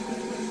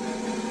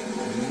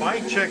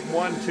 Mic check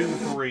 1, 2,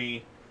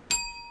 3.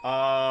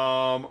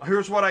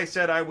 Here's what I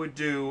said I would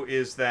do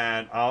is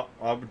that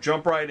I'll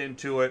jump right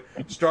into it.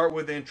 Start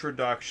with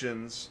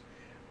introductions.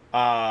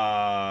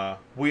 I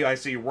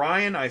see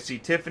Ryan, I see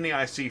Tiffany,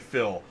 I see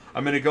Phil.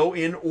 I'm going to go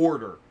in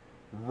order.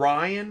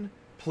 Ryan,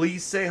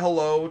 please say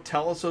hello.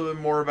 Tell us a little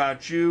bit more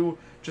about you.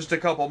 Just a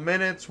couple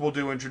minutes. We'll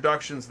do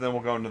introductions, and then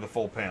we'll go into the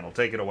full panel.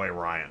 Take it away,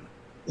 Ryan.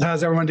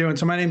 How's everyone doing?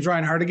 So my name's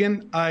Ryan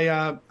Hardigan.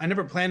 I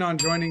never planned on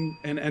joining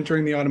and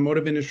entering the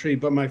automotive industry,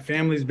 but my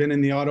family's been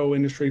in the auto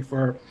industry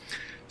for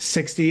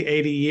 60,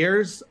 80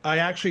 years. I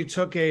actually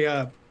took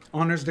a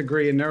honors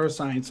degree in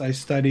neuroscience. I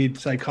studied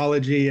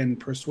psychology and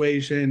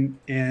persuasion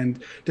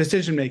and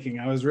decision making.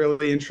 I was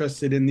really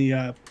interested in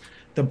the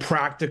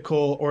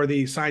practical or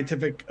the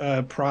scientific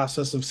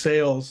process of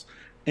sales.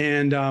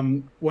 And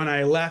when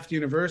I left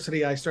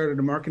university, I started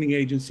a marketing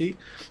agency,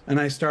 and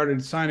I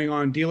started signing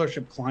on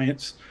dealership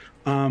clients.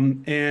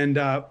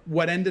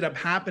 What ended up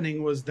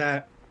happening was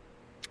that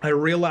I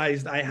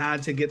realized I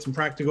had to get some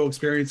practical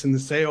experience in the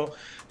sale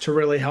to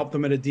really help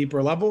them at a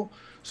deeper level.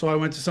 So I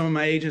went to some of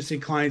my agency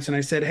clients and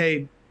I said,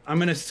 hey, I'm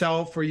going to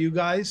sell for you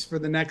guys for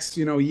the next,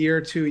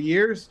 year, 2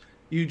 years.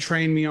 You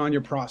train me on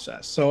your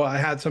process. So I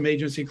had some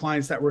agency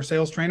clients that were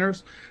sales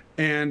trainers,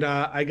 and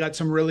I got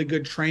some really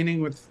good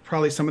training with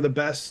probably some of the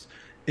best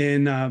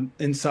in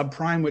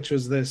subprime, which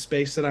was the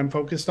space that I'm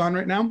focused on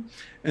right now.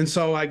 And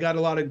so I got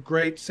a lot of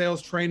great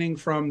sales training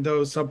from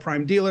those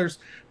subprime dealers,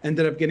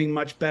 ended up getting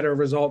much better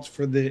results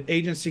for the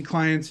agency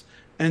clients,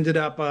 ended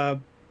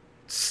up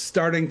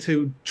starting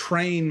to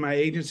train my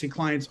agency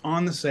clients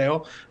on the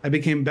sale. I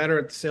became better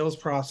at the sales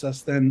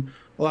process than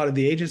a lot of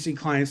the agency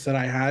clients that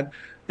I had.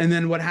 And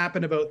then what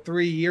happened about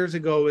 3 years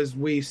ago is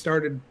we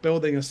started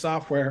building a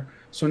software.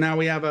 So now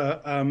we have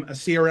a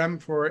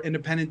CRM for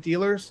independent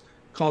dealers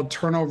called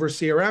Turnover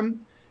CRM.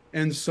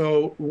 And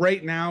so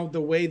right now,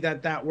 the way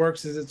that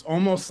works is it's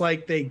almost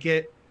like they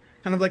get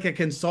kind of like a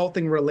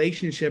consulting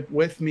relationship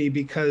with me,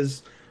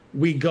 because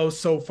we go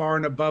so far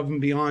and above and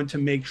beyond to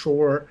make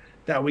sure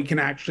that we can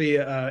actually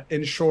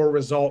ensure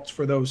results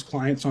for those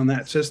clients on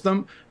that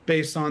system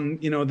based on,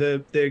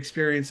 the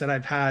experience that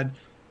I've had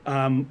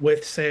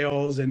with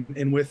sales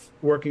and with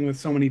working with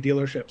so many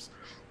dealerships.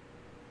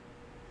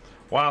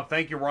 Wow.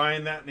 Thank you,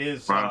 Ryan. That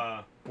is,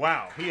 wow.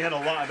 He had a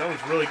lot. That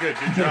was really good.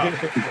 Good job.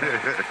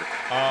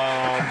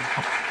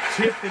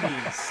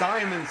 Tiffany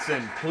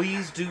Simonson,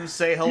 please do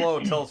say hello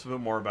and tell us a bit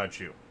more about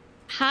you.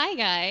 Hi,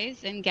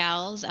 guys and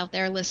gals out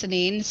there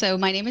listening. So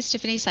my name is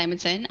Tiffany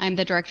Simonson. I'm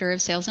the Director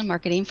of Sales and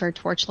Marketing for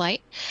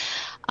Torchlight.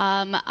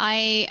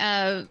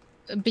 I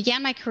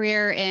began my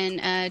career in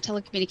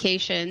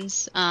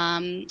telecommunications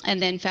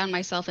and then found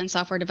myself in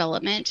software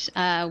development,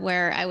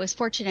 where I was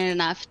fortunate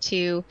enough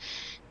to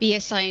be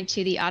assigned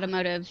to the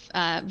automotive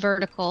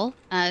vertical.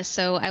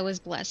 So I was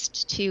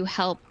blessed to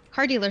help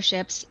car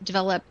dealerships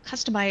develop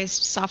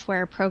customized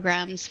software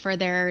programs for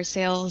their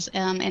sales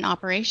and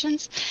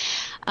operations.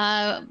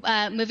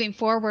 Moving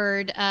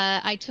forward,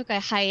 I took a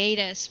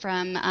hiatus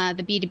from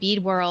the B2B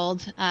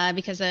world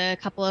because a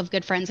couple of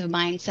good friends of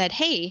mine said,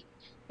 hey,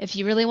 if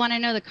you really want to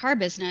know the car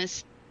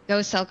business,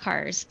 go sell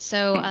cars.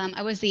 So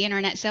I was the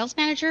internet sales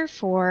manager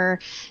for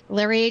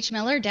Larry H.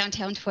 Miller,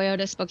 downtown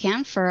Toyota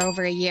Spokane, for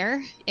over a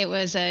year. It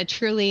was a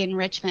truly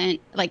enriching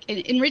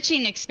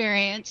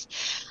experience.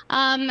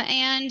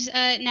 And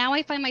now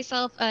I find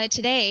myself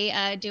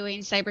today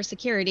doing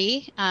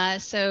cybersecurity.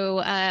 So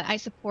I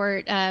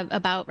support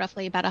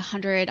roughly about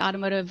 100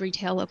 automotive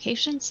retail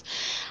locations.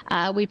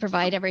 We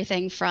provide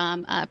everything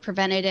from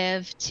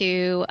preventative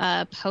to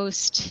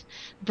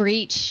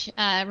post-breach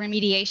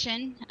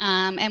remediation.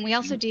 And we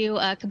also do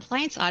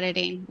compliance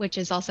auditing, which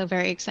is also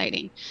very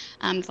exciting.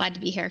 I'm glad to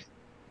be here.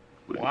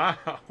 Wow.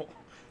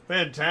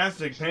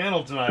 Fantastic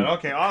panel tonight.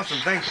 Okay, awesome.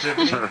 Thanks,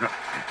 Tiffany.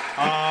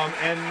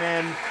 And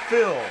then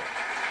Phil,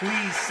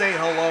 please say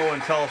hello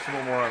and tell us a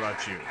little more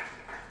about you.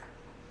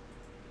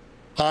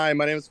 Hi,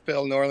 my name is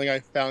Phil Norling. I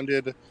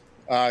founded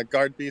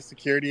Guard B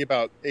Security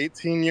about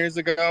 18 years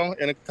ago.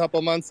 In a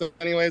couple months,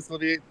 anyways, it'll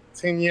be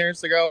 18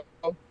 years ago.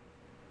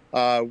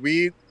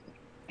 We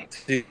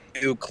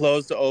do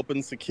closed to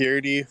open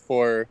security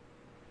for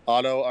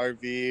auto,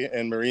 RV,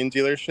 and marine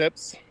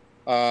dealerships.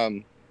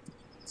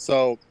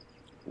 So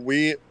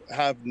we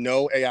have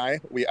no AI.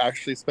 We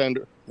actually spend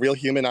real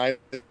human eyes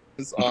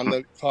on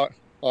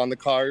the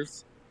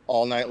cars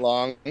all night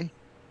long.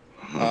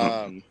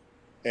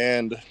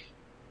 And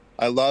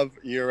I love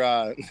your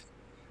I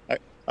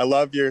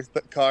love your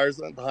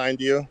cars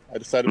behind you. I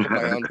decided to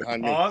put my own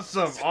behind me.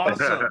 Awesome.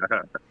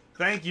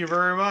 Thank you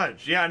very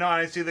much. Yeah, no,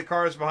 I see the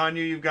cars behind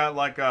you. You've got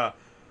like a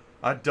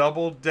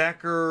double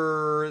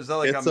decker. Is that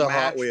like It's a a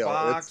Hot Wheel.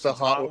 Matchbox? It's the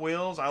Hot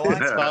Wheels. I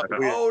like It's that. Hot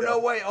Wheel, Oh no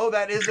yeah. way! Oh,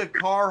 that is a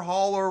car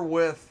hauler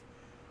with.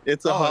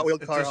 It's a Hot Wheel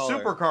car It's a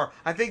hauler. supercar.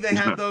 I think they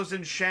have those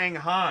in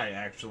Shanghai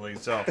actually.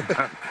 So,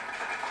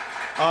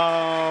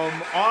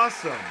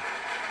 awesome.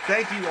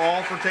 Thank you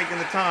all for taking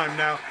the time.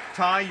 Now,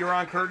 Ty, you're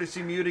on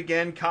courtesy mute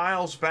again.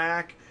 Kyle's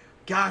back.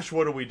 Gosh,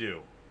 what do we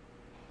do?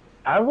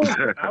 I was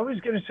going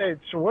to say,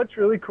 so what's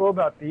really cool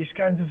about these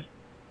kinds of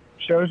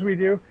shows we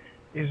do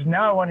is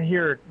now I want to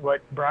hear what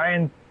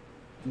Brian,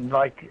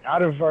 like,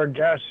 out of our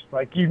guests,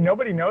 like,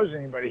 nobody knows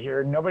anybody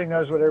here. Nobody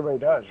knows what everybody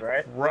does,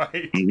 right?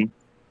 Right.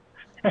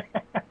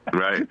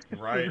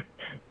 Right.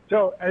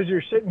 So as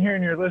you're sitting here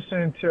and you're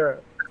listening to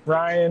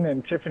Ryan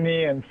and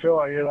Tiffany and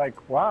Phil, you're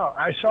like, wow.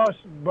 I saw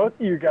both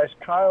of you guys,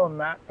 Kyle and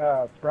Matt,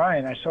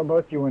 Brian, I saw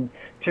both of you when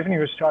Tiffany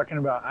was talking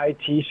about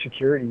IT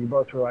security. You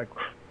both were like,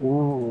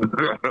 ooh,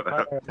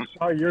 I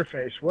saw your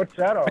face. What's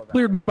that all about?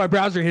 Cleared my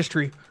browser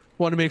history.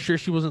 Wanted to make sure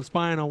she wasn't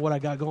spying on what I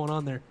got going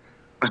on there.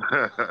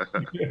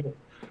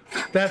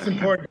 That's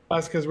important to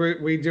us because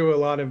we do a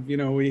lot of,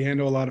 we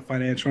handle a lot of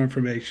financial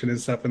information and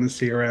stuff in the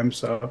CRM.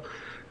 So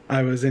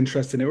I was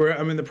interested in it.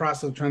 I'm in the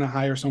process of trying to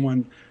hire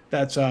someone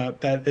has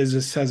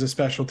a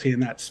specialty in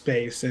that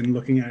space and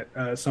looking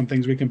at some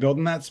things we can build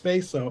in that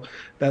space. So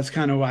that's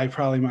kind of why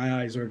probably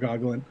my eyes are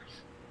goggling.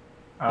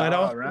 I'd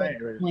also like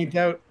to point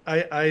out,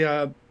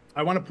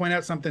 I want to point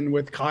out something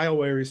with Kyle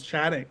where he's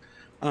chatting.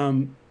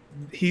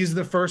 He's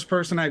the first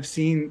person I've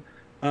seen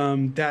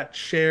that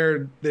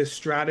shared this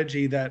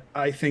strategy that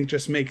I think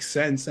just makes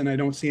sense, and I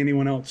don't see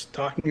anyone else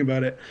talking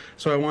about it.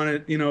 So I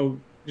want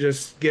to,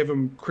 just give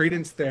him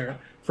credence there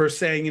for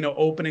saying,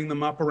 opening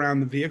them up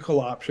around the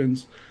vehicle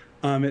options.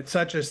 It's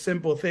such a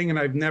simple thing, and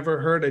I've never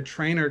heard a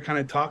trainer kind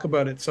of talk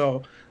about it.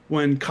 So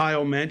when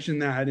Kyle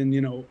mentioned that, and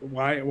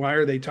why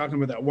are they talking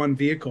about that one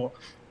vehicle?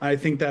 I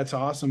think that's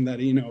awesome that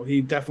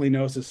he definitely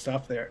knows his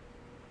stuff there.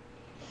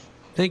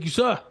 Thank you,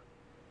 sir.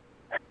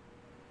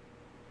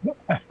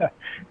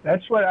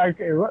 That's what as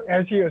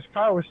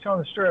Kyle was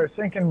telling the story, I was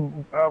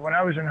thinking when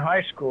I was in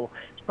high school,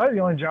 it's probably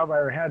the only job I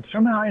ever had.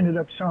 Somehow I ended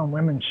up selling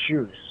women's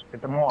shoes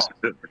at the mall.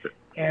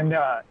 And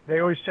they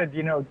always said,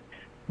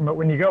 but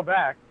when you go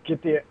back,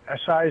 get a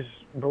size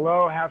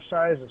below, half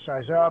size, a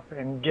size up,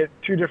 and get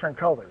two different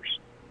colors.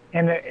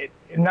 And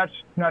that's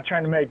not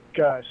trying to make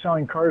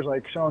selling cars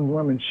like selling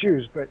women's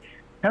shoes, but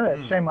kind of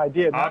that same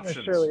idea. Not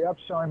necessarily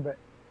upselling, but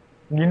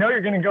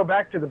you're going to go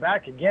back to the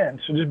back again,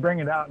 so just bring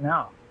it out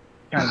now.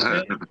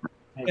 Kind of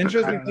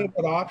Interesting thing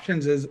about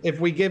options is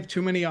if we give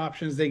too many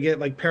options, they get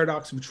like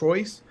paradox of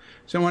choice.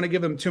 So I want to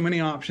give them too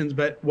many options,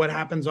 but what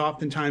happens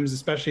oftentimes,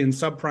 especially in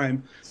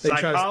subprime, they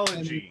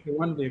Psychology. Trust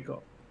one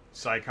vehicle.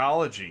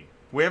 Psychology.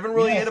 We haven't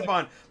really hit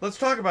upon. Let's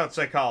talk about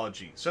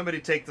psychology. Somebody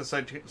take the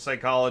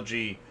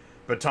psychology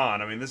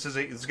baton. I mean,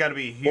 it's got to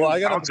be huge. Well,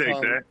 I'll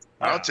take that.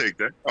 I'll take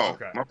that. Oh,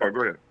 okay. My fault.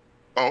 Go ahead.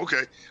 Oh,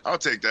 okay. I'll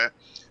take that.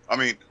 I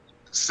mean,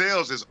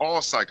 sales is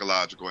all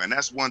psychological, and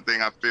that's one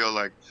thing I feel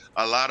like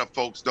a lot of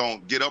folks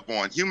don't get up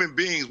on. Human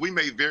beings, we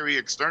may vary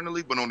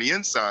externally, but on the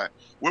inside,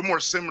 we're more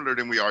similar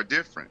than we are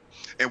different.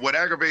 And what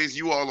aggravates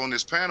you all on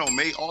this panel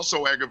may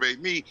also aggravate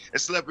me.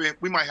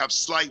 We might have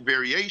slight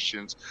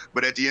variations,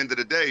 but at the end of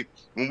the day,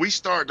 when we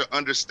start to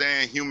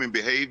understand human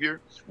behavior,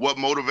 what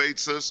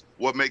motivates us,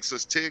 what makes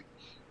us tick,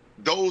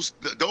 those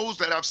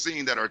that I've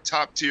seen that are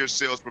top tier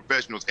sales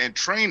professionals and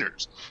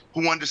trainers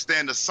who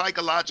understand the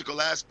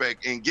psychological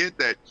aspect and get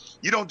that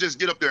you don't just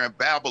get up there and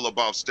babble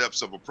about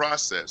steps of a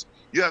process.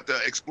 You have to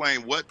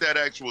explain what that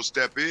actual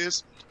step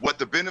is, what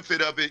the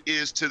benefit of it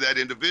is to that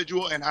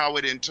individual, and how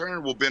it in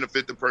turn will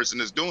benefit the person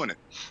that's doing it.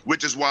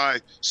 Which is why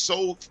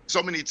so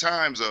many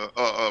times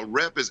a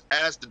rep is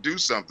asked to do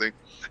something,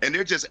 and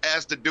they're just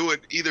asked to do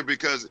it either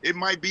because it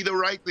might be the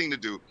right thing to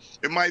do,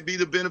 it might be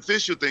the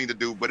beneficial thing to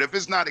do, but if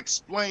it's not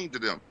explained to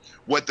them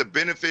what the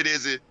benefit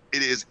is, it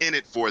is in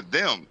it for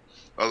them.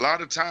 A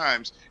lot of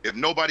times, if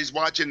nobody's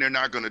watching, they're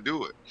not going to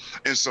do it.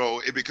 And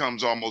so it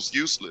becomes almost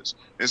useless.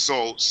 And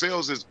so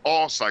sales is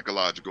all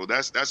psychological.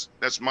 That's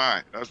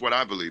what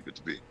I believe it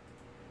to be.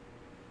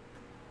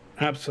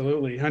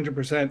 Absolutely,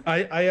 100%.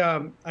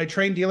 I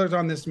train dealers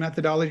on this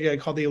methodology I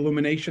call the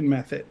illumination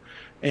method.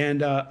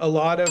 And a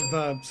lot of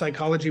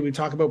psychology, we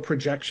talk about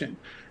projection.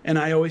 And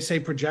I always say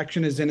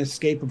projection is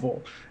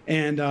inescapable.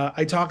 And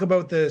I talk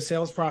about the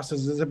sales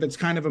process as if it's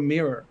kind of a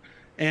mirror.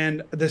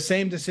 And the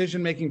same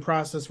decision-making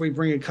process we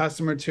bring a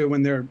customer to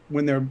when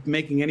they're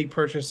making any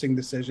purchasing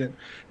decision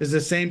is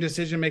the same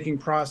decision-making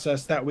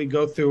process that we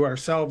go through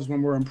ourselves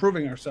when we're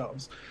improving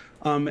ourselves.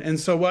 And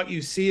so what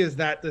you see is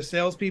that the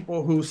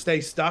salespeople who stay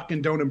stuck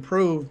and don't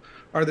improve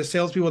are the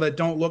salespeople that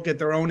don't look at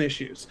their own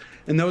issues.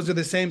 And those are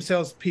the same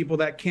salespeople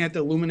that can't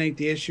illuminate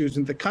the issues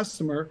in the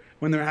customer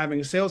when they're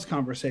having a sales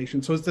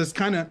conversation. So it's this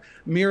kind of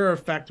mirror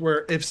effect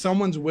where if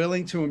someone's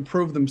willing to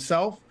improve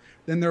themselves,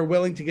 then they're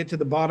willing to get to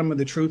the bottom of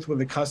the truth with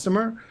the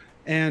customer.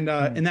 And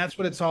that's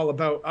what it's all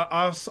about.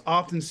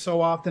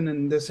 So often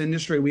in this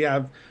industry, we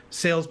have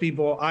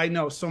salespeople. I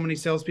know so many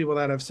salespeople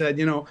that have said,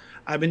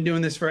 I've been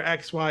doing this for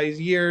X, Y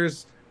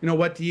years.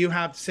 What do you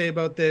have to say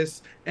about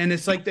this? And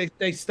it's like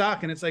they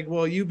stuck. And it's like,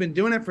 well, you've been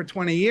doing it for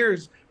 20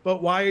 years,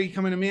 but why are you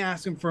coming to me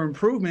asking for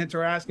improvement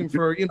or asking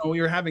for,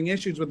 you're having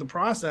issues with the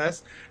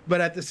process.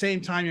 But at the same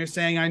time, you're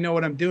saying, I know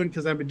what I'm doing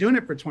because I've been doing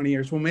it for 20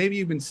 years. Well, maybe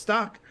you've been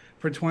stuck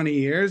for 20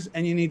 years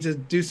and you need to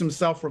do some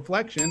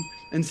self-reflection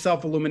and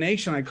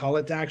self-illumination, I call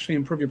it, to actually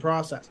improve your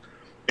process.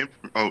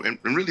 And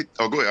really,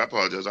 go ahead. I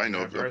apologize. I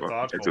know.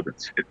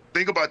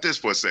 Think about this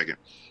for a second.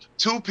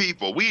 Two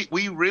people,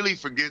 we really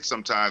forget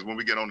sometimes when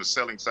we get on the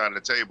selling side of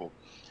the table.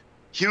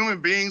 Human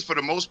beings, for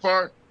the most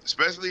part,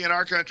 especially in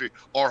our country,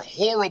 are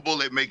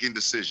horrible at making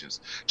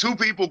decisions. Two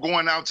people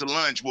going out to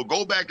lunch will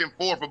go back and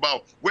forth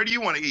about where do you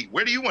want to eat?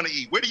 Where do you want to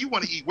eat? Where do you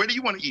want to eat? Where do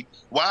you want to eat?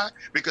 Why?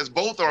 Because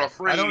both are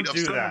afraid of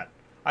that.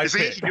 But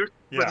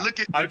look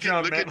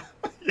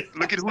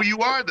at who you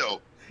are,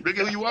 though. Look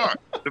at who you are.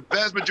 The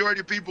vast majority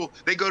of people,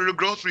 they go to the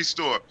grocery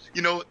store.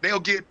 They'll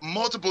get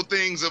multiple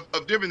things of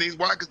different things.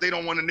 Why? Because they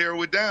don't want to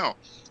narrow it down.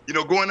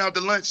 Going out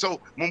to lunch. So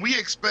when we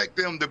expect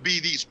them to be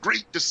these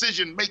great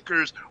decision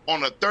makers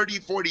on a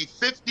 $30,000,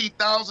 $40,000,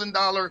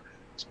 $50,000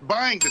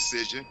 buying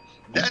decision,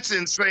 that's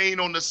insane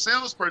on the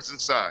salesperson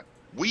side.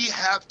 We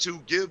have to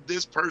give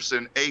this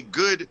person a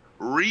good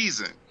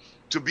reason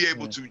to be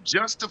able to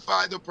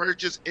justify the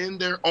purchase in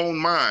their own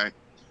mind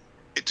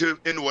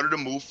in order to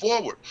move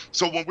forward.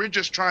 So when we're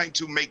just trying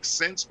to make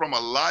sense from a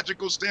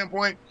logical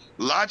standpoint,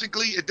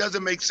 logically, it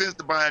doesn't make sense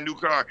to buy a new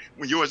car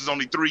when yours is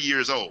only 3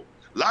 years old.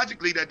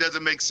 Logically, that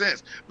doesn't make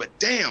sense. But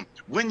damn,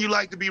 wouldn't you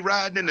like to be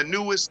riding in the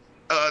newest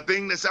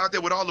thing that's out there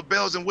with all the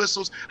bells and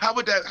whistles? How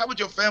would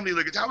your family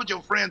look at? How would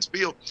your friends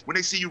feel when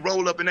they see you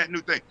roll up in that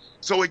new thing?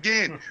 So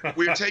again,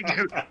 we're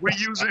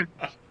using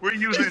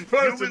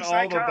human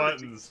all the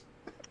buttons.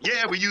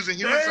 Yeah, we're using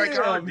human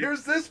psychology.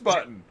 Here's this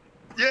button.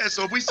 Yeah,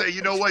 so if we say,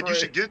 you know what, you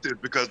should get this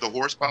because the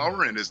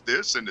horsepower and it's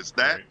this and it's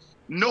that,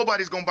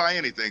 nobody's going to buy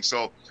anything.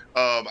 So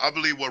I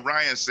believe what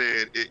Ryan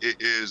said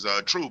is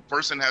true.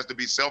 Person has to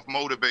be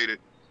self-motivated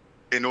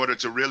in order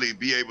to really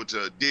be able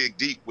to dig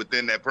deep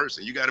within that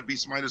person. You got to be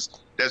somebody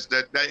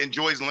that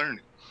enjoys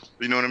learning.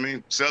 You know what I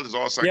mean? Sales is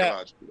all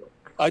psychological. Yeah,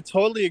 I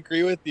totally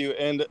agree with you.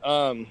 And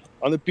on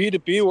the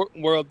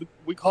B2B world,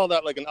 we call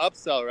that like an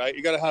upsell, right?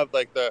 You got to have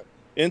like the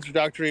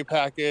introductory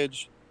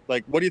package.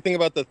 Like, what do you think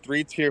about the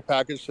 3-tier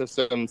package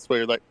systems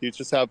where you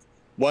just have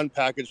one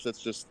package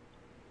that's just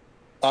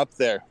up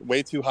there,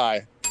 way too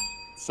high?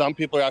 Some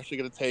people are actually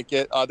going to take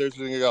it. Others are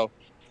going to go,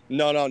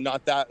 no,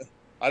 not that.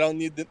 I don't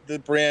need the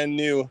brand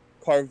new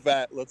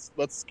Corvette. Let's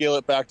scale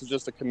it back to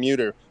just a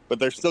commuter. But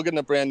they're still getting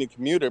a brand new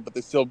commuter, but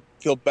they still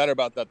feel better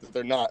about that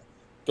they're not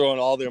throwing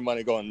all their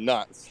money going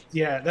nuts.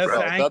 Yeah,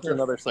 that's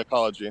another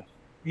psychology.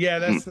 Yeah,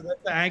 that's the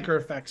anchor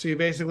effect. So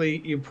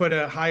you put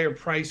a higher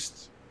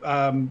priced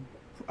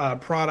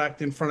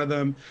product in front of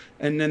them,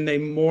 and then they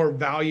more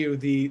value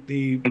the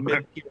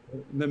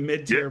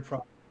mid-tier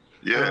product.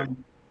 Yeah,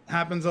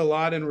 happens a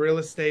lot in real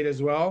estate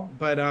as well.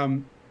 But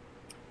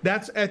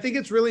I think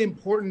it's really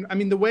important. I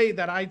mean, the way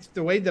that I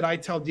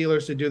tell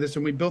dealers to do this,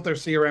 and we built our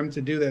CRM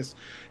to do this,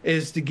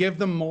 is to give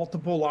them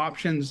multiple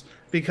options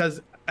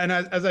because. And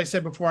as I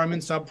said before, I'm in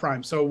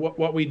subprime. So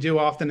what we do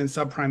often in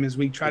subprime is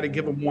we try to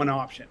give them one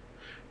option.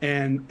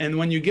 And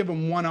when you give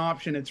them one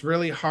option, it's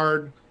really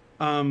hard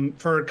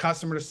for a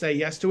customer to say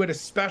yes to it,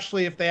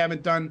 especially if they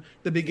haven't done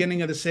the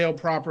beginning of the sale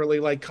properly,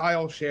 like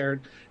Kyle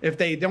shared. If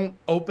they don't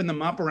open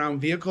them up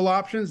around vehicle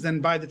options, then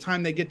by the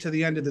time they get to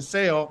the end of the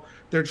sale,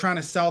 they're trying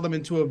to sell them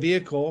into a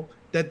vehicle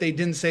that they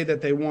didn't say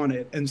that they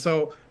wanted. And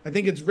so I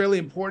think it's really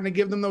important to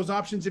give them those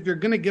options. If you're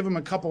going to give them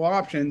a couple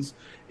options,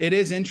 it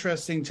is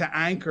interesting to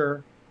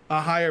anchor a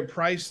higher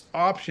priced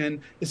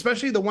option,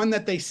 especially the one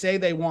that they say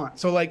they want.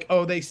 So like,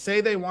 they say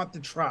they want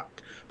the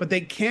truck, but they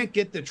can't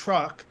get the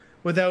truck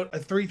without a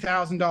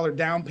 $3,000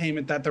 down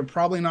payment that they're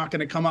probably not going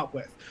to come up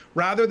with.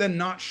 Rather than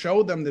not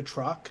show them the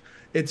truck,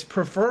 it's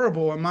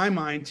preferable in my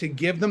mind to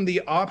give them the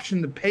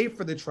option to pay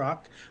for the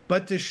truck,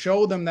 but to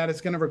show them that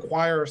it's going to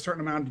require a certain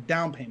amount of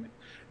down payment.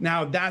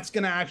 Now that's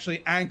going to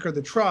actually anchor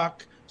the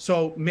truck.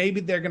 So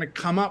maybe they're going to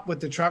come up with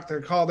the truck,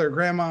 they'll call their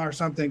grandma or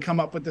something, come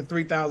up with the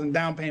 $3,000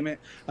 down payment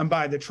and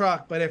buy the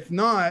truck. But if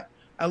not,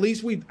 at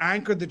least we've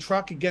anchored the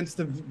truck against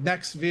the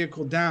next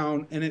vehicle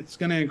down, and it's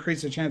going to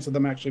increase the chance of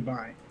them actually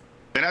buying.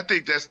 And I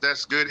think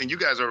that's good. And you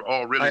guys are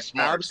all really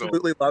smart. I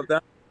absolutely love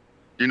that.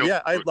 You know,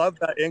 yeah, I love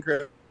that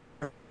anchor.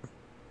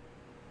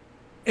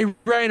 Hey,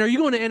 Ryan, are you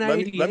going to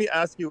NIADA? Let me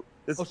ask you.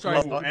 This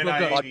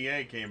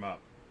NIADA came up.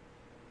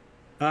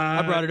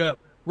 I brought it up.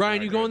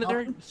 Ryan, you going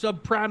there?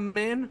 Subprime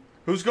man?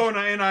 Who's going to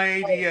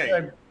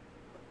NIADA?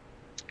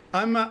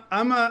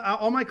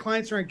 All my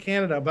clients are in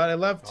Canada, but I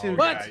love to.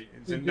 What?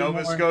 It's in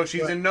Nova Scotia.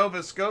 She's in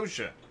Nova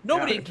Scotia.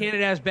 Nobody in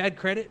Canada has bad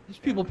credit. These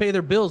people pay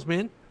their bills,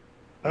 man.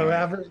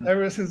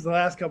 Ever since the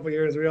last couple of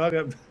years, we all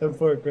got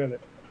poor credit.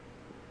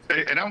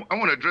 Hey, and I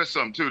want to address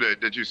something too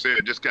that you said,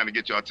 just kind of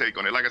get y'all take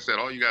on it. Like I said,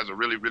 all you guys are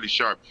really, really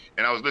sharp.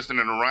 And I was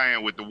listening to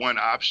Ryan with the one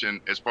option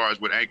as far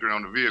as with anchoring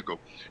on the vehicle.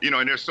 You know,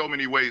 and there's so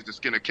many ways to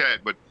skin a cat,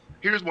 but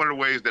here's one of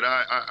the ways that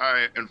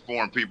I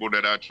inform people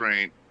that I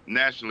train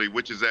nationally,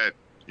 which is that,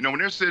 you know, when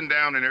they're sitting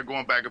down and they're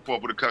going back and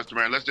forth with a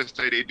customer, and let's just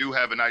say they do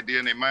have an idea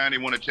in their mind, they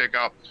want to check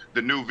out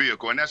the new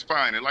vehicle, and that's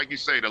fine. And like you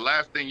say, the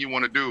last thing you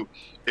want to do,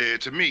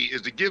 to me,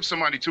 is to give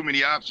somebody too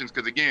many options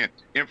because, again,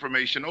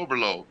 information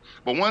overload.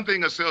 But one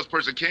thing a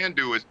salesperson can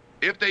do is,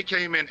 if they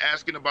came in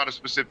asking about a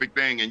specific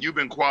thing and you've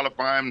been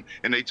qualifying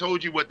and they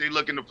told you what they're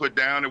looking to put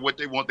down and what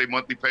they want their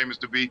monthly payments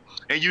to be,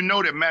 and you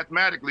know that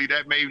mathematically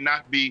that may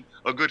not be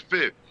a good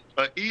fit,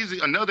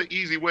 another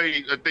easy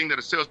way, a thing that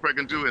a salesperson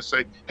can do is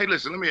say, hey,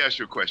 listen, let me ask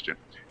you a question.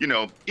 You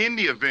know, in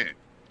the event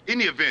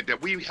that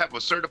we have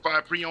a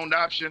certified pre-owned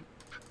option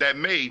that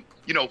may,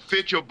 you know,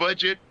 fit your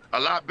budget a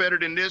lot better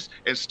than this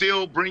and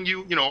still bring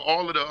you, you know,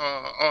 all of the,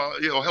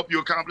 help you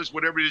accomplish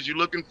whatever it is you're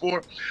looking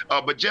for,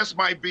 but just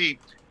might be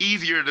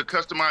easier to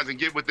customize and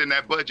get within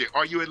that budget.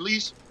 Are you at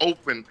least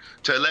open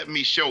to let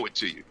me show it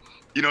to you?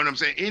 You know what I'm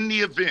saying? In the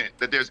event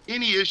that there's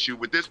any issue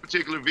with this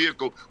particular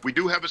vehicle, we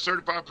do have a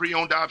certified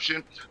pre-owned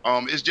option.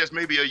 It's just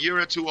maybe a year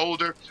or two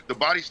older. The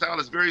body style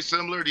is very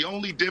similar. The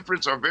only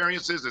difference or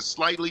variances is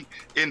slightly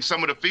in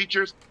some of the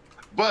features.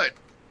 But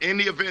in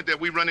the event that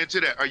we run into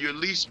that, are you at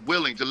least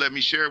willing to let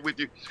me share it with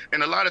you?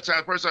 And a lot of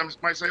times, a person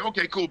might say,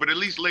 okay, cool, but at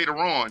least later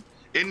on,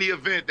 in the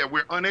event that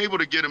we're unable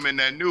to get them in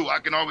that new, I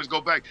can always go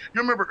back.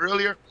 You remember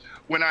earlier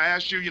when I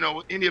asked you, you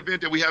know, in the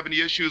event that we have any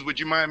issues, would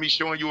you mind me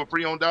showing you a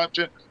pre-owned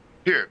option?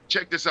 Here,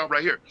 check this out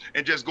right here,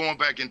 and just going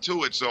back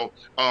into it. So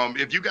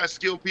if you got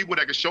skilled people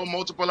that can show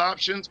multiple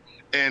options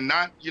and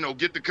not, you know,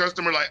 get the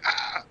customer like,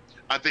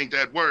 I think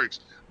that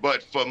works.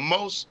 But for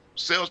most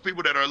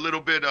salespeople that are a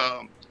little bit,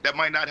 that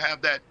might not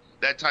have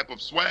that type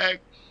of swag,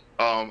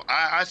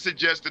 I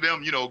suggest to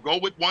them, you know, go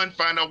with one,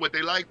 find out what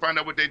they like, find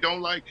out what they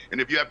don't like,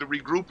 and if you have to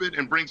regroup it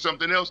and bring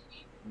something else,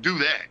 do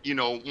that, you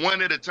know,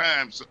 one at a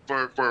time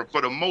for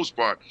the most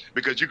part,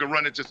 because you can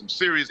run into some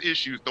serious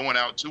issues throwing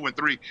out 2 and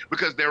 3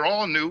 because they're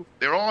all new,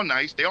 they're all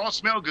nice, they all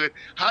smell good.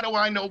 How do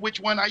I know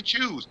which one I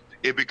choose?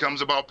 It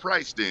becomes about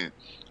price then.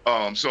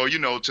 So, you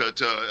know,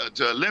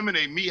 to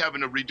eliminate me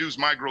having to reduce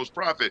my gross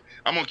profit,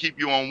 I'm going to keep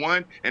you on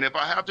one. And if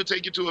I have to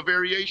take you to a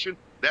variation,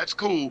 that's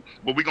cool.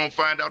 But we're going to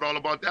find out all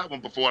about that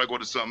one before I go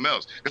to something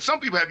else. Because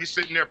some people have you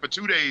sitting there for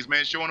 2 days,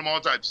 man, showing them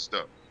all types of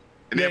stuff.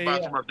 And they're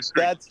about to run the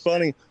street. That's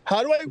funny.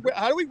 How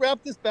do we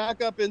wrap this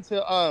back up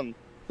into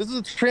this is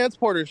a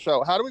transporter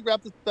show. How do we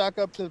wrap this back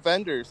up to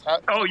vendors?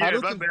 How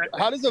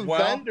does a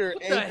vendor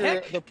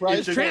anchor the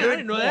price? It's a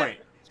good point.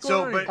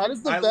 So, how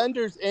does the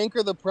vendors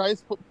anchor the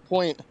price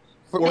point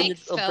for when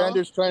a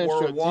vendor's trying to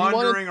show? We're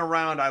wandering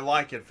around. I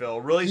like it, Phil.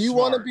 Really do you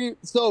smart. want to be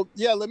so?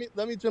 Yeah.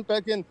 Let me jump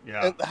back in.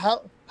 Yeah. And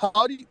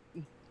how do you?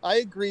 I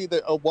agree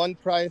that a one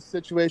price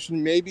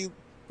situation maybe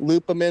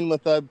loop them in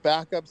with a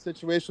backup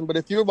situation. But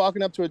if you're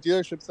walking up to a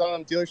dealership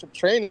selling dealership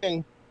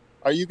training,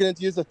 are you going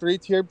to use a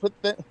 3-tier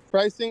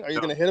pricing? Are you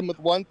going to hit them with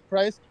one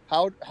price?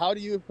 How do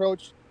you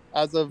approach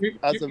as a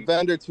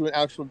vendor to an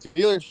actual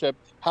dealership?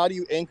 How do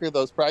you anchor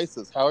those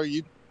prices? How are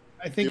you?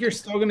 I think you're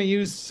still going to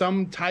use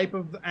some type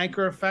of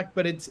anchor effect,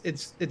 but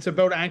it's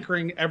about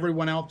anchoring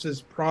everyone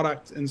else's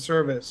product and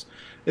service.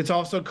 It's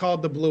also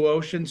called the blue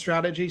ocean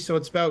strategy. So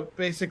it's about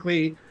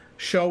basically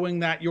showing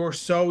that you're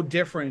so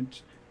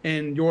different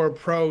in your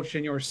approach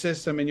and your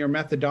system and your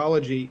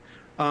methodology,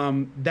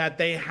 that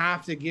they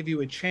have to give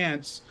you a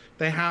chance.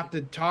 They have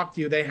to talk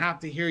to you. They have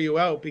to hear you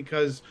out,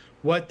 because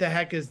what the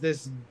heck is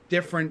this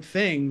different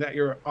thing that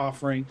you're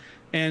offering?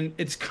 And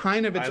it's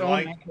kind of its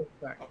own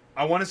effect.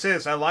 I want to say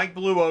this. I like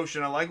Blue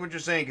Ocean. I like what you're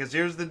saying, because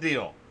here's the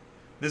deal.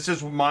 This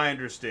is my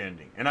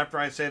understanding. And after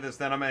I say this,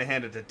 then I'm going to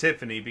hand it to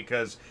Tiffany,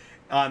 because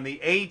on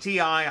the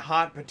ATI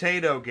hot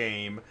potato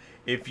game,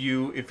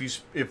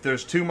 if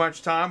there's too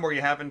much time where you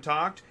haven't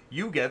talked,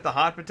 you get the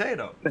hot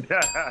potato.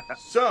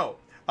 So,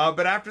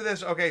 but after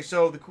this, okay,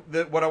 so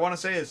what I want to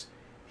say is,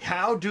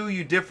 how do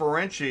you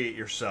differentiate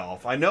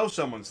yourself? I know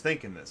someone's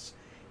thinking this.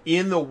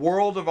 In the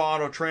world of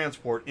auto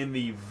transport, in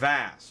the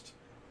vast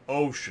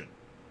ocean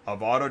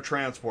of auto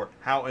transport,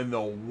 how in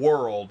the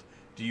world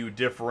do you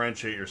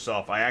differentiate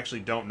yourself? I actually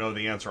don't know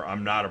the answer.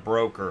 I'm not a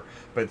broker.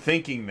 But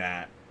thinking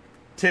that,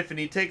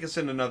 Tiffany, take us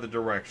in another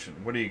direction.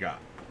 What do you got?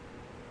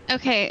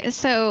 Okay,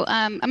 so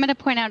I'm going to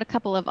point out a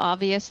couple of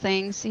obvious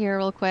things here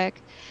real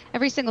quick.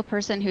 Every single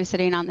person who's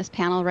sitting on this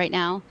panel right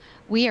now,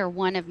 we are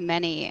one of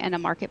many in a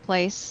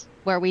marketplace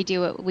where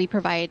we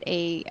provide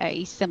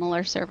a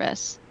similar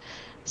service.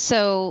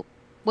 So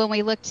when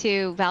we look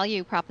to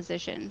value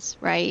propositions,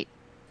 right?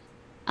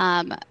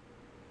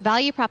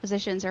 Value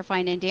propositions are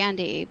fine and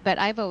dandy, but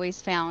I've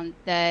always found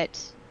that,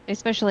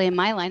 especially in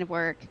my line of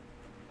work,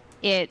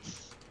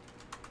 it's,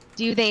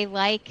 do they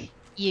like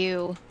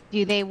you?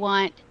 Do they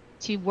want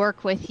to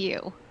work with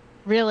you?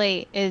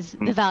 Really is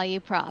the value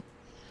prop.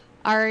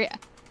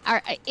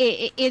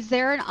 Is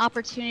there an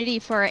opportunity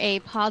for a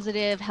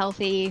positive,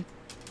 healthy,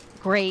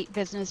 great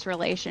business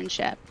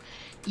relationship?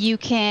 You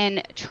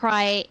can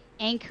try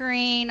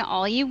anchoring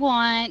all you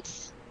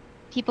want.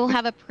 People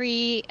have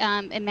a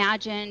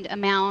imagined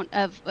amount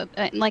of,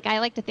 like, I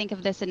like to think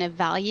of this in a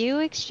value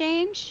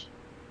exchange,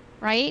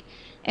 right?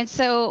 And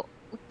so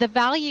the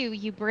value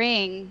you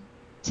bring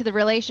to the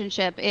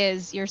relationship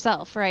is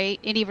yourself, right?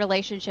 Any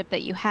relationship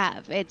that you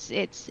have,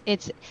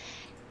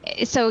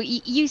 so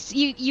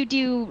you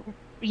do,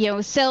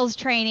 sales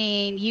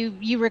training,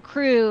 you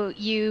recruit,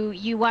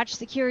 you watch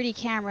security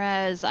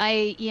cameras,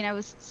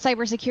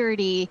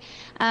 cybersecurity,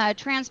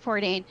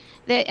 transporting.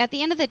 At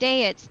the end of the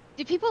day, it's,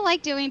 do people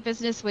like doing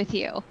business with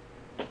you?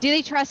 Do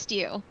they trust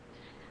you?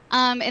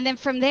 And then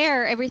from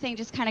there, everything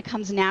just kind of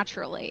comes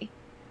naturally.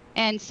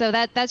 And so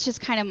that's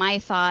just kind of my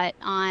thought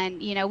on,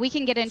 we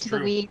can get into the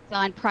weeds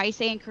on price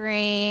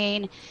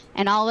anchoring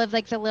and all of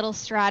like the little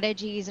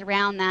strategies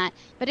around that,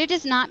 but it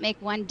does not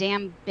make one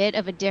damn bit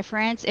of a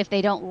difference if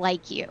they don't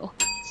like you.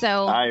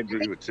 So I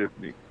agree with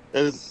Tiffany.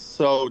 It is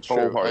so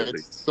true. Wholeheartedly.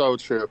 It's so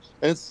true.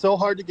 And it's so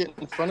hard to get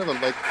in front of them.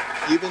 Like,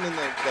 even in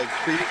the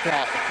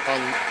pre-chat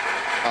on,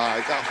 I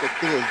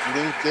think it was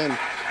LinkedIn,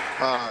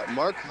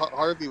 Mark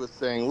Harvey was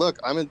saying, look,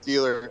 I'm a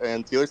dealer,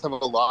 and dealers have a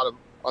lot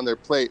on their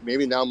plate,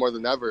 maybe now more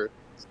than ever.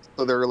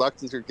 So they're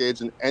reluctant to engage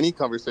in any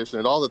conversation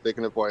at all that they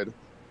can avoid,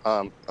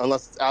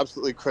 unless it's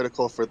absolutely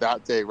critical for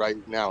that day right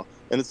now.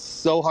 And it's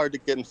so hard to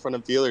get in front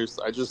of dealers.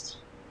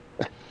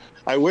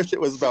 I wish it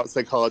was about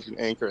psychology and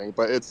anchoring,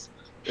 but it's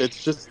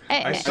just.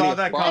 I saw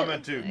that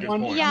comment too. Good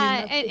point.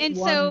 Yeah, and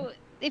so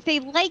if they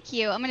like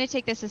you, I'm going to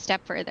take this a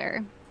step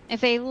further.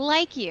 If they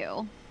like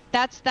you,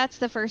 that's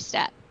the first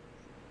step.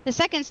 The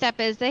second step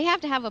is they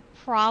have to have a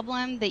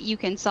problem that you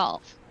can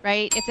solve,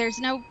 right? If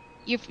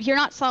you're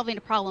not solving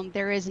a problem,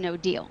 there is no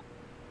deal.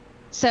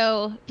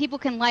 So people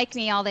can like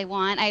me all they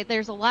want.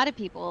 There's a lot of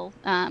people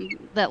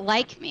that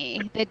like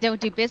me that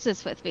don't do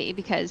business with me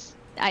because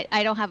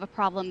I don't have a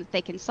problem that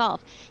they can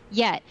solve.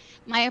 Yet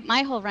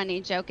my whole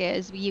running joke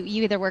is you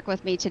either work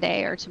with me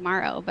today or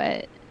tomorrow,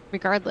 but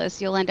regardless,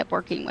 you'll end up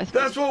working with me.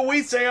 That's what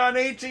we say on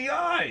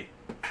ATI.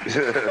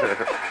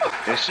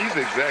 And she's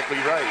exactly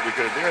right,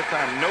 because there are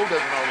times no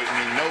doesn't always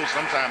mean no.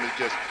 Sometimes it's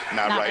just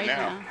not right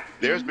now.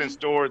 There's been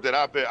stores that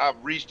I've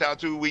reached out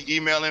to. We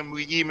email them,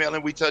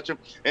 we touch them,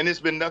 and it's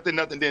been nothing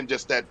then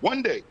just that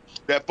one day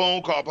that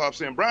phone call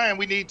pops in, Brian,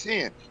 we need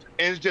 10. And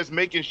it's just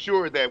making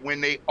sure that when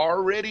they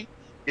are ready,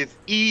 it's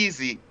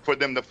easy for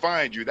them to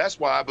find you. That's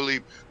why I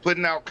believe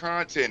putting out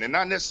content, and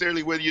not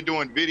necessarily whether you're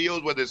doing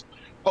videos, whether it's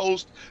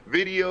post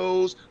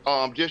videos,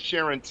 just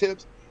sharing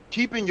tips,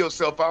 keeping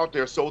yourself out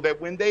there so that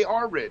when they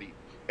are ready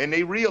and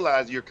they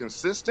realize you're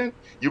consistent,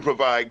 you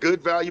provide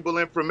good, valuable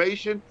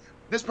information,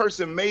 this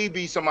person may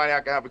be somebody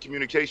I can have a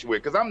communication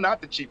with, because I'm not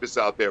the cheapest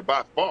out there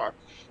by far,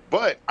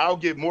 but I'll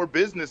get more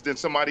business than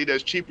somebody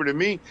that's cheaper than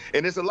me.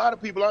 And there's a lot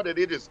of people out there,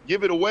 they just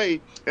give it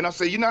away. And I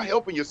say, you're not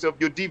helping yourself.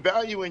 You're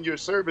devaluing your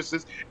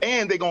services,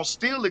 and they're going to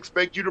still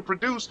expect you to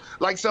produce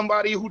like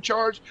somebody who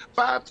charged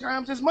 5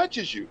 times as much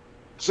as you.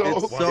 So you're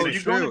going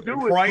to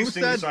do it.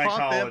 Pricing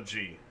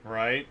psychology,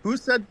 right? Who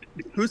said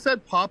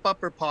pop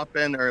up or pop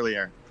in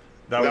earlier?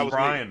 That was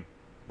Brian.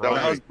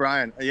 That was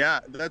Brian. Yeah,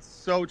 that's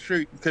so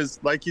true. Because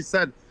like you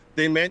said,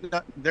 they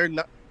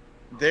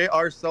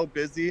are so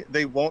busy,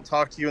 they won't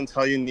talk to you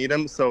until you need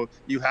them. So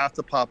you have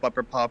to pop up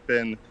or pop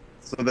in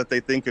so that they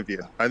think of you.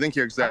 I think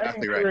you're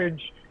exactly right.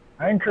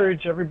 I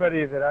encourage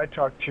everybody that I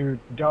talk to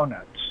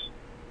donuts.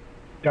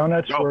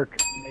 Donuts work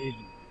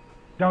amazing.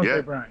 Don't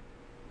they, Brian?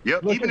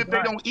 Yep. Even if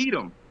they don't eat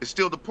them, it's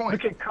still the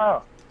point. Look at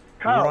Kyle.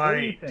 Kyle, what do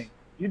you think?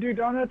 You do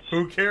donuts?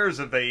 Who cares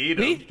if they eat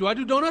them? Me? Do I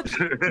do donuts?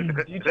 Do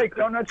you take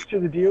donuts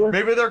to the dealer?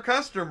 Maybe their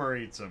customer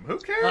eats them. Who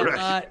cares?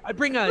 I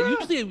bring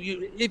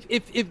usually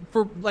if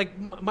for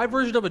like my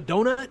version of a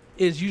donut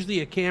is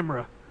usually a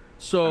camera.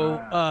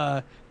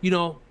 So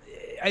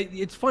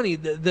it's funny.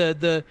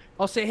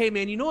 I'll say, hey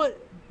man, you know what?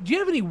 Do you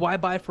have any why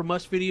buy from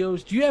us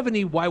videos? Do you have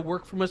any why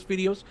work from us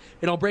videos?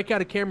 And I'll break out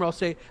a camera. I'll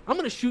say, I'm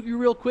going to shoot you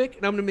real quick,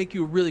 and I'm going to make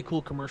you a really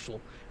cool commercial.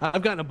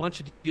 I've gotten a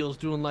bunch of deals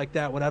doing like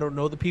that when I don't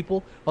know the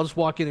people. I'll just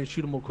walk in and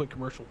shoot them a quick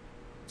commercial.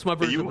 It's my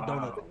version of a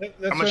donut.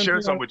 I'm going to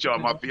share something with y'all.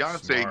 My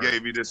fiance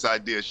gave me this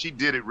idea. She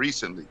did it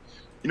recently.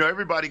 You know,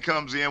 everybody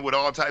comes in with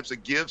all types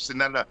of gifts,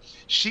 and then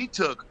she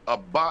took a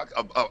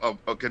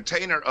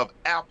container of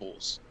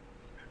apples,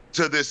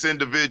 to this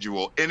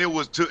individual, and it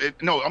was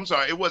no, I'm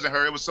sorry, it wasn't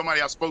her. It was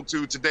somebody I spoke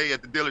to today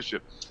at the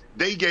dealership.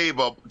 They gave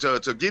up to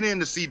get in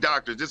to see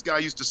doctors. This guy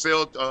used to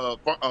sell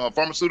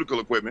pharmaceutical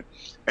equipment,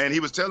 and he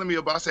was telling me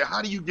about. I said,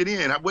 "How do you get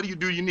in? What do you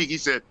do unique?" He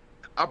said,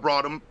 "I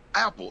brought him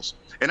apples."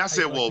 And I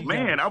said, "Well,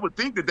 man, I would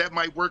think that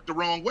might work the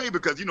wrong way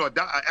because an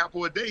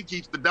apple a day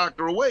keeps the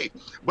doctor away."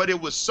 But it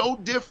was so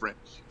different,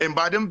 and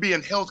by them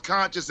being health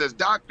conscious as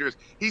doctors,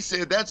 he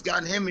said that's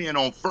gotten him in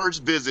on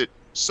first visit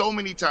so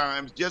many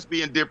times, just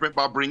being different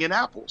by bringing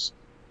apples.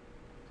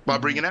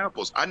 Bringing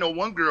apples. I know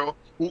one girl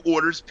who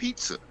orders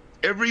pizza.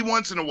 Every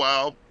once in a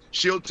while,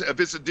 if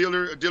it's a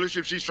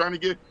dealership she's trying to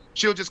get,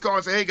 she'll just call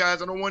and say, "Hey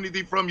guys, I don't want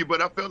anything from you,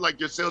 but I felt like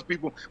your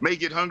salespeople may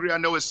get hungry. I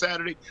know it's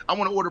Saturday. I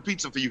want to order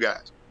pizza for you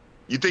guys."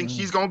 You think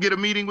she's gonna get a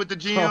meeting with the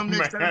GM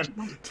next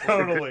time?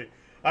 Totally.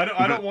 I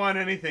don't want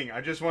anything.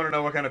 I just want to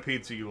know what kind of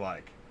pizza you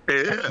like.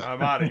 Yeah,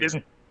 I'm out of here. It's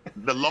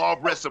the law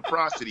of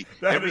reciprocity.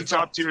 Every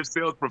top-tier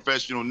sales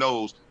professional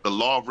knows the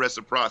law of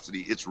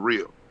reciprocity. It's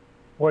real.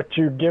 What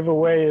you give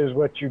away is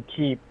what you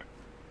keep.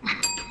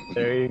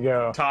 There you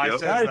go. Ty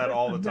says that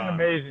all the time.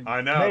 Amazing.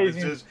 I know.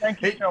 Amazing.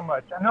 Thank you so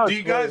much. I know. Do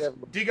you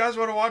guys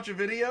want to watch a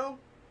video?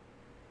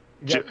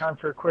 You got time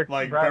for a quick do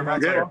I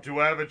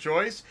have a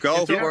choice?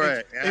 Go for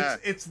it. Yeah.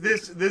 It's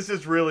this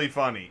is really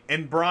funny.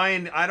 And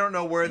Brian, I don't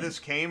know where this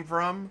came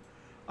from,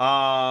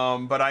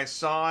 but I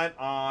saw it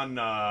on.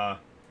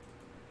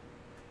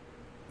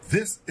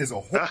 This is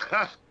a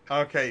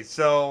Okay,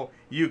 so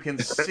you can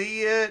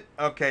see it.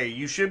 Okay,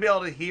 you should be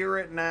able to hear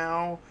it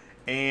now.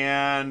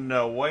 And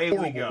away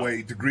we go.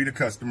 Way to greet a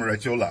customer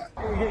at your lot.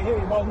 Hey,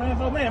 boss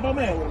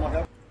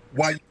man.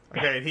 Why?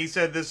 Okay, and he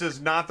said this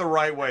is not the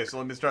right way, so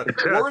let me start.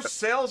 Worst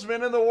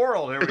salesman in the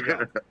world. Here we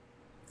go.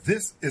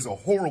 This is a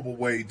horrible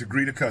way to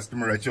greet a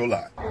customer at your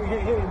lot.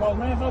 Hey, boss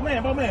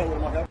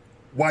man.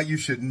 Why you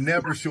should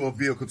never show a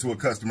vehicle to a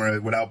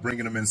customer without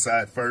bringing them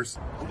inside first.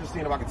 I'm just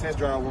seeing if I can test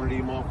drive one of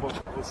these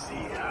motherfuckers. Let's see.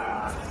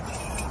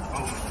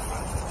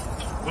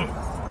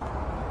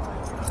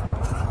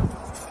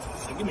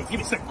 Give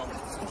me a second.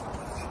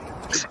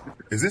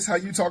 Is this how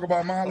you talk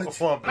about mileage?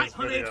 Light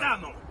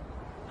 108,000.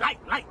 Light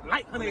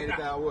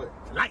 108,000. What?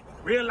 Light,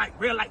 real light,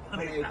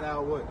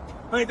 108,000 what?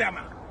 108,000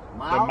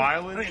 miles. The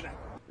mileage?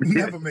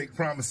 Never make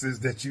promises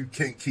that you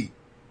can't keep.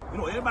 You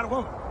know, everybody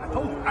wants it. I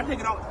told you, I'd take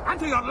it off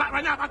the lot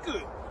right now if I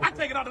could. I'd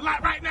take it off the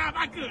lot right now if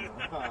I could.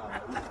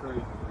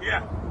 Crazy.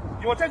 Yeah.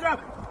 You want to test drive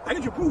it? I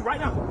need your proof right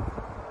now.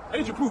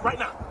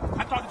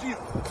 I talked to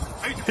Jesus.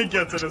 He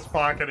gets in his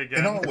pocket again.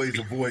 And always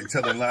avoid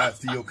telling lies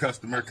to your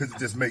customer because it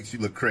just makes you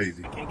look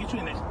crazy. I can't get you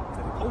in there.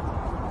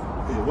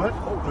 What?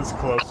 This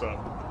close up.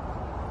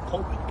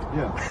 COVID.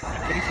 Yeah.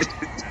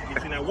 Get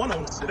you in that one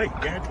on today,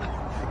 guaranteed.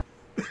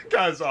 That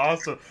guy's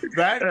awesome.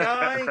 That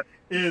guy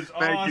is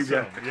awesome. Thank you,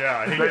 guys.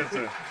 Yeah, he gets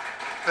it.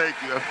 Thank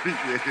you. I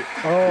appreciate it.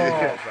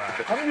 Oh,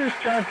 I'm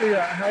just trying to figure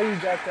out how you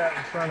got that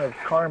in front of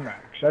CarMax.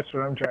 That's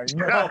what I'm trying.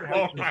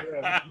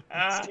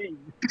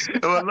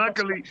 Well,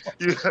 luckily,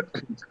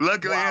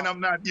 and I'm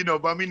not,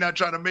 by me not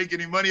trying to make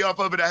any money off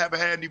of it, I haven't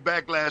had any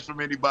backlash from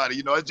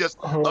anybody. It's just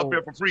up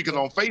there for free because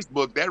on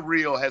Facebook, that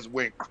reel has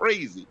went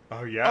crazy.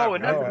 Oh, yeah. Oh,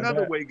 and that's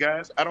another way,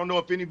 guys. I don't know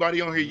if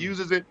anybody on here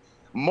uses it.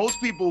 Most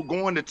people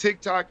going to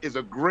TikTok is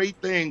a great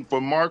thing for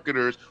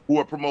marketers who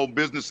are promoting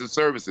business and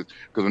services.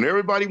 Because when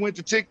everybody went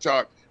to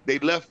TikTok, they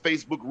left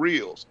Facebook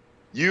Reels.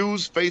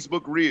 Use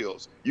Facebook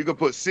Reels. You can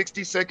put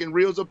 60-second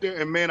Reels up there,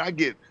 and man, I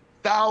get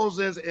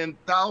thousands and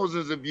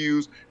thousands of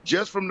views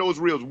just from those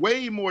Reels.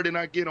 Way more than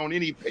I get on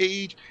any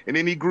page in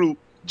any group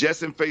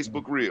just in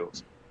Facebook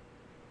Reels.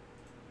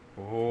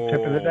 Oh,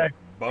 tip of the day.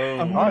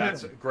 Boom.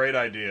 That's a great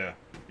idea.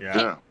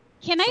 Yeah.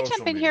 Can I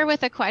jump in here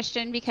with a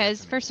question?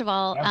 Because first of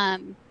all,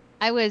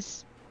 I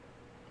was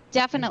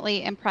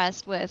definitely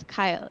impressed with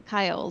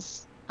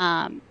Kyle's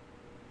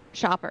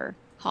shopper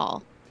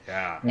call.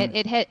 Yeah.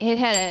 It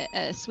had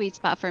a sweet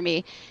spot for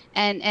me,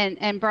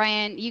 and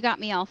Brian, you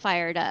got me all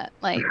fired up.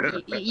 Like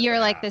you're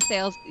like the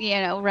sales,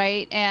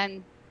 right?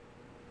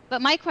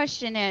 But my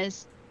question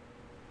is,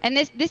 and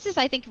this is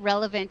I think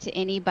relevant to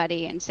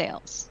anybody in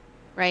sales,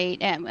 right?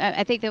 And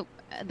I think that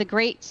the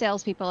great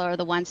salespeople are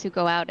the ones who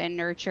go out and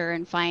nurture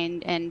and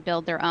find and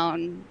build their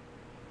own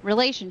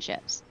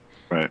relationships.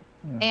 Right.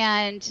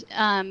 And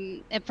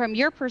from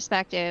your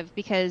perspective,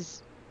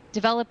 because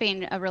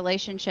developing a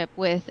relationship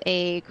with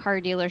a car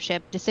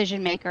dealership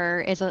decision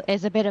maker is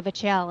a bit of a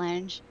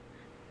challenge,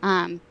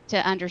 to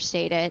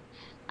understate it.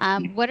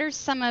 What are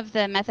some of the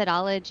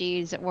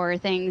methodologies or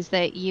things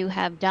that you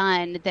have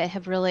done that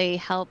have really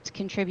helped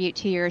contribute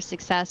to your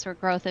success or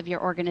growth of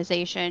your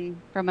organization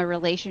from a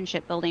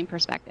relationship building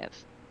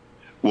perspective?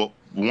 Well,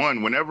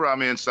 one, whenever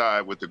I'm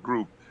inside with the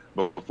group,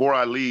 but before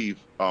I leave,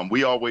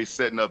 we always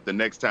setting up the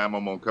next time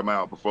I'm going to come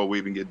out before we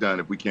even get done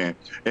if we can.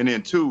 And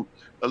then two,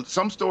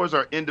 some stores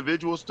are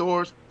individual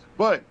stores,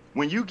 But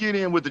when you get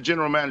in with the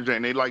general manager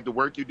and they like the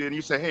work you did, and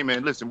you say, hey,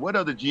 man, listen, what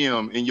other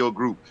GM in your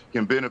group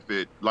can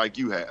benefit like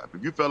you have?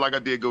 If you felt like I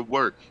did good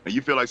work and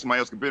you feel like somebody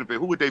else can benefit,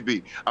 who would they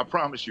be? I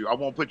promise you, I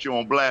won't put you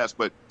on blast,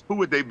 but who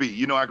would they be?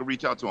 You know, I can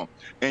reach out to them.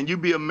 And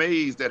you'd be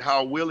amazed at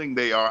how willing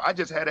they are. I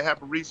just had it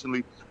happen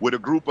recently with a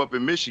group up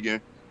in Michigan.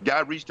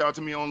 Guy reached out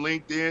to me on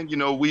LinkedIn. You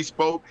know, we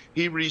spoke.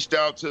 He reached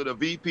out to the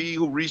VP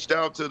who reached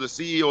out to the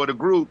CEO of the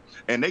group,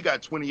 and they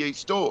got 28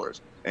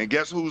 stores. And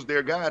guess who's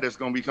their guy that's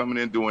going to be coming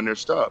in doing their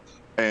stuff?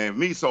 And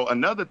me. So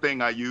another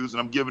thing I use,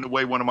 and I'm giving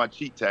away one of my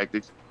cheat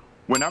tactics,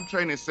 when I'm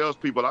training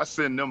salespeople, I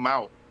send them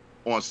out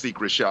on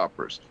secret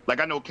shoppers.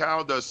 Like I know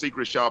Kyle does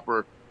secret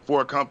shopper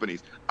for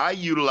companies. I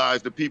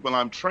utilize the people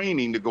I'm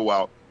training to go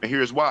out, and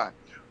here's why.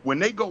 When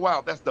they go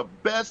out, that's the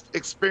best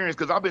experience,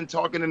 because I've been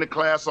talking in the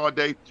class all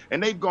day,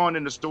 and they've gone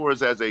into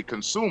stores as a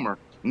consumer.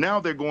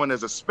 Now they're going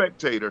as a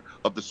spectator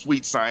of the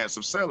sweet science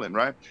of selling,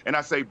 right? And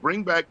I say,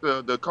 bring back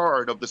the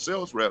card of the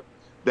sales rep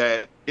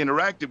that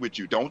interacted with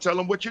you. Don't tell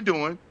them what you're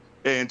doing,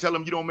 and tell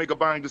them you don't make a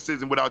buying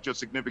decision without your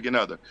significant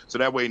other. So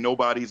that way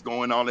nobody's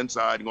going all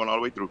inside and going all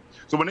the way through.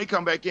 So when they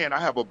come back in, I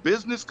have a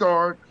business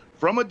card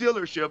from a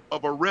dealership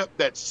of a rep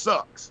that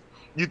sucks.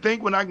 You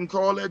think when I can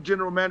call that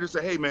general manager and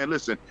say, hey, man,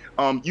 listen,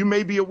 you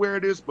may be aware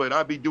of this, but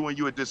I'd be doing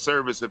you a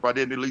disservice if I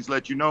didn't at least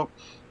let you know.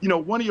 You know,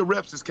 one of your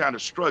reps is kind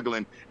of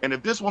struggling. And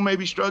if this one may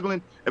be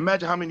struggling,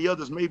 imagine how many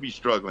others may be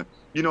struggling.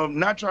 You know,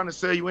 not trying to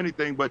sell you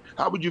anything, but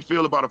how would you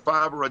feel about a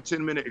 5 or a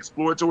 10-minute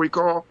exploratory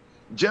call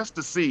just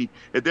to see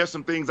if there's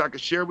some things I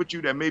could share with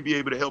you that may be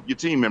able to help your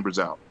team members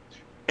out?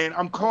 And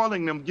I'm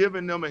calling them,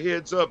 giving them a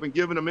heads up and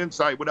giving them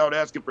insight without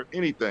asking for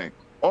anything.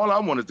 All I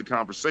want is the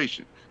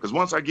conversation, because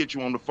once I get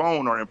you on the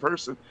phone or in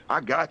person,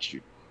 I got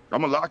you.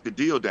 I'm gonna lock the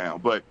deal down.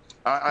 But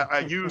I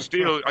use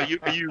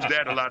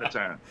that a lot of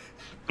times.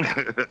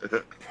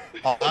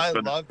 Oh, I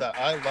love that.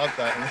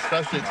 And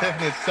especially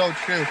Tiffany, it's so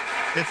true.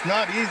 It's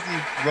not easy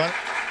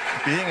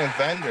being a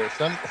vendor.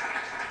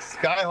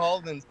 Sky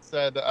Halden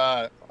said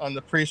on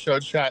the pre-show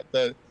chat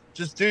that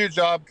just do your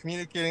job,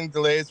 communicating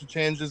delays or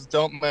changes,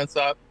 don't mess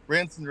up,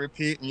 rinse and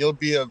repeat, and you'll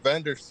be a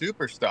vendor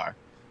superstar.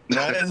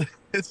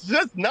 It's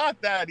just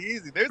not that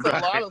easy. There's a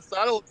lot of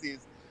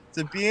subtleties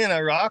to being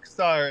a rock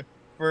star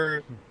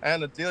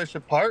and a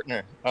dealership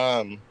partner.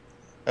 And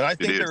I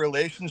think the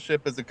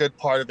relationship is a good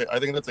part of it. I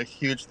think that's a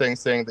huge thing,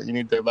 saying that you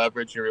need to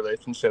leverage your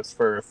relationships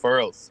for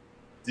referrals.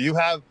 Do you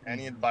have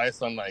any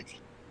advice on, like,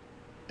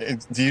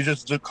 do you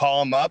just call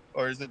them up,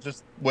 or is it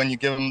just when you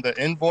give them the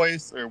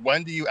invoice, or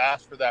when do you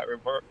ask for that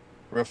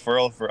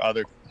referral for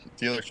other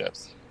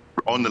dealerships?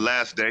 On the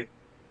last day.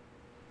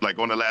 Like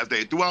on the last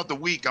day, throughout the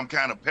week, I'm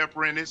kind of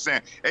peppering it,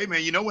 saying, hey,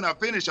 man, you know, when I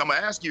finish, I'm going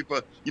to ask you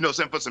for,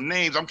 for some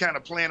names. I'm kind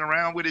of playing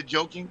around with it,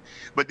 joking.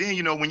 But then,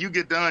 when you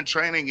get done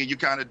training and you're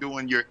kind of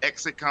doing your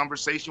exit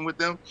conversation with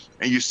them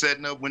and you're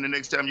setting up when the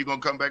next time you're going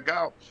to come back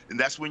out, and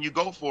that's when you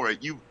go for it.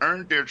 You've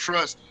earned their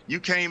trust. You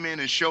came in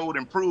and showed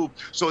and proved,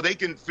 so they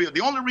can feel. The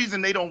only reason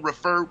they don't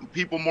refer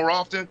people more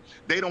often,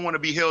 they don't want to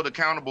be held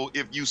accountable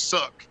if you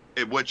suck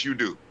at what you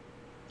do.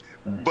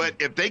 Mm-hmm. But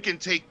if they can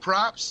take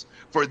props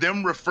for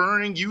them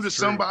referring you to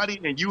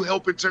somebody and you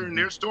helping turn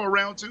their store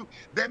around too,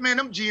 them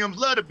GMs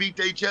love to beat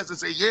their chest and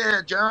say, yeah,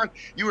 John,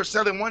 you were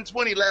selling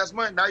 120 last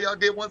month. Now y'all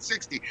did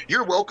 160.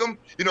 You're welcome.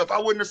 If I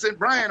wouldn't have sent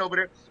Brian over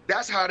there,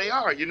 that's how they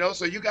are,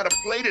 so you got to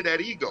play to that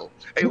ego.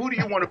 Hey, who do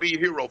you want to be a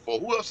hero for?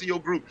 Who else in your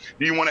group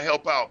do you want to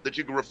help out that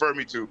you can refer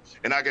me to,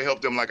 and I can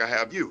help them like I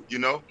have you,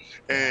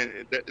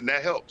 and that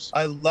helps.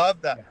 I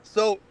love that.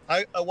 So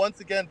I once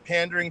again,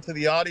 pandering to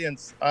the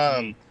audience,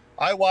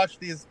 I watch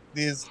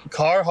these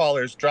car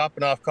haulers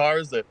dropping off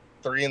cars at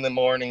 3 in the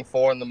morning,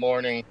 4 in the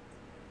morning.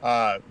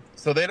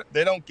 So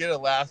they don't get a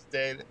last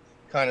day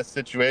kind of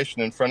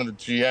situation in front of the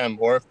GM,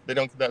 or if they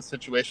don't get that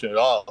situation at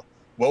all,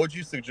 what would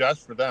you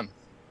suggest for them?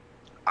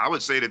 I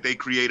would say that they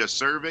create a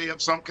survey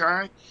of some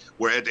kind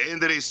where at the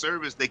end of their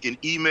service, they can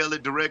email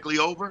it directly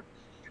over.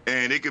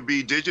 And it could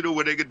be digital,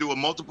 where they could do a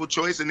multiple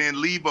choice and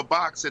then leave a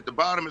box at the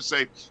bottom and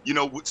say,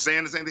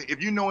 saying the same thing.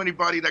 If you know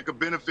anybody that could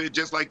benefit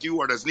just like you,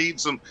 or that's needing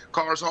some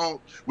cars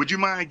hauled, would you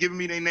mind giving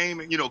me their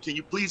name? And, can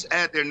you please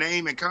add their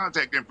name and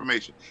contact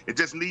information? And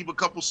just leave a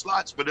couple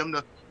slots for them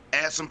to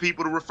add some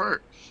people to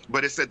refer.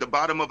 But it's at the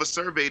bottom of a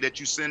survey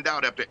that you send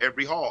out after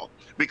every haul,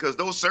 because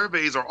those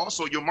surveys are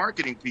also your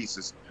marketing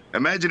pieces.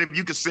 Imagine if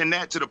you could send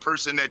that to the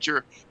person that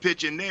you're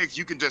pitching next.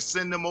 You can just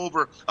send them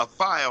over a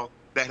file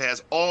that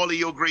has all of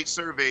your great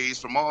surveys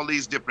from all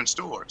these different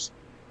stores.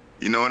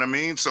 You know what I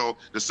mean? So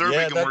the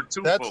survey can work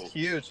twofold. That's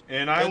huge.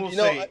 And I will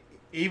say,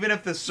 even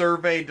if the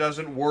survey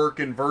doesn't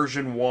work in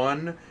version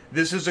 1,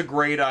 this is a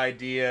great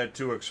idea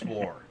to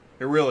explore.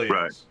 It really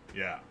is.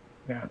 Yeah.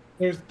 Yeah.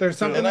 There's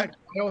something that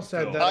Kyle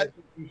said that I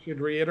think you should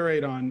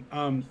reiterate on.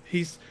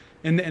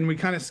 And we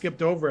kind of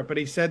skipped over it, but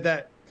he said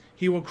that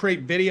he will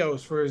create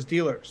videos for his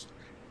dealers.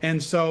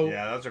 And so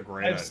yeah, that's a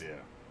great idea.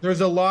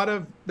 There's a lot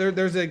of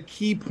there's a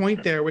key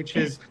point there, which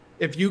is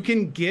if you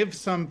can give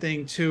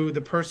something to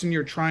the person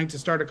you're trying to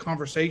start a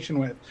conversation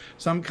with,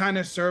 some kind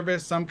of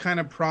service, some kind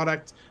of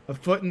product, a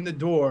foot in the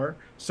door,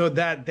 so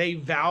that they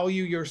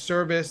value your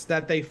service,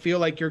 that they feel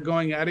like you're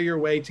going out of your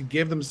way to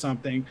give them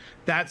something,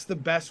 that's the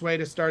best way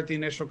to start the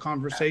initial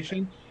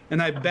conversation.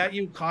 And I bet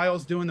you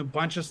Kyle's doing a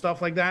bunch of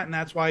stuff like that, and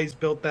that's why he's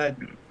built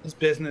his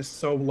business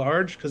so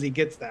large, because he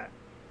gets that.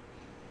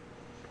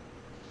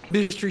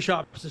 Mystery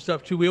shops and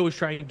stuff too. We always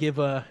try and give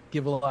a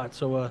lot.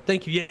 So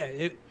thank you.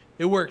 Yeah,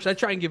 it works. I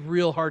try and give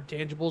real hard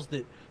tangibles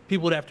that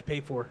people would have to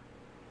pay for.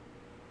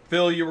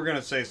 Phil, you were going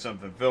to say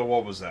something. Phil,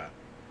 what was that?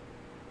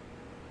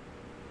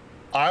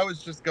 I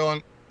was just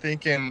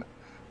thinking,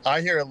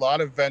 I hear a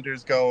lot of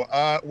vendors go,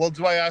 well,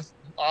 do I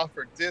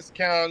offer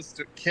discounts,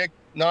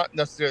 not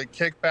necessarily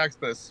kickbacks,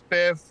 but a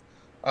spiff?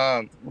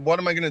 What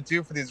am I going to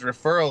do for these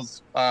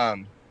referrals?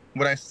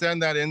 When I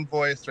send that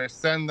invoice or I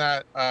send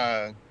that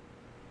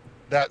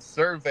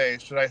survey,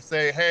 should I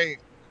say, hey,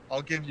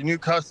 I'll give you new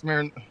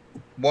customer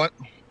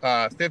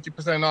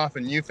 50% off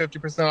and you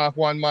 50% off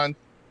 1 month?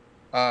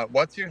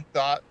 What's your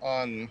thought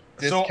on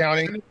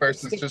discounting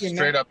versus just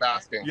straight up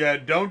asking? Yeah,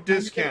 don't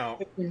discount.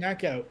 Stick your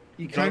neck out.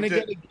 You kind of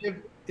got to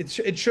give.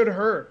 It should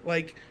hurt.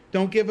 Like,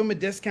 don't give them a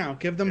discount.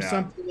 Give them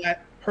something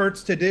that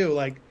hurts to do.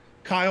 Like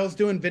Kyle's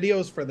doing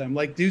videos for them.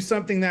 Like, do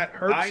something that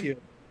hurts you.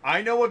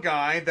 I know a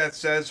guy that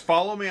says,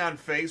 follow me on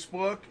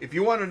Facebook. If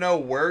you want to know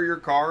where your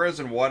car is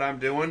and what I'm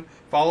doing,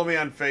 follow me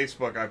on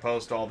Facebook. I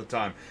post all the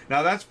time.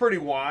 Now, that's pretty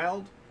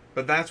wild,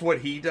 but that's what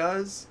he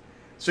does.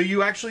 So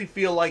you actually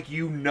feel like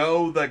you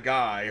know the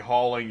guy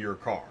hauling your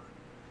car.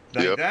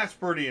 Like, that's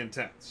pretty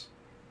intense.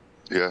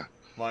 Yeah.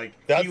 Like,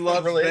 that's he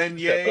loves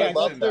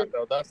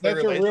beignets. That's a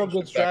real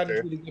good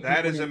strategy. To get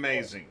that is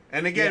amazing.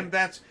 And again,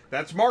 that's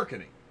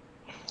marketing.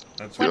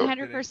 That's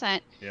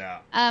 100%. Yeah.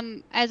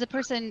 As a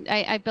person,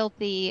 I built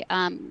the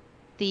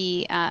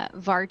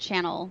VAR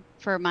channel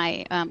for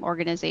my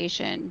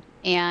organization,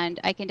 and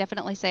I can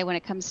definitely say when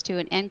it comes to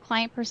an end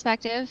client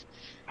perspective,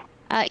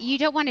 you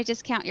don't want to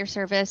discount your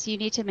service. You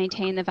need to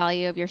maintain the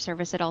value of your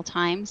service at all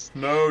times.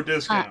 No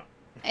discount.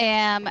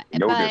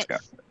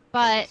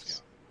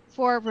 But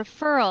for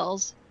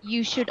referrals,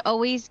 you should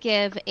always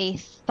give a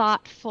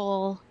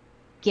thoughtful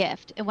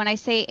gift. And when I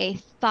say a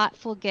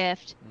thoughtful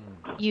gift,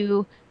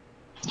 you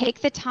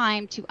take the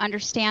time to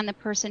understand the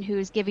person who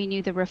is giving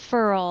you the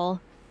referral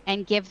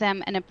and give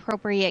them an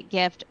appropriate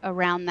gift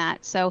around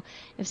that. So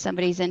if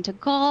somebody's into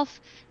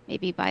golf,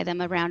 maybe buy them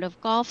a round of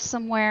golf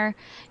somewhere,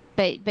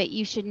 but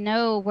you should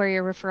know where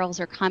your referrals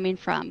are coming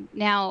from.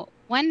 Now,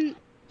 one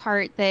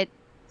part that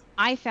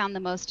I found the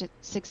most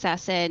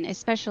success in,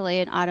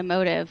 especially in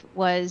automotive,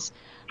 was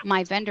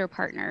my vendor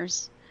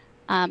partners.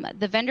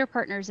 The vendor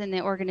partners in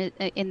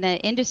the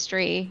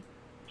industry,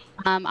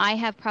 I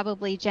have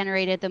probably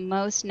generated the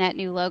most net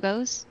new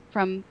logos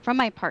from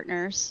my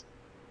partners,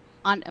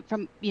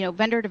 from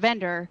vendor to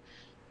vendor,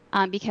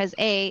 because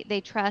A, they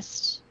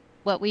trust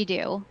what we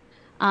do,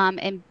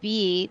 and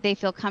B, they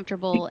feel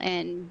comfortable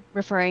in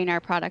referring our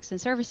products and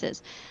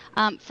services.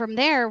 From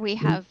there, we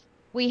have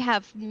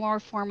more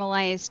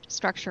formalized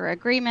structured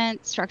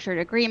agreements.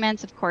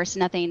 Of course,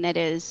 nothing that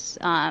is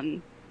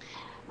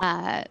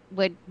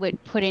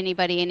would put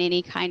anybody in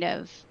any kind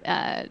of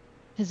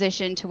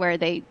position to where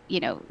they,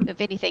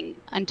 if anything,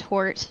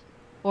 untoward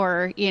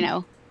or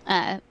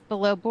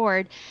below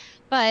board.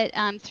 But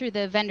through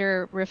the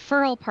vendor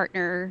referral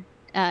partner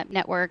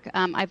network,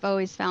 I've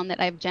always found that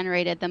I've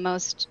generated the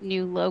most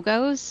new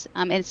logos.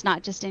 And it's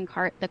not just in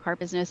the car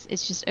business;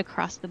 it's just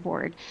across the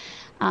board.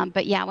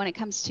 But yeah, when it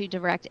comes to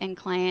direct end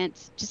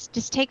clients,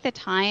 just take the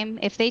time.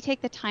 If they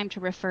take the time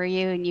to refer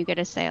you and you get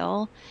a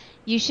sale,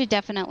 you should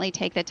definitely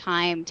take the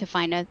time to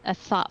find a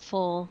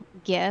thoughtful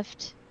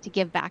gift to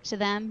give back to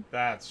them.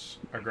 That's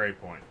a great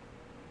point.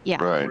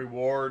 Yeah. Right.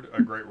 Reward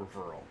a great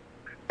referral.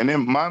 And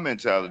then my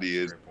mentality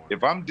is,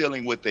 if I'm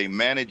dealing with a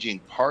managing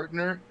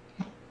partner,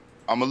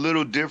 I'm a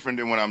little different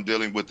than when I'm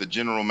dealing with the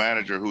general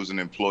manager who's an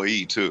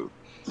employee too,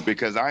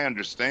 because I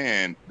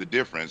understand the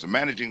difference. A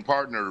managing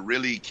partner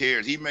really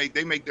cares. They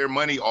make their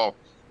money off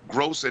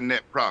gross and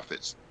net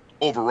profits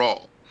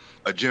overall.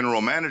 A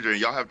general manager, and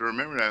y'all have to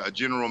remember that a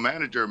general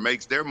manager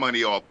makes their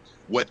money off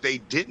what they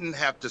didn't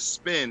have to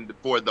spend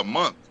for the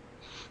month.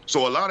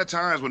 So a lot of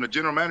times when a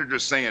general manager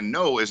is saying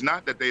no, it's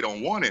not that they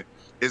don't want it,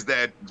 is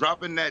that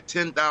dropping that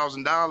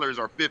 $10,000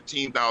 or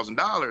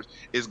 $15,000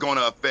 is going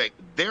to affect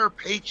their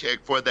paycheck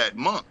for that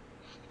month.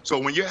 So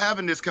when you're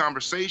having this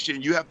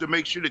conversation, you have to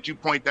make sure that you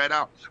point that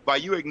out by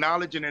you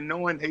acknowledging and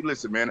knowing, hey,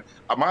 listen, man,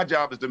 my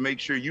job is to make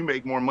sure you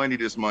make more money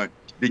this month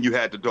than you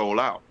had to dole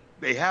out.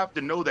 They have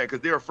to know that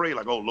because they're afraid,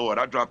 like, oh, Lord,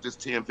 I dropped this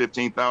 $10,000,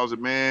 $15,000,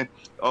 man.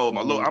 Oh,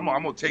 my Lord, I'm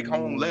going to take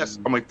home less.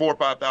 I'm like $4,000 or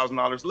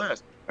 $5,000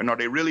 less. And are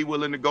they really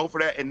willing to go for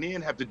that? And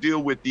then have to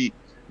deal with the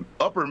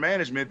upper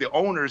management, the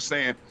owners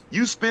saying,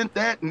 you spent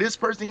that and this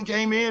person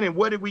came in and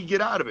what did we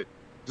get out of it?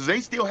 Because they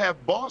still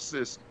have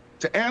bosses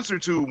to answer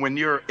to when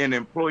you're an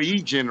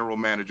employee general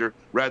manager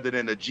rather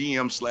than a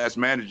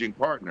GM/managing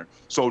partner.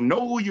 So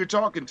know who you're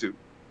talking to.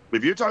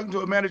 If you're talking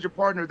to a manager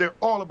partner, they're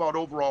all about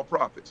overall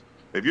profits.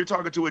 If you're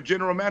talking to a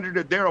general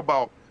manager, they're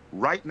about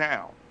right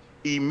now.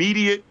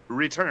 Immediate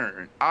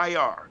return,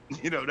 IR.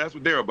 You know, that's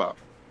what they're about.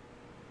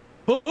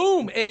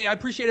 Boom. Hey, I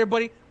appreciate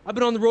everybody. I've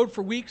been on the road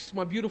for weeks.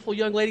 My beautiful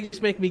young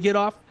lady's making me get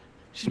off.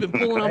 She's been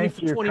pulling on me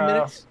for 20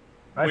 minutes.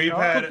 We've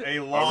had a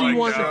long See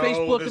you on show.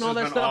 Facebook This and all has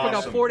that been stuff. I got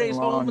awesome. 4 days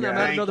home and I'm out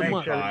Thank another you,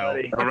 month. Kyle.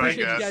 I appreciate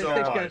you guys. So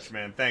Thanks, much, guys.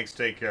 man. Thanks.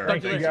 Take care.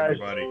 Thank Thanks, you, guys.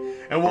 everybody.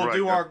 And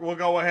we'll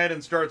go ahead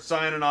and start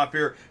signing off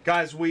here,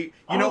 guys. You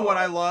know what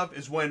I love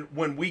is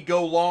when we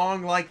go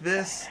long like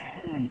this.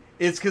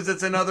 It's because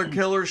it's another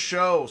killer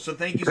show. So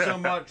thank you so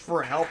much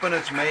for helping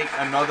us make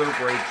another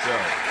great show.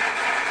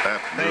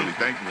 Absolutely.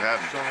 Thank you for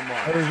having me. So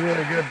much. That was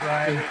really good,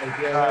 Brian.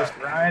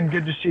 Ryan,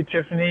 good to see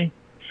Tiffany.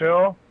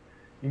 Phil,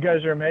 you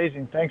guys are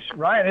amazing. Thanks.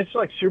 Ryan, it's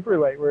like super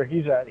late where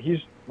he's at. He's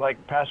like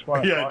past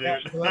 1 o'clock.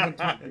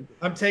 Dude.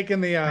 I'm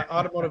taking the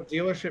automotive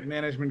dealership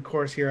management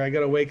course here. I got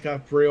to wake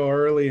up real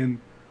early and.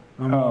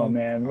 Oh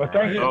man! Well,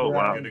 thank you.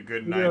 Get a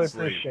good We really night's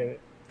sleep. appreciate it.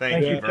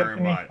 Thank you very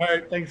Tiffany. much. All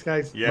right, thanks,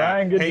 guys. Yeah.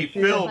 Ryan, good hey, to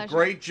see Phil, you.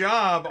 great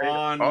job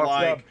on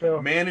Awesome.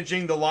 Phil.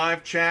 managing the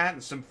live chat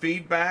and some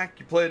feedback.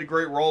 You played a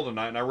great role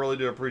tonight, and I really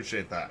do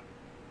appreciate that.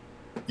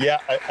 Yeah,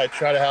 I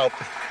try to help.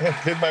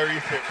 Did my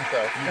research,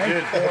 so. You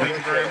did. Thank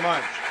you very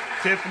much.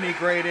 Tiffany,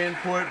 great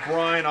input.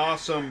 Brian,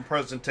 awesome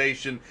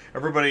presentation.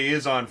 Everybody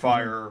is on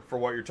fire for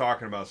what you're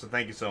talking about, so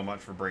thank you so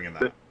much for bringing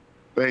that.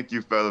 Thank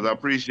you, fellas. I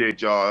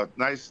appreciate y'all.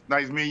 Nice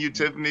meeting you,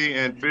 Tiffany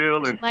and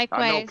Phil. And I know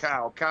Likewise.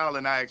 Kyle. Kyle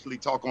and I actually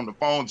talk on the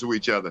phone to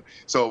each other.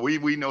 So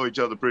we know each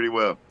other pretty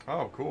well.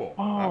 Oh, cool.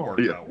 That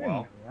worked out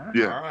well.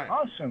 Yeah. All right.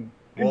 Awesome.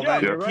 Good Well,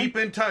 job, then everybody. keep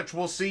in touch.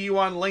 We'll see you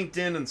on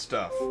LinkedIn and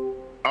stuff. All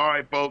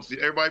right, folks.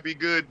 Everybody be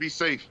good. Be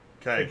safe.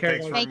 Okay. Take care,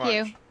 Thanks very Thank much.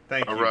 you.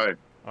 Thank you. All right.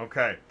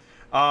 Okay.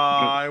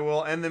 I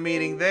will end the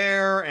meeting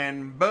there,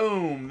 and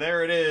boom,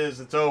 there it is.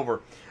 It's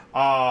over.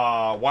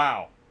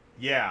 Wow.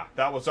 Yeah,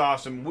 that was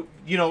awesome.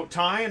 You know,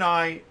 Ty and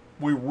I,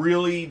 we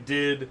really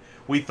did.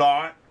 We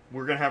thought we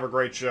were going to have a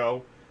great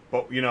show,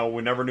 but, you know,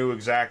 we never knew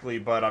exactly.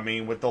 But, I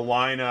mean, with the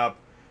lineup,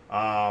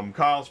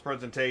 Kyle's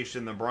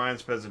presentation, then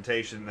Brian's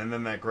presentation, and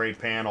then that great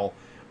panel,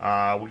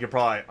 we could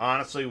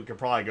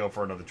probably go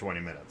for another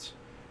 20 minutes.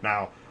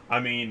 Now,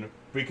 I mean,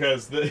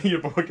 because we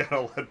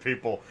gotta let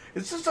people.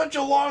 It's just such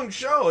a long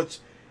show.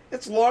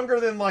 It's longer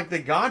than like The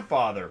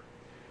Godfather.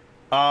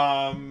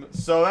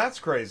 So that's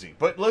crazy.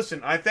 But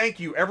listen, I thank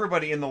you,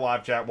 everybody in the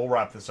live chat. We'll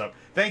wrap this up.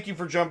 Thank you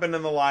for jumping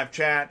in the live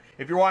chat.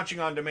 If you're watching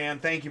on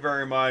demand, thank you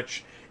very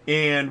much.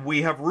 And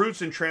we have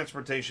roots in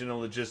transportation and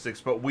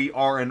logistics, but we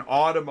are an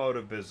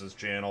automotive business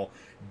channel.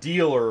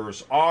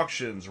 Dealers,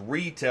 auctions,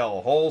 retail,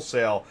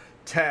 wholesale,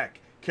 tech,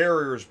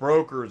 carriers,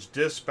 brokers,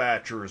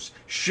 dispatchers,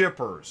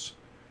 shippers,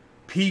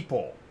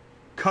 people,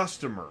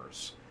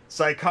 customers,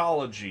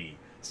 psychology,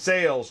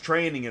 sales,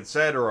 training,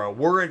 etc.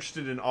 We're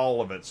interested in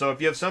all of it. So if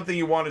you have something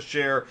you want to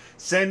share,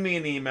 send me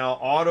an email,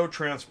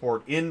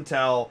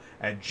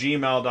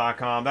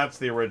 autotransportintel@gmail.com. That's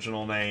the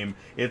original name.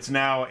 It's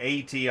now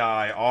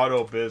ATI,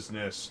 Auto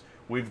Business.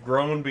 We've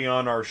grown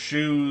beyond our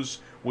shoes.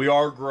 We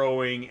are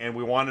growing, and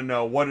we want to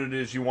know what it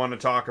is you want to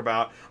talk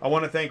about. I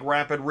want to thank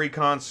Rapid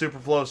Recon,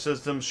 Superflow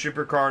Systems, Ship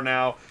Your Car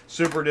Now,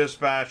 Super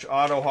Dispatch,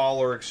 Auto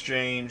Hauler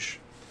Exchange.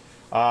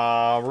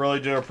 Really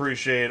do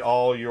appreciate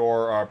all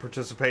your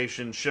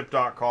participation.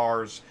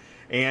 Ship.Cars.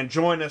 And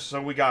join us.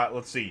 So we got,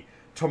 let's see,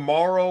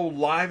 tomorrow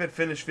live at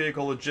Finished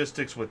Vehicle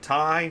Logistics with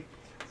Ty.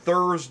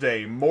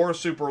 Thursday, more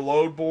Super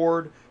Load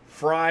Board.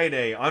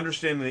 Friday,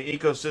 Understanding the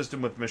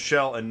Ecosystem with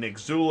Michelle and Nick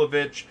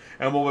Zulovich.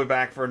 And we'll be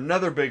back for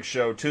another big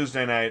show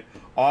Tuesday night,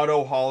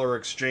 Auto Hauler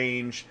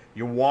Exchange.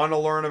 You want to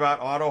learn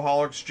about Auto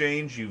Hauler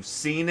Exchange? You've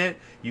seen it.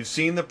 You've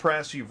seen the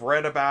press. You've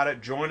read about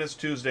it. Join us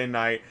Tuesday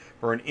night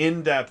for an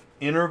in-depth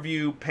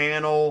interview,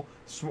 panel,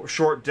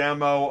 short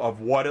demo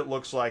of what it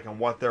looks like and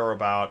what they're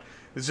about.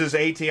 This is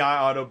ATI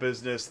Auto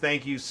Business.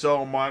 Thank you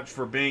so much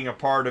for being a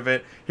part of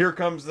it. Here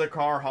comes the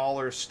car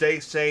hauler. Stay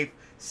safe,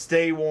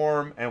 stay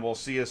warm, and we'll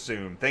see you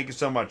soon. Thank you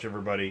so much,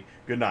 everybody.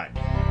 Good night.